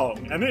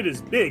long and it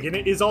is big and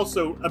it is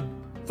also a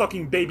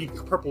fucking baby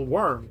purple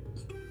worm.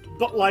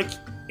 But like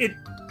it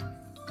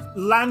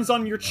lands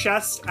on your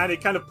chest and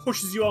it kind of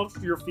pushes you off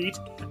your feet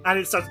and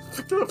it starts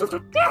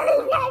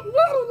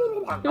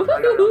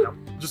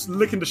just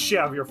licking the shit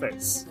out of your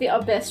face. We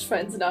are best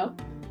friends now.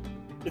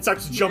 It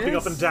starts jumping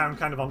up Yes. and down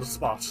kind of on the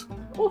spot.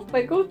 Oh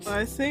my god.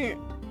 I think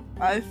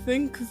oh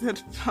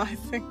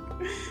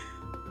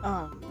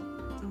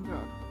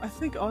god. I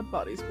think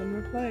Oddbody's been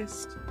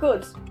replaced.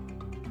 Good.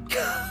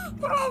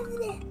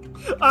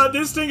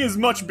 This thing is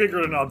much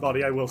bigger than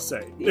Oddbody, I will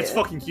say. It's Yeah.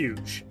 fucking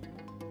huge.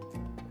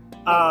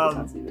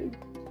 That's even-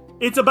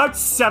 It's about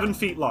 7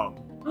 feet long.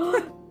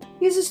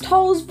 He's as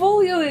tall as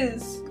Volio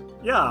is!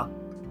 Yeah.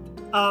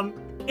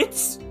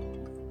 It's...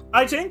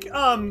 I think,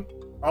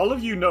 all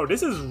of you know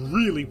this is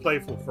really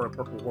playful for a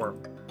purple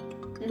worm.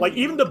 Like,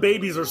 even the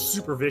babies are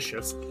super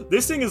vicious.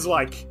 This thing is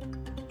like...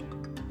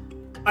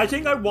 I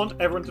think I want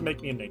everyone to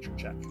make me a nature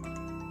check.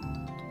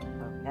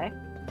 Okay.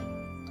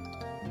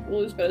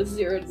 Volio's got a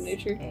 0 to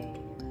nature.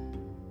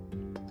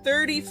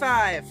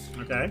 35.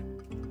 Okay?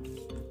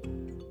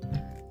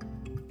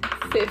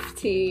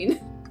 15.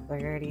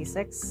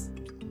 36.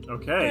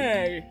 Okay.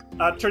 Hey.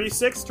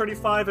 36,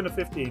 35, and a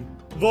 15.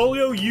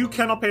 Volio, you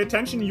cannot pay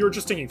attention, you're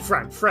just thinking,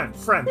 friend. But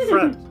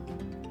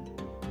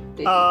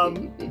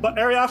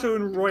Ariato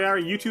and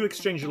Royari, you two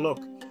exchange a look.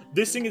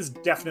 This thing is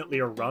definitely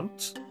a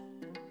runt.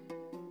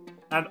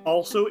 And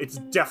also, it's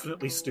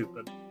definitely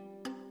stupid.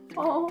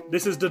 Oh,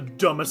 This is the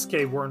dumbest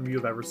cave worm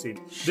you've ever seen.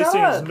 This Shut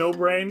thing has up. no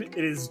brain,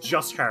 it is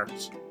just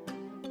heart.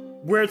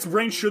 Where its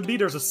brain should be,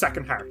 there's a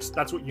second heart.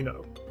 That's what you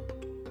know.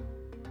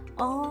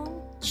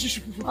 Oh,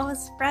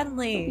 it's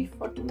friendly.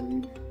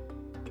 fucking.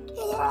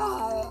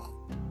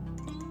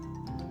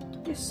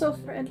 You're so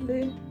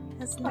friendly.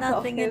 Has I love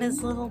nothing in him.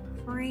 his little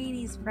brain.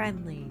 He's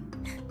friendly.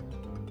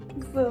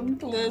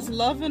 There's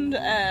love and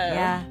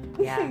air.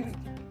 Yeah.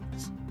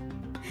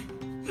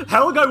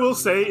 Helga, I will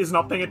say, is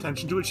not paying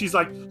attention to it. She's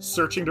like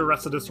searching the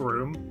rest of this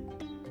room.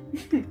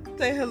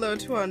 Say hello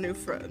to our new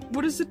friend.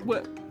 What is it?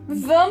 What?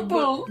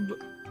 Vumple!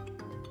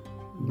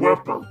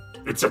 Wurple.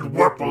 It said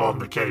Wurple on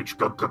the cage.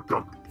 Gug, gug,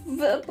 gug.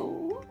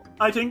 Vumple!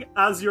 I think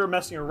as you're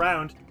messing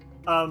around,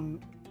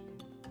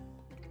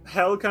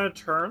 Hel kind of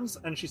turns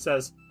and she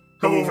says,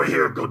 Come over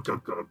here, Gug,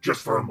 gug, gug,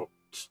 just for a moment.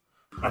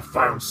 I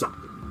found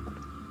something.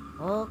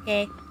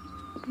 Okay.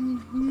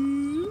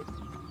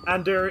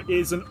 and there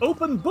is an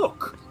open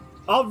book,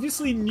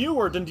 obviously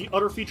newer than the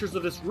other features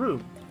of this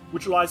room,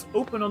 which lies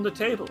open on the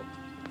table.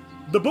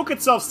 The book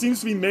itself seems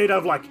to be made out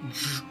of, like,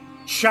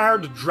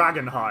 charred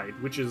dragon hide,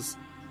 which is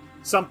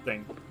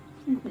something.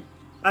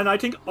 And I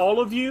think all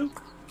of you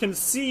can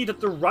see that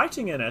the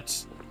writing in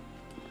it,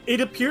 it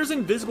appears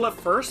invisible at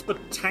first, but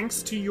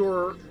thanks to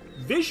your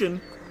vision,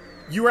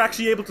 you are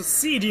actually able to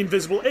see the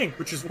invisible ink,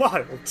 which is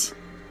wild.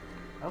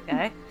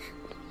 Okay.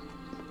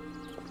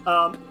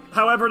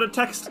 However, the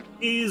text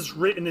is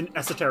written in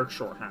esoteric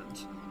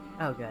shorthand.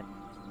 Oh, good.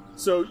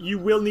 So you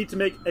will need to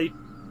make a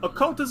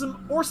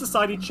occultism or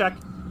society check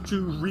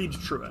to read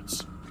through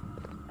it.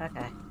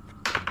 Okay.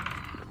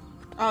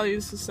 I'll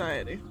use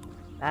society.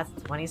 That's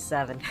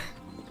 27.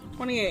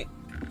 28.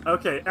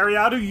 Okay,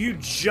 Ariado, you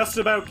just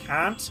about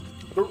can't.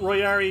 But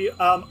Royari,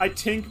 I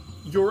think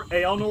your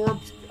Aeon Orb,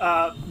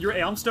 your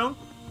Aeon Stone,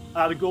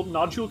 the golden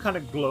nodule kind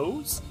of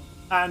glows,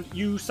 and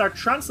you start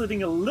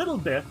translating a little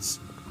bit.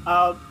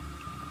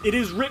 It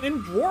is written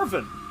in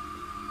Dwarven.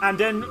 And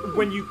then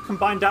when you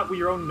combine that with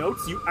your own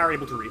notes, you are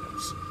able to read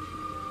it.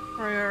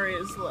 Royari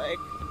is like,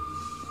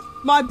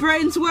 my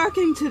brain's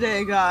working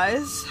today,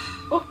 guys.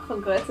 Oh,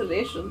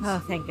 congratulations. Oh,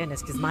 thank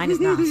goodness, because mine is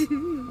not.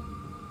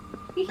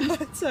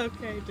 It's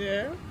okay,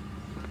 dear.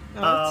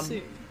 Now, let's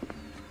see.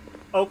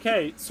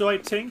 Okay, so I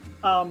think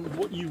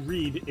what you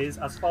read is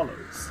as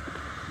follows.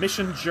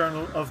 Mission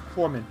Journal of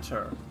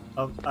Corminter,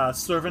 of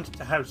Servant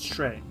to House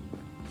Shrane.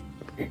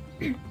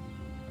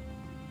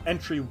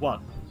 Entry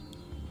 1.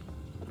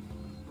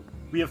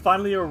 We have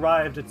finally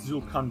arrived at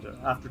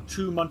Zulkunda after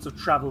 2 months of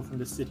travel from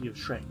the city of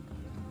Shrane.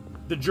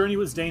 The journey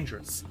was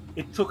dangerous.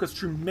 It took us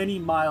through many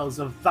miles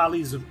of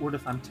valleys of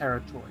Urdafan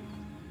territory.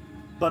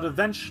 But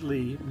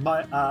eventually,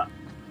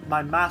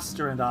 my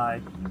master and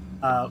I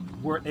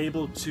were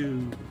able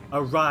to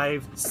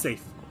arrive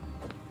safe.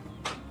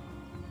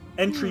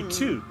 Entry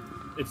 2.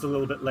 It's a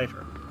little bit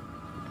later.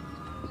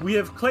 We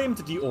have claimed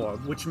the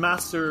orb, which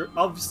Master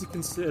obviously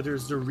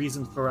considers the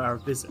reason for our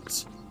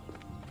visit.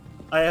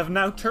 I have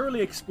now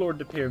thoroughly explored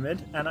the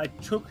pyramid, and I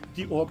took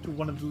the orb to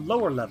one of the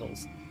lower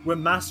levels, where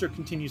Master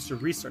continues to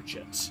research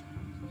it.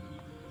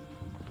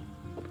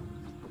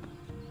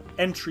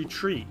 Entry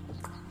 3.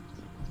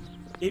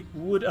 It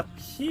would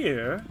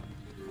appear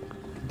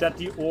that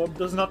the orb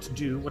does not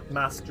do what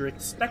Master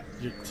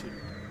expected it to.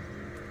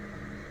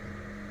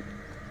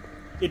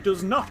 It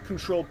does not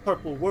control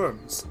purple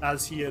worms,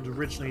 as he had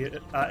originally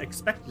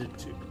expected it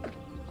to.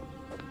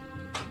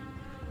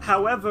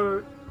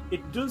 However,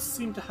 it does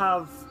seem to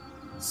have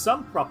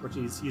some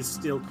properties he is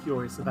still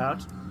curious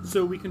about,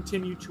 so we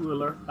continue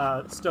to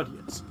study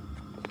it.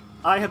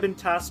 I have been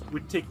tasked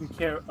with taking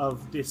care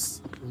of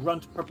this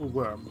runt purple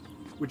worm,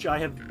 which I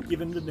have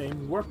given the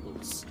name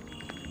Wurples.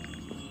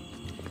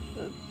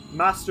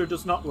 Master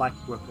does not like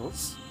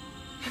Wurples.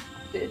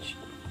 Bitch.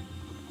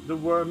 The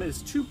worm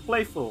is too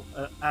playful,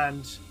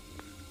 and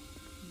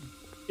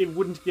it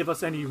wouldn't give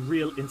us any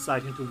real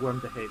insight into worm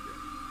behavior.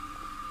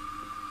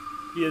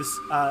 He has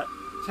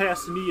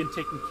tasked me in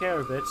taking care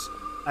of it,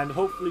 and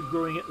hopefully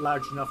growing it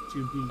large enough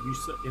to be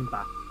useful in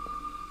battle.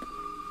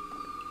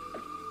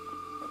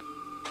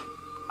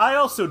 I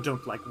also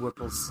don't like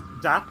Wurples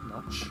that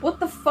much. What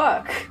the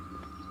fuck?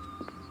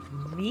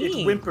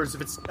 It whimpers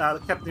if it's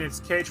kept in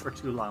its cage for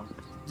too long.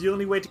 The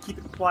only way to keep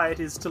it quiet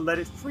is to let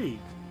it free,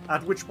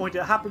 at which point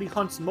it happily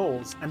hunts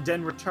moles and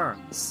then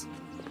returns.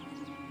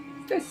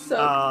 This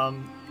sucks.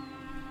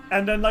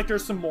 And then,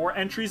 there's some more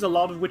entries, a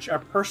lot of which are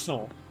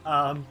personal.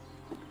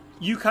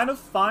 You kind of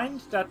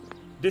find that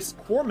this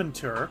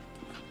Corminter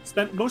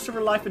spent most of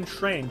her life in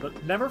Shrane,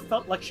 but never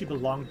felt like she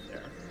belonged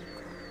there.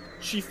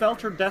 She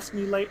felt her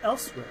destiny lay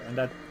elsewhere, and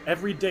that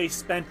every day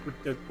spent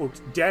with the, quote,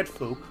 dead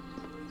folk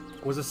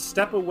was a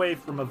step away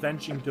from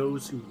avenging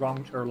those who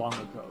wronged her long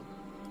ago.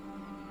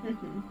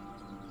 Mm-hmm.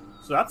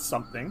 So that's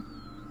something.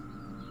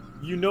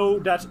 You know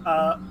that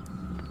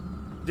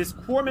this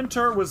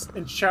Corminter was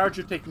in charge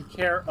of taking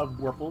care of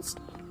Wurples,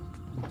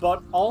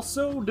 but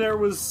also there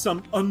was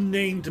some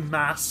unnamed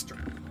master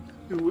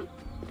who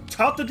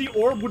thought that the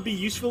orb would be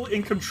useful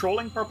in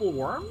controlling purple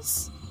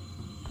worms?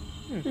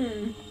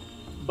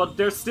 But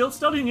they're still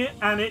studying it,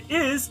 and it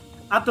is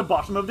at the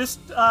bottom of this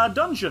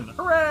dungeon.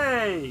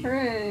 Hooray!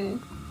 Hooray.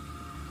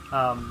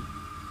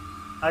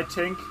 I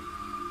think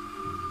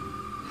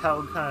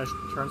Helen kind of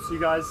turns to you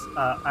guys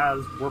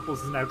as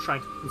Wurples is now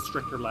trying to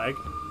constrict her leg,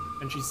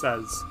 and she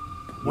says,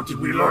 What did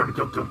we learn,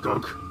 Gug Gug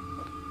Gug?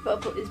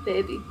 Purple is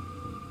baby.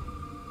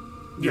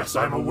 Yes,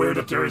 I'm aware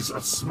that there is a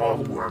small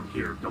worm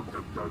here, Gug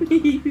Gug Gug. Do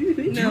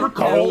you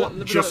recall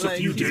just a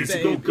few days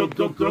ago, Gug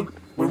Gug Gug,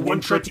 where one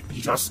tried to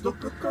eat us, Gug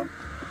Gug Gug?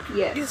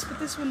 Yes. Yes, but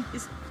this one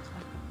is...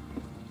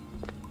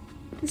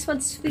 This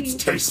one's sweet.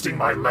 It's tasting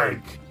my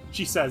leg.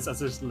 she says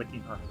as it's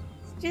licking her.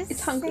 Just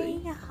It's hungry.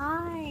 saying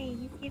hi.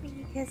 He's giving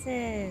you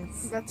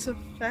kisses. That's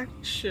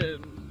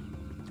affection.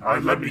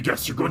 Let me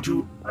guess, you're going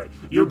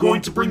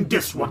to bring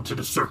this one to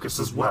the circus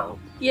as well.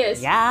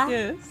 Yes. Yeah?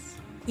 Yes.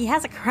 He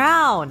has a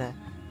crown.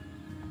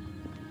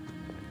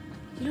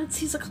 You don't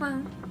see the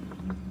clown.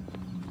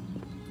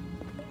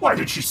 Why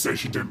did she say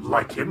she didn't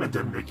like him and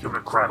then make him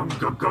a crown?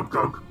 Gug Gug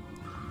Gug.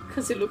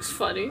 Because it looks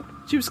funny.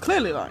 She was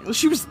clearly lying.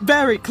 She was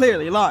very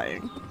clearly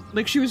lying.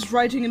 Like, she was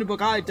writing in a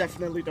book, I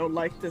definitely don't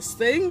like this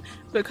thing,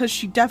 because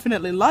she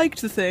definitely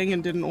liked the thing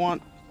and didn't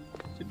want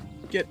to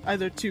get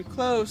either too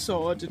close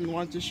or didn't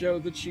want to show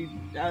that she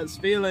has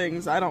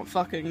feelings. I don't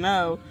fucking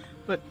know.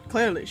 But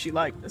clearly she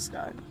liked this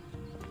guy.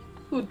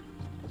 Who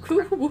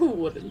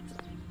wouldn't?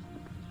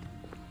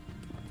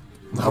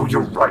 Oh,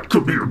 you're right.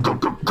 Come here, Gug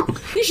Gug Gug.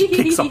 She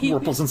picks up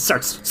Wurples and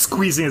starts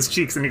squeezing his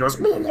cheeks, and he goes.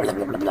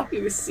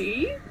 You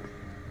see?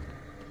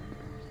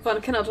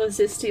 One cannot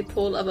resist the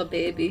pull of a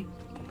baby.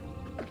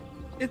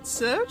 It's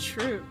so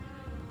true.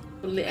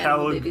 Only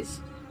animal Hell. babies.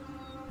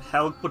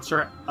 Hel puts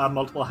her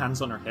multiple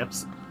hands on her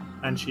hips,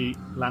 and she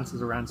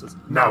glances around and says,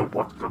 Now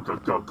what, Gug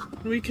Gug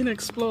Gug? We can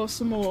explore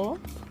some more.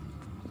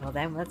 Well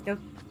then, let's go.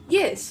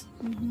 Yes.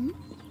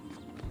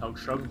 Hel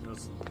shrugs and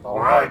goes,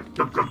 Alright,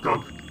 Gug Gug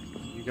Gug.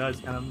 you guys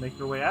kind of make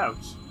your way out.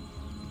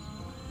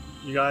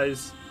 You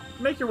guys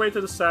make your way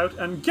to the south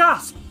and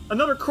gasp!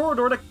 Another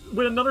corridor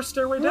with another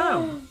stairway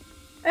down.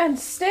 And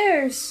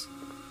stairs.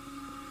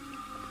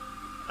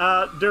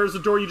 There's a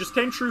door you just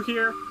came through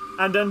here,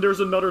 and then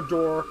there's another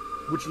door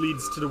which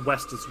leads to the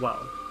west as well.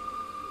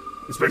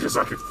 This place is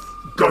like a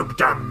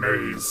goddamn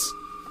maze.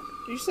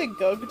 Did you say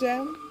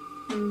Gugdam?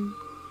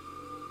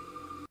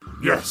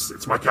 Yes,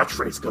 it's my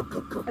catchphrase.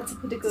 Gug. That's a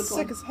pretty good Sick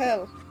one. as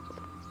hell.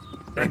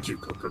 Thank you.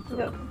 Gug.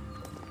 Yeah.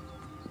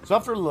 So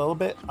after a little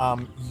bit,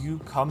 you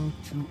come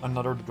to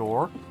another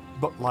door,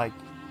 but like,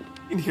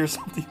 you can hear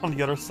something on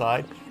the other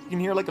side. You can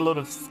hear like a lot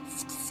of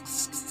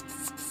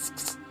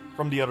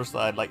from the other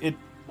side. Like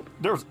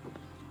there's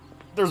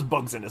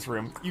bugs in this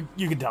room.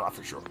 You can tell that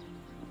for sure.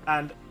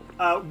 And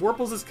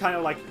Wurples is kind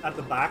of like at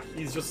the back.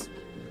 He's just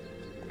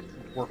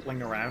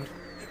whirpling around.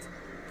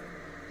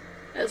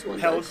 As one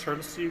Held does.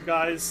 turns to you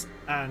guys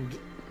and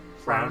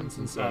frowns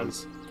and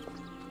says,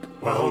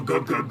 Well,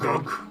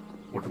 Gug.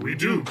 What do we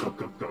do?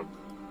 Gug.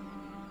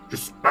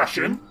 Just bash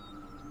in?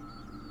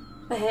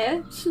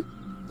 Perhaps.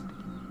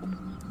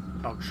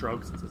 Held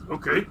shrugs and says,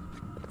 Okay.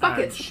 Fuck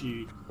and it.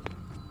 she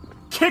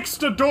kicks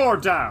the door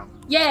down.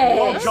 Yeah.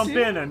 You all jump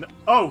in and,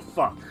 oh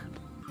fuck.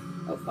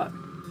 Oh fuck.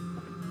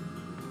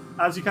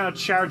 As you kind of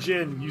charge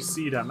in, you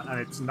see them, and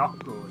it's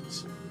not good.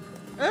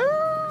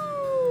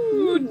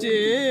 Oh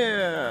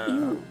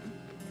dear.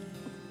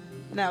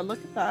 Now look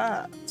at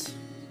that.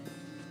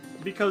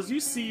 Because you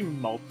see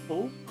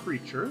multiple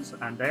creatures,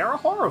 and they are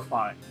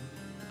horrifying.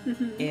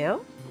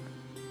 Ew.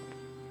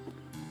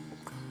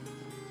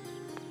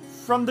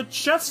 From the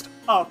chest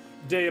up,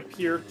 they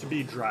appear to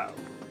be drow.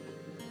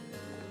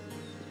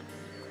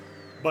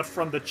 But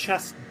from the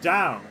chest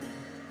down,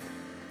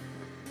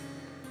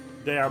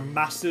 they are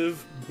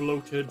massive,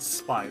 bloated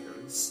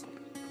spiders.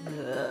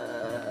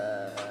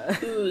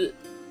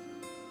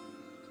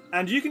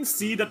 And you can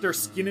see that their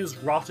skin is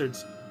rotted.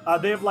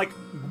 They have like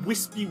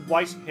wispy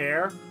white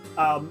hair,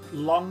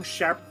 long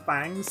sharp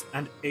fangs,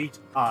 and 8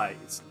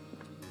 eyes.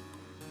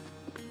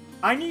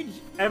 I need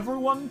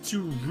everyone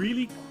to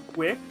really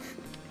quick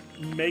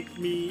make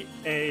me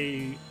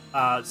a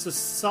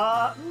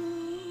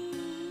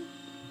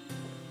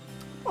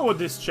what would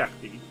this check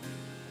be?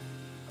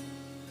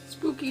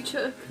 Spooky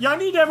check. Yeah, I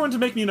need everyone to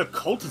make me an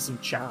occultism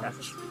check,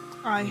 actually.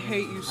 I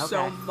hate you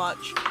so Okay.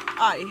 much.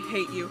 I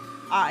hate you.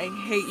 I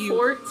hate you.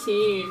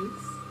 14.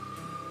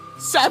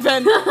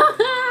 7! Hey,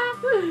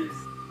 I'm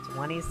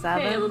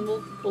 27. a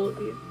multiple of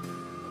you.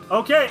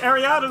 Okay,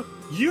 Ariado,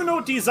 you know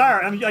what these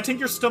are, and I think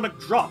your stomach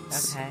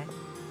drops. Okay.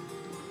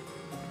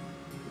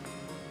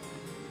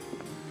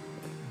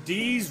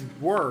 These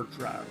were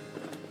drow.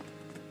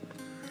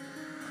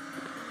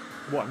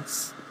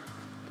 Once.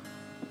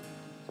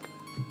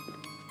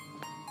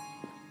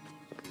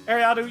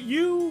 Ariado,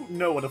 you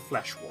know what a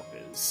flesh warp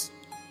is.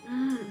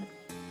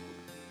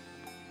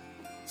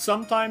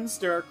 Sometimes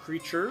there are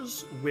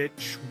creatures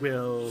which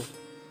will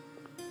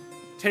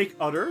take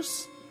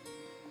others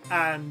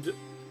and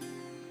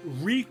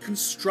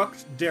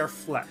reconstruct their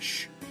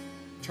flesh,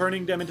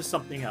 turning them into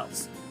something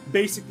else.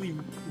 Basically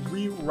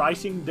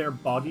rewriting their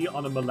body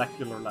on a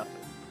molecular level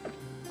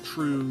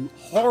through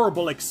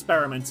horrible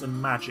experiments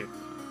and magic.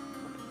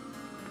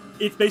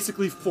 It's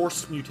basically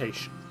forced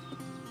mutation.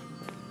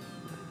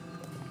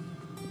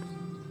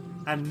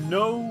 And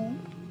no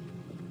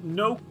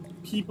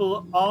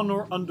people on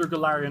or under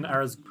Galarian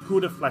are as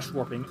good at flesh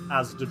warping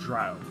as the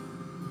drow.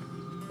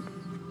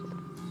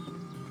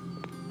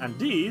 And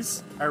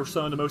these are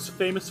some of the most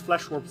famous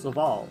flesh warps of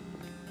all.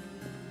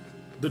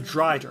 The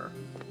Drider.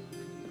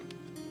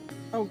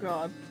 Oh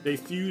god. They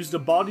fused the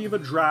body of a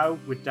drow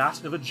with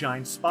that of a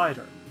giant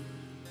spider.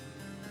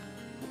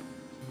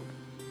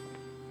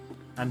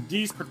 And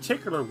these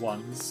particular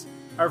ones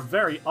are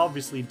very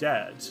obviously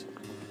dead,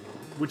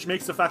 which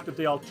makes the fact that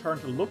they all turn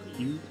to look at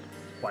you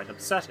quite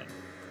upsetting.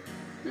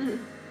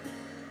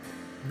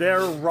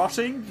 They're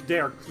rotting, they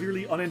are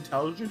clearly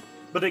unintelligent,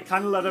 but they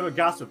kind of let out a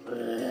gasp of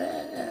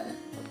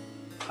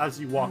as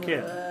you walk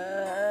in.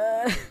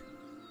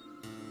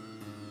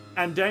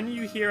 And then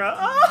you hear a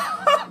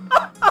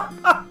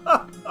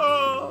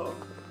oh.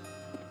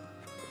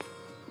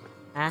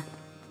 Huh?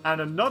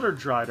 And another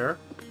Drider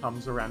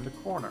comes around the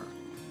corner.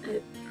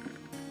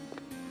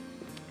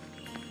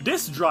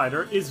 This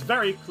Drider is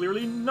very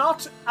clearly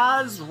not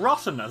as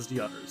rotten as the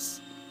others,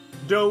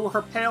 though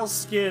her pale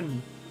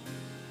skin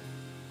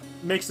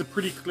makes it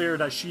pretty clear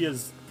that she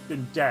has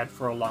been dead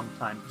for a long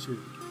time too.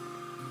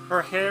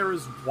 Her hair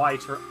is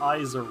white, her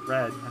eyes are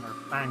red, and her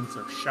fangs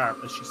are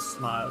sharp as she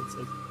smiles.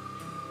 Says,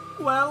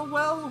 well,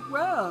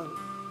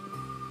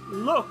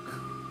 look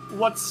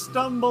what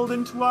stumbled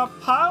into our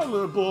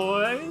parlor,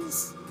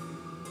 boys.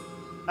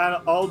 And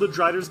all the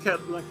Driders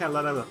can't let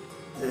out a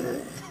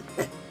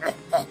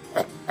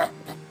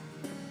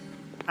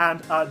and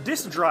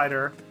this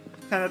Drider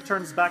kind of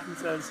turns back and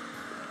says,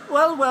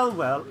 well,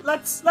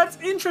 let's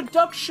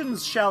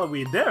introductions, shall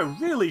we? There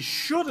really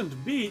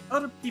shouldn't be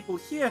other people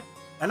here,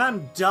 and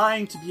I'm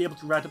dying to be able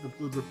to write up a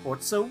good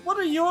report, so what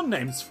are your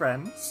names,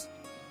 friends?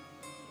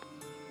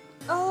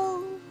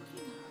 Oh.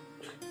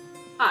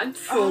 I'm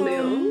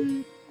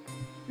Folio.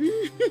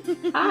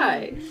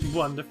 Hi.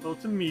 Wonderful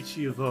to meet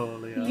you,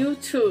 Volio. You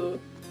too.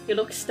 You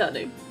look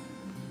stunning.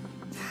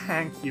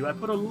 Thank you. I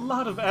put a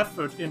lot of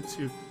effort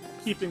into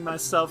keeping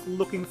myself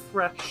looking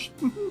fresh.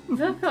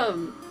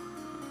 Welcome.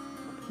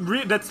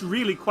 That's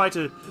really quite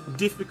a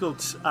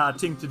difficult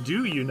thing to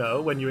do, you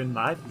know, when you're in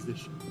my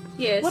position.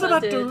 Yes, What I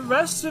about did. the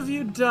rest of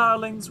you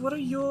darlings? What are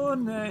your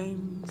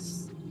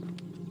names?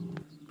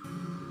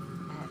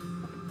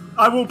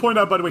 I will point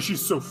out, by the way,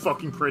 she's so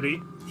fucking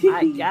pretty.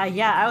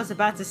 Yeah, I was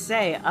about to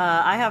say,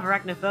 I have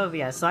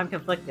arachnophobia, so I'm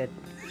conflicted.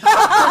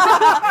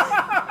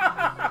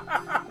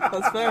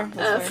 That's fair.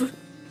 That's fair.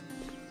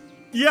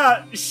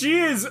 Yeah, she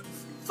is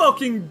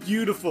fucking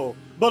beautiful,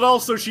 but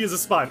also she is a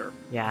spider.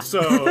 Yeah.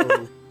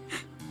 So...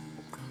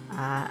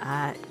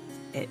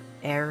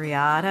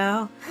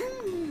 Ariado?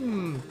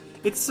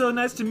 It's so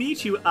nice to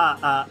meet you,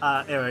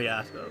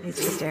 Ariato.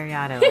 It's just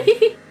Ariado.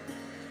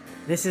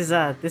 This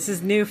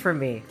is new for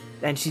me.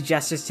 And she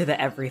gestures to the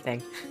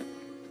everything.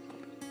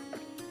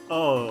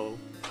 Oh.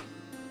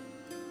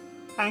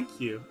 Thank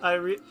you.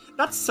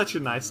 That's such a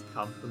nice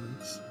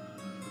compliment.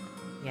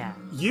 Yeah.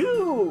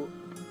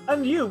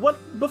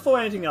 What, before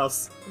anything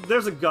else,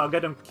 there's a Gug, I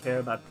don't care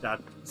about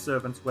that,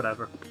 servants,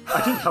 whatever.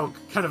 I think how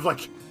kind of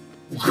like,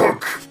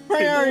 Gunk!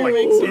 Why are you like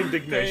making some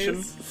indignation.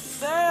 face?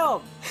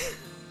 Sam!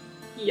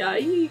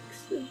 Yikes.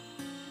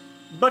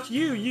 But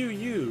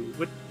you,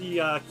 with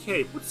the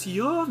cape, what's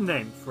your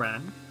name,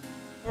 friend?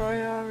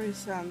 Royari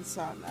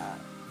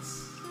Sansanas.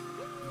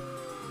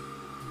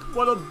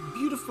 What a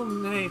beautiful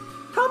name.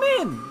 Come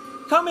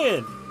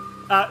in!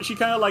 She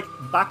kind of like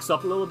backs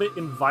up a little bit,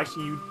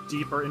 inviting you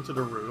deeper into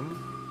the room.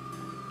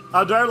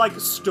 There are like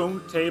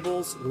stone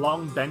tables,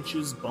 long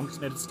benches, bunks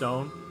made of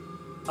stone.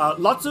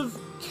 Lots of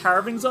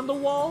carvings on the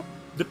wall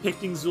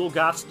depicting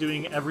Zul'Gats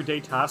doing everyday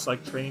tasks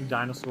like training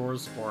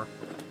dinosaurs or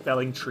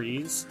felling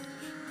trees.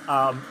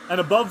 And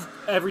above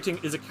everything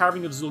is a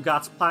carving of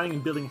Zul'Gats planning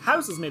and building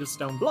houses made of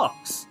stone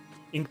blocks,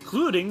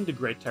 including the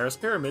Great Terrace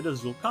Pyramid of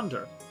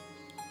Zul'Kundr.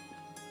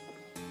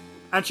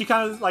 And she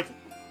kind of like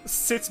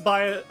sits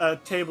by a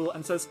table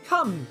and says,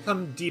 come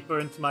deeper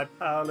into my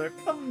parlor.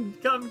 Come.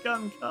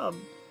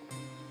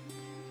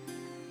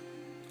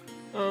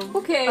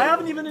 Okay. I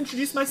haven't even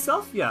introduced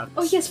myself yet.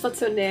 Oh yes, what's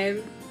your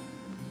name?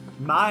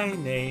 My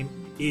name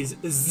is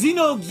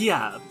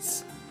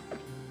Xenogiabs.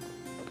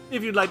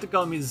 If you'd like to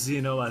call me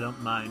Zeno, I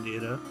don't mind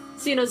either.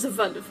 Zeno's a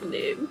wonderful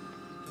name.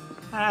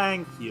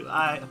 Thank you,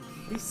 I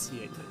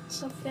appreciate it.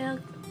 So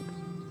fair.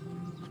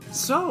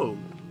 So,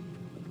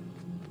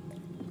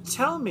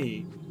 tell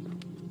me,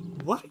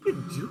 what are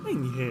you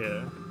doing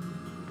here?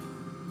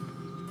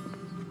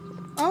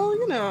 Oh,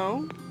 you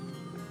know,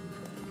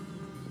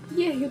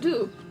 Yeah, you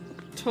do.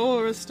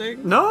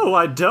 touristing. No,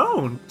 I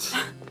don't.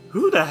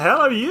 Who the hell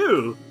are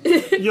you?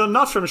 You're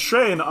not from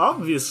Shrain,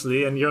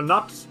 obviously, and you're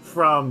not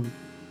from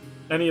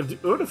any of the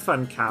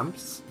Urfan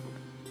camps.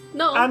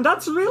 No. And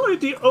that's really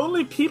the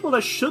only people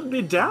that should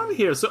be down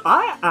here, so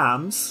I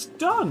am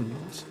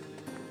stunned.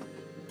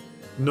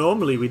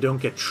 Normally we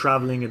don't get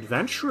traveling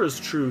adventurers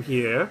through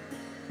here.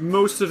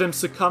 Most of them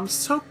succumb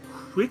so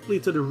quickly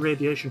to the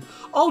radiation.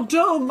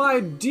 Although, my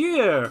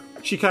dear,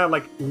 she kind of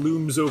like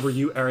looms over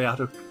you,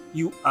 Ariato.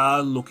 You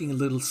are looking a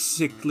little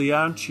sickly,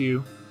 aren't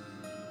you?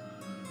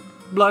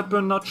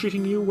 Blightburn not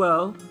treating you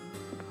well?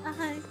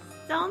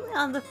 It's only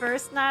on the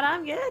first night.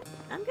 I'm good.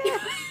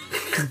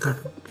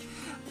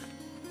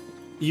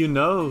 You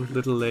know,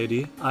 little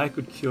lady, I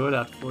could cure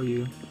that for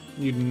you.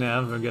 You'd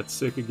never get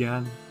sick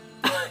again.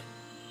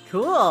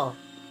 Cool.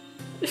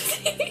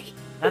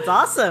 That's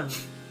awesome.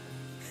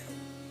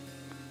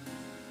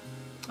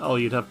 All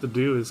you'd have to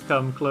do is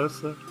come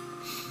closer.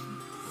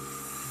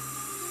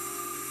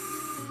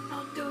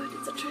 Don't do it,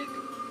 it's a trick.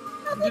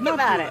 I'll think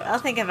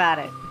about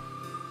it.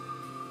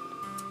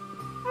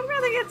 I'd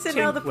rather get to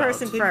know the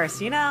person first,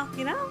 you know?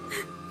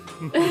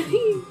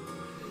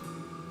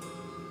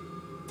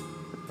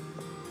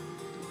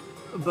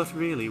 But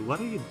really, what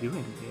are you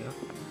doing here?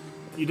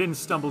 You didn't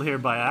stumble here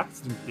by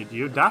accident, did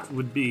you? That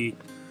would be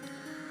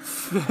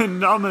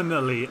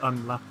phenomenally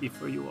unlucky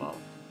for you all.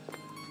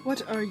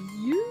 What are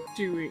you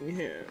doing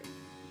here?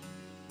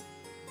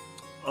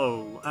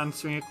 Oh,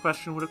 answering a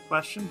question with a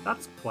question?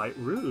 That's quite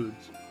rude.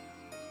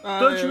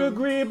 Don't you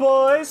agree,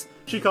 boys?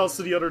 She calls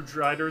to the other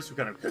Driders who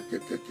kind of...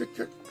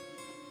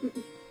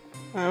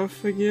 Oh,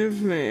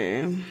 forgive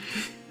me.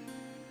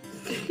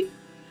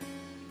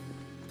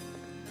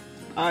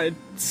 I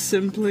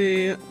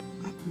simply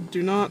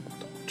do not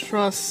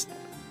trust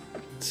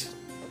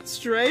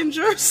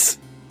strangers.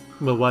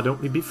 Well, why don't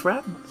we be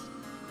friends?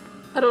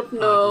 I don't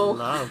know. I'd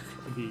love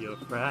to be your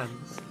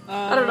friends.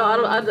 I don't know. I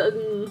don't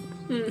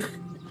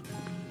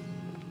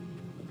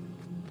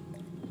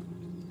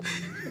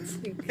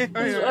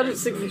I don't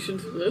think we should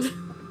do it.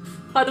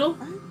 Huddle?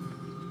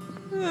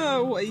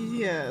 Oh,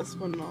 yes,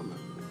 one moment.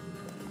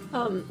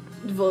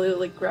 Volio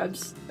like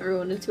grabs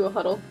everyone into a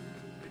huddle.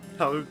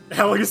 How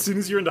like, as soon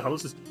as you're in the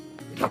house, just...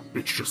 That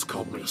bitch just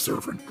called me a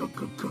servant.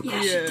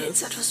 Yeah, she did.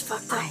 That was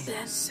fucked up,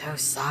 man. So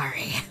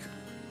sorry.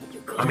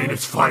 I mean,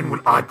 it's fine when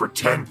I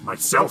pretend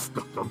myself,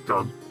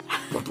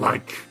 but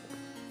like,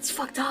 It's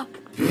fucked up.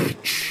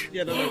 bitch.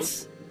 Yeah, no,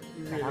 Yes.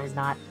 That was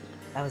not.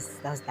 That was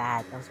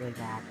bad. That was really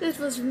bad. It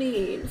was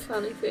mean,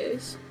 funny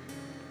face.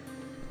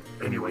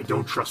 Anyway,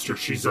 don't trust her.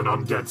 She's an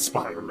undead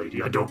spire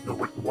lady. I don't know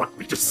what you want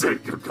me to say.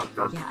 Yeah,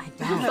 I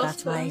doubt.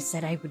 That's why I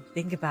said I would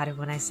think about it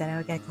when I said I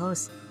would get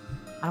close.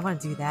 I don't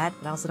want to do that,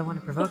 but I also don't want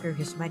to provoke her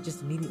because she might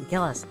just immediately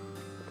kill us.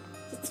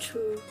 It's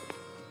true.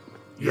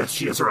 Yes,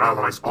 she has her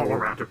allies all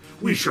around her.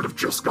 We should have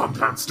just gone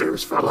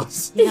downstairs,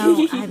 fellas. You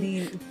know, I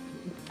mean,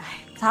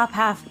 top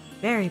half,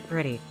 very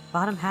pretty.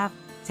 Bottom half,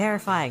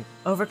 terrifying.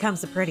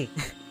 Overcomes the pretty.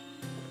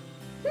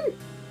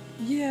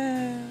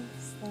 Yes.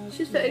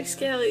 She's very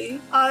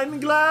scary. I'm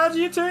glad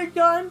you think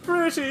I'm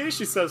pretty,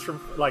 she says from,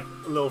 like,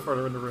 a little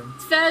further in the room.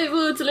 It's very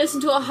rude to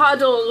listen to a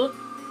huddle.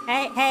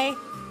 Hey,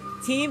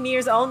 team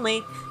ears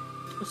only.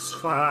 It's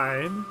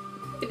fine.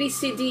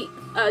 ABCD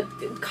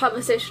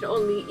conversation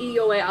only. Eat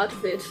your way out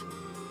of it.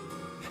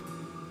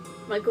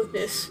 My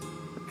goodness.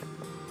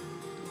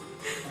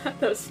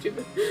 That was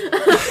stupid.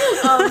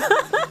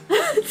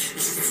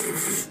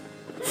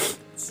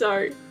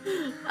 Sorry.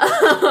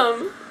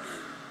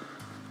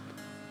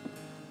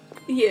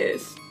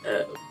 Yes.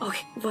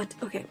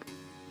 Okay.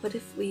 What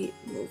if we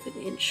move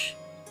an inch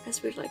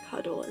as we like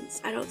huddle? And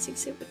I don't think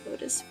they would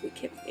notice if we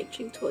kept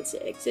inching towards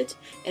the exit.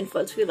 And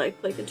once we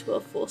like break into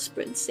a full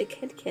sprint, they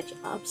can't catch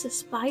up. The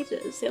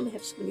spiders, they only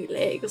have so many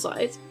legs,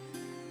 right?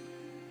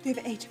 We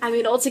have 8. I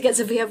mean,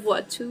 altogether we have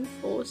what? 2,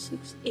 4,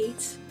 6,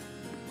 8.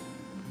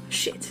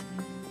 Shit.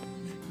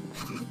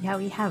 Yeah,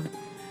 we have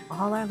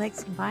all our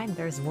legs combined.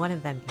 There's one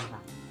of them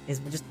combined. Is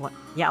just one.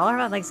 Yeah, all of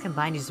our legs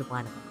combined is just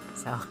one of them.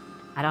 So,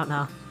 I don't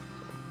know.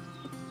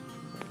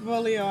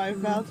 Volio, I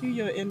value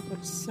your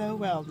input so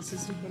well. This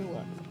isn't gonna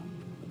work.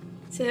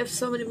 They have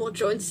so many more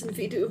joints than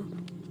we do.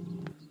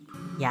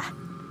 Yeah.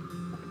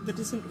 That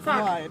isn't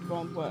Fuck. why it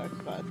won't work,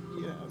 but,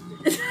 you know.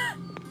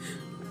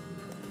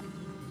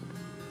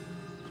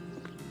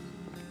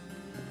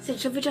 So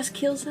should we just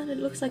kill them? It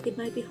looks like it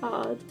might be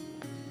hard.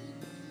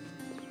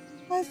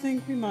 I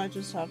think we might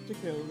just have to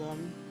kill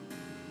them.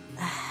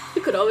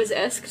 We could always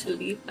ask to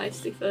leave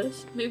nicely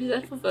first. Maybe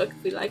that will work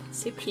if we like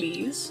say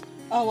please.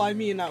 Oh, I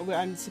mean,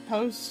 I'm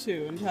supposed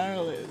to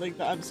entirely. Like,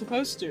 I'm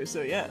supposed to,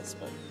 so yes,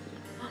 but.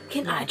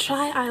 Can I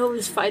try? I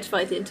always fight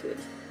into it.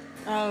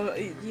 Oh,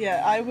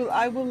 yeah, I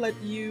will let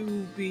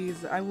you be.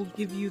 I will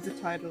give you the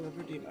title of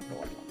Redeemer for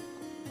one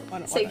month. Why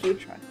not? Thank you.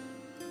 Try.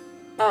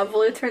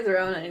 Volio turns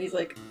around and he's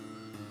like,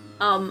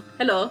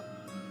 hello.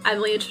 I'm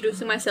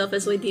reintroducing myself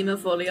as Redeemer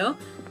Volio.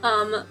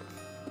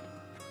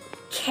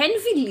 Can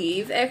we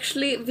leave?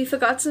 Actually, we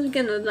forgot something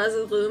in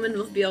another room and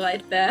we'll be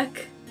right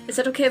back. Is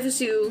that okay with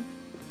you?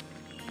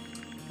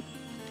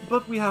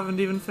 But we haven't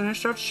even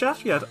finished our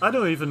chat yet. I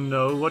don't even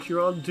know what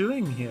you're all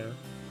doing here.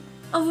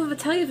 Oh, we'll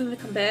tell you when we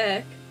come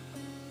back.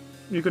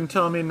 You can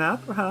tell me now,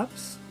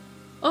 perhaps?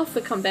 Oh, if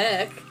we come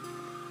back.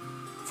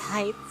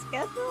 Tight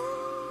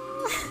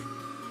schedule.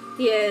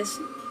 Yes.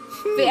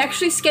 We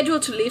actually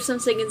scheduled to leave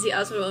something in the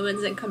other room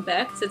and then come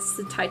back. That's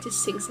the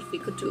tightest things that we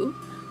could do.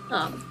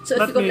 So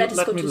if you go, let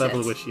us go do that. Let me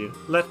level with you.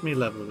 Let me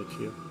level with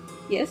you.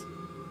 Yes?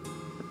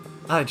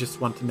 I just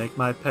want to make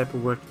my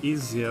paperwork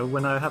easier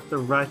when I have to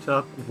write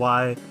up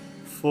why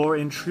 4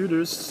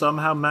 intruders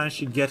somehow managed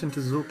to get into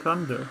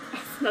Zulkunder.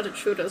 Not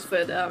intruders,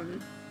 but,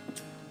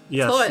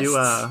 Yes, tourists. you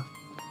are.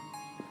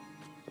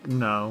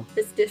 No.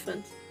 It's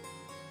different.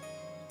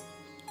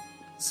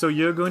 So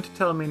you're going to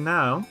tell me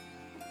now,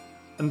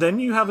 and then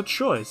you have a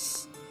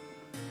choice.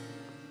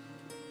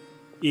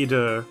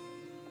 Either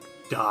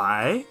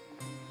die,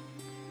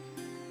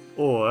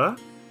 or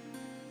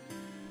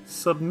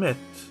submit,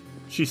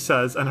 she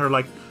says, and her,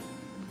 like,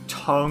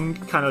 tongue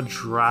kind of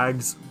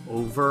drags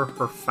over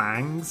her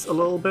fangs a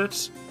little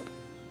bit.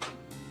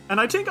 And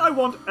I think I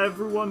want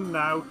everyone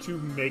now to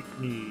make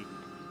me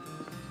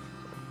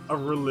a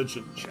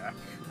religion check.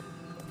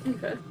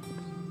 Okay.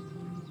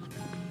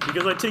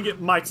 Because I think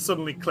it might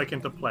suddenly click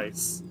into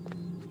place.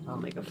 I'll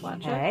make a flat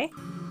check. Okay.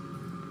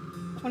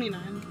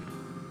 29.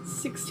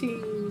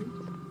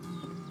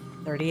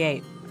 16.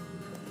 38.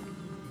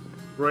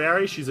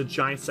 Royari, she's a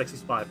giant sexy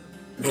spider.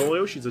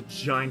 Volio, she's a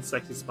giant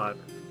sexy spider.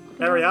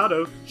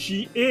 Ariado,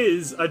 she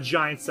is a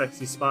giant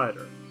sexy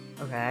spider.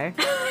 Okay.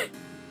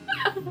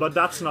 But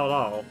that's not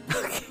all.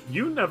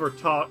 You never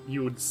thought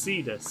you would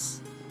see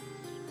this.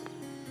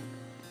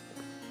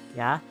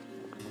 Yeah?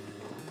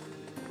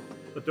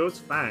 But those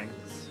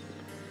fangs...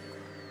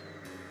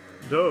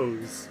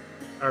 Those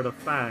are the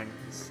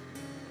fangs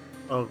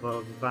of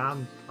a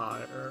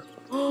vampire.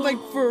 Like,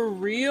 for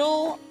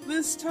real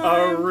this A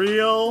time?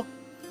 real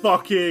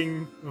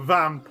fucking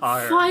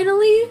vampire.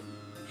 Finally?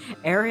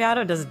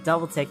 Ariado does a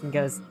double take and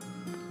goes,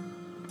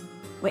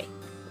 Wait,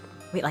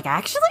 like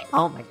actually?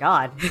 Oh my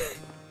god.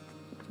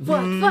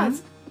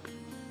 What?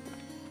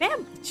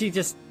 Bam! She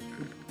just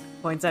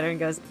points at her and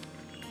goes,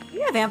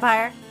 You're a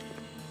vampire.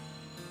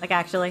 Like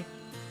actually.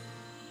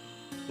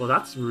 Well,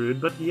 that's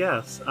rude, but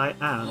yes, I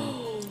am.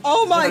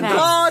 Oh my Thanks.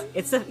 god!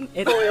 It's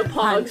Royal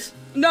Pogs.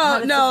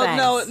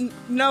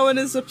 No one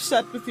is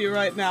upset with you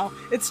right now.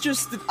 It's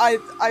just that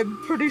I'm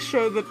pretty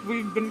sure that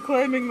we've been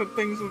claiming that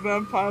things were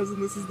vampires,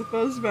 and this is the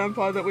first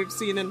vampire that we've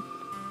seen in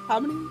how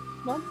many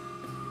months?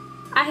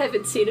 I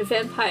haven't seen a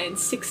vampire in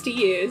 60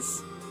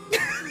 years.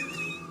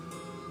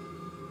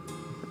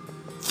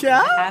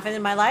 Yeah? Happened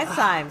in my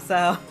lifetime,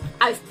 so.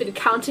 I've been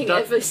counting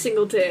every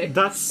single day.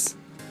 That's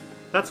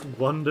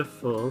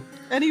wonderful.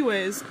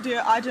 Anyways,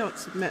 dear, I don't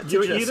submit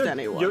to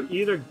anyone. You're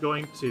either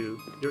going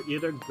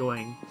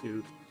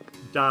to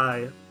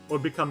die or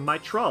become my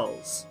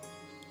trolls.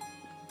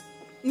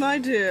 My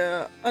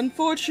dear,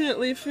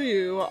 unfortunately for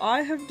you,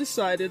 I have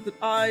decided that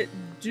I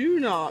do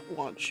not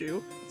want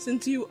you,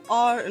 since you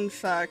are, in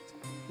fact,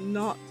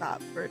 not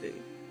that pretty.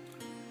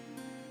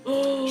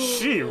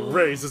 She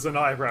raises an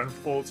eyebrow and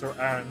folds her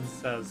arms and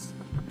says,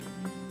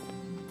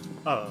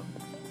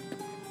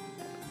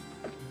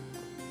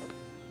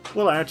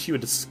 well, aren't you a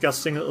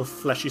disgusting little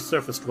fleshy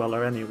surface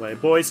dweller anyway?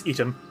 Boys, eat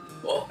him.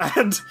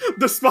 And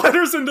the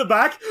spiders in the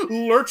back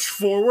lurch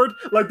forward,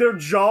 like their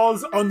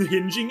jaws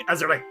unhinging as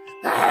they're like,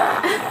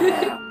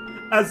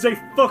 as they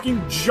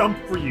fucking jump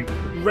for you,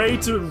 ready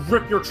to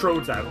rip your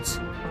throats out.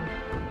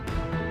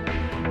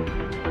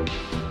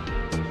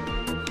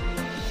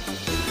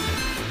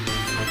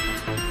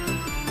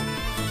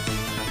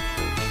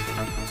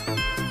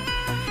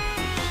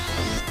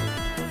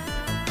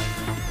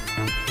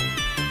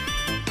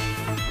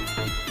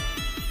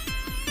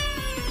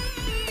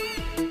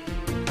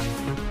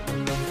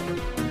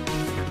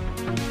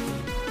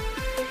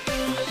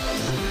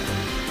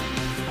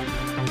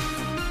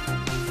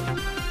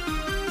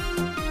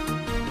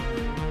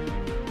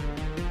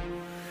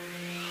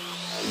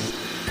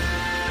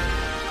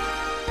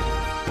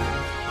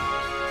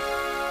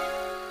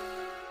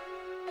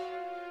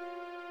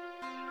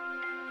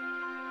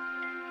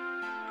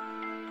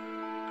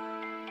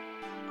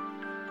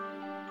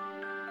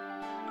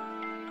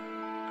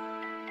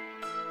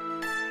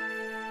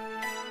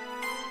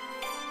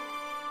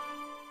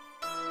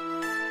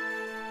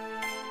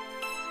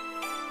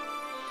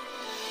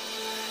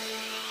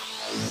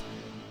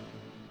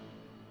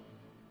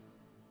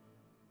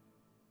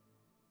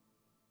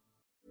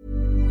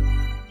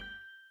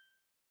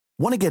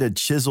 Want to get a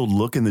chiseled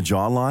look in the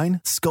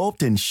jawline?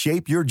 Sculpt and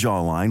shape your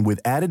jawline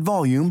with added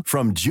volume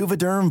from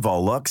Juvederm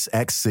Volux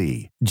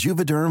XC.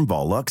 Juvederm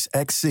Volux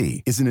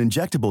XC is an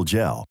injectable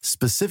gel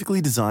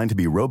specifically designed to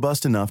be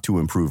robust enough to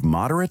improve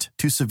moderate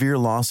to severe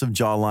loss of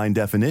jawline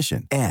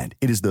definition. And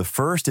it is the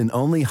first and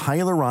only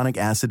hyaluronic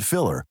acid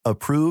filler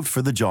approved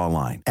for the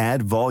jawline.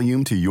 Add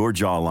volume to your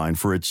jawline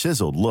for a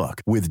chiseled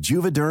look with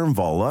Juvederm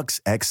Volux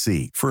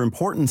XC. For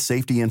important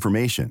safety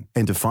information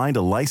and to find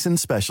a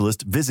licensed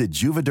specialist, visit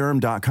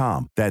Juvederm.com.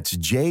 That's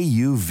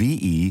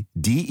Juvederm.com.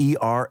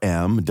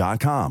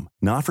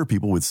 Not for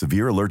people with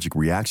severe allergic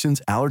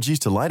reactions, allergies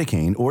to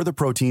lidocaine, or the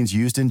proteins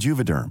used in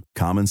Juvederm.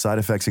 Common side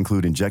effects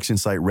include injection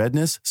site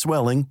redness,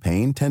 swelling,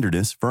 pain,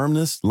 tenderness,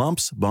 firmness,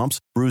 lumps,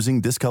 bumps, bruising,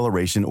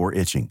 discoloration, or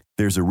itching.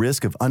 There's a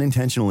risk of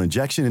unintentional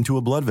injection into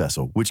a blood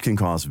vessel, which can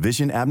cause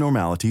vision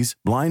abnormalities,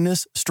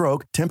 blindness,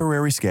 stroke,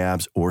 temporary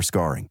scabs, or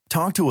scarring.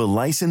 Talk to a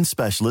licensed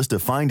specialist to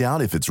find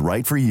out if it's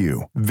right for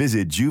you.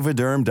 Visit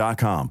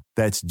Juvederm.com.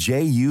 That's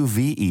Juvederm.com.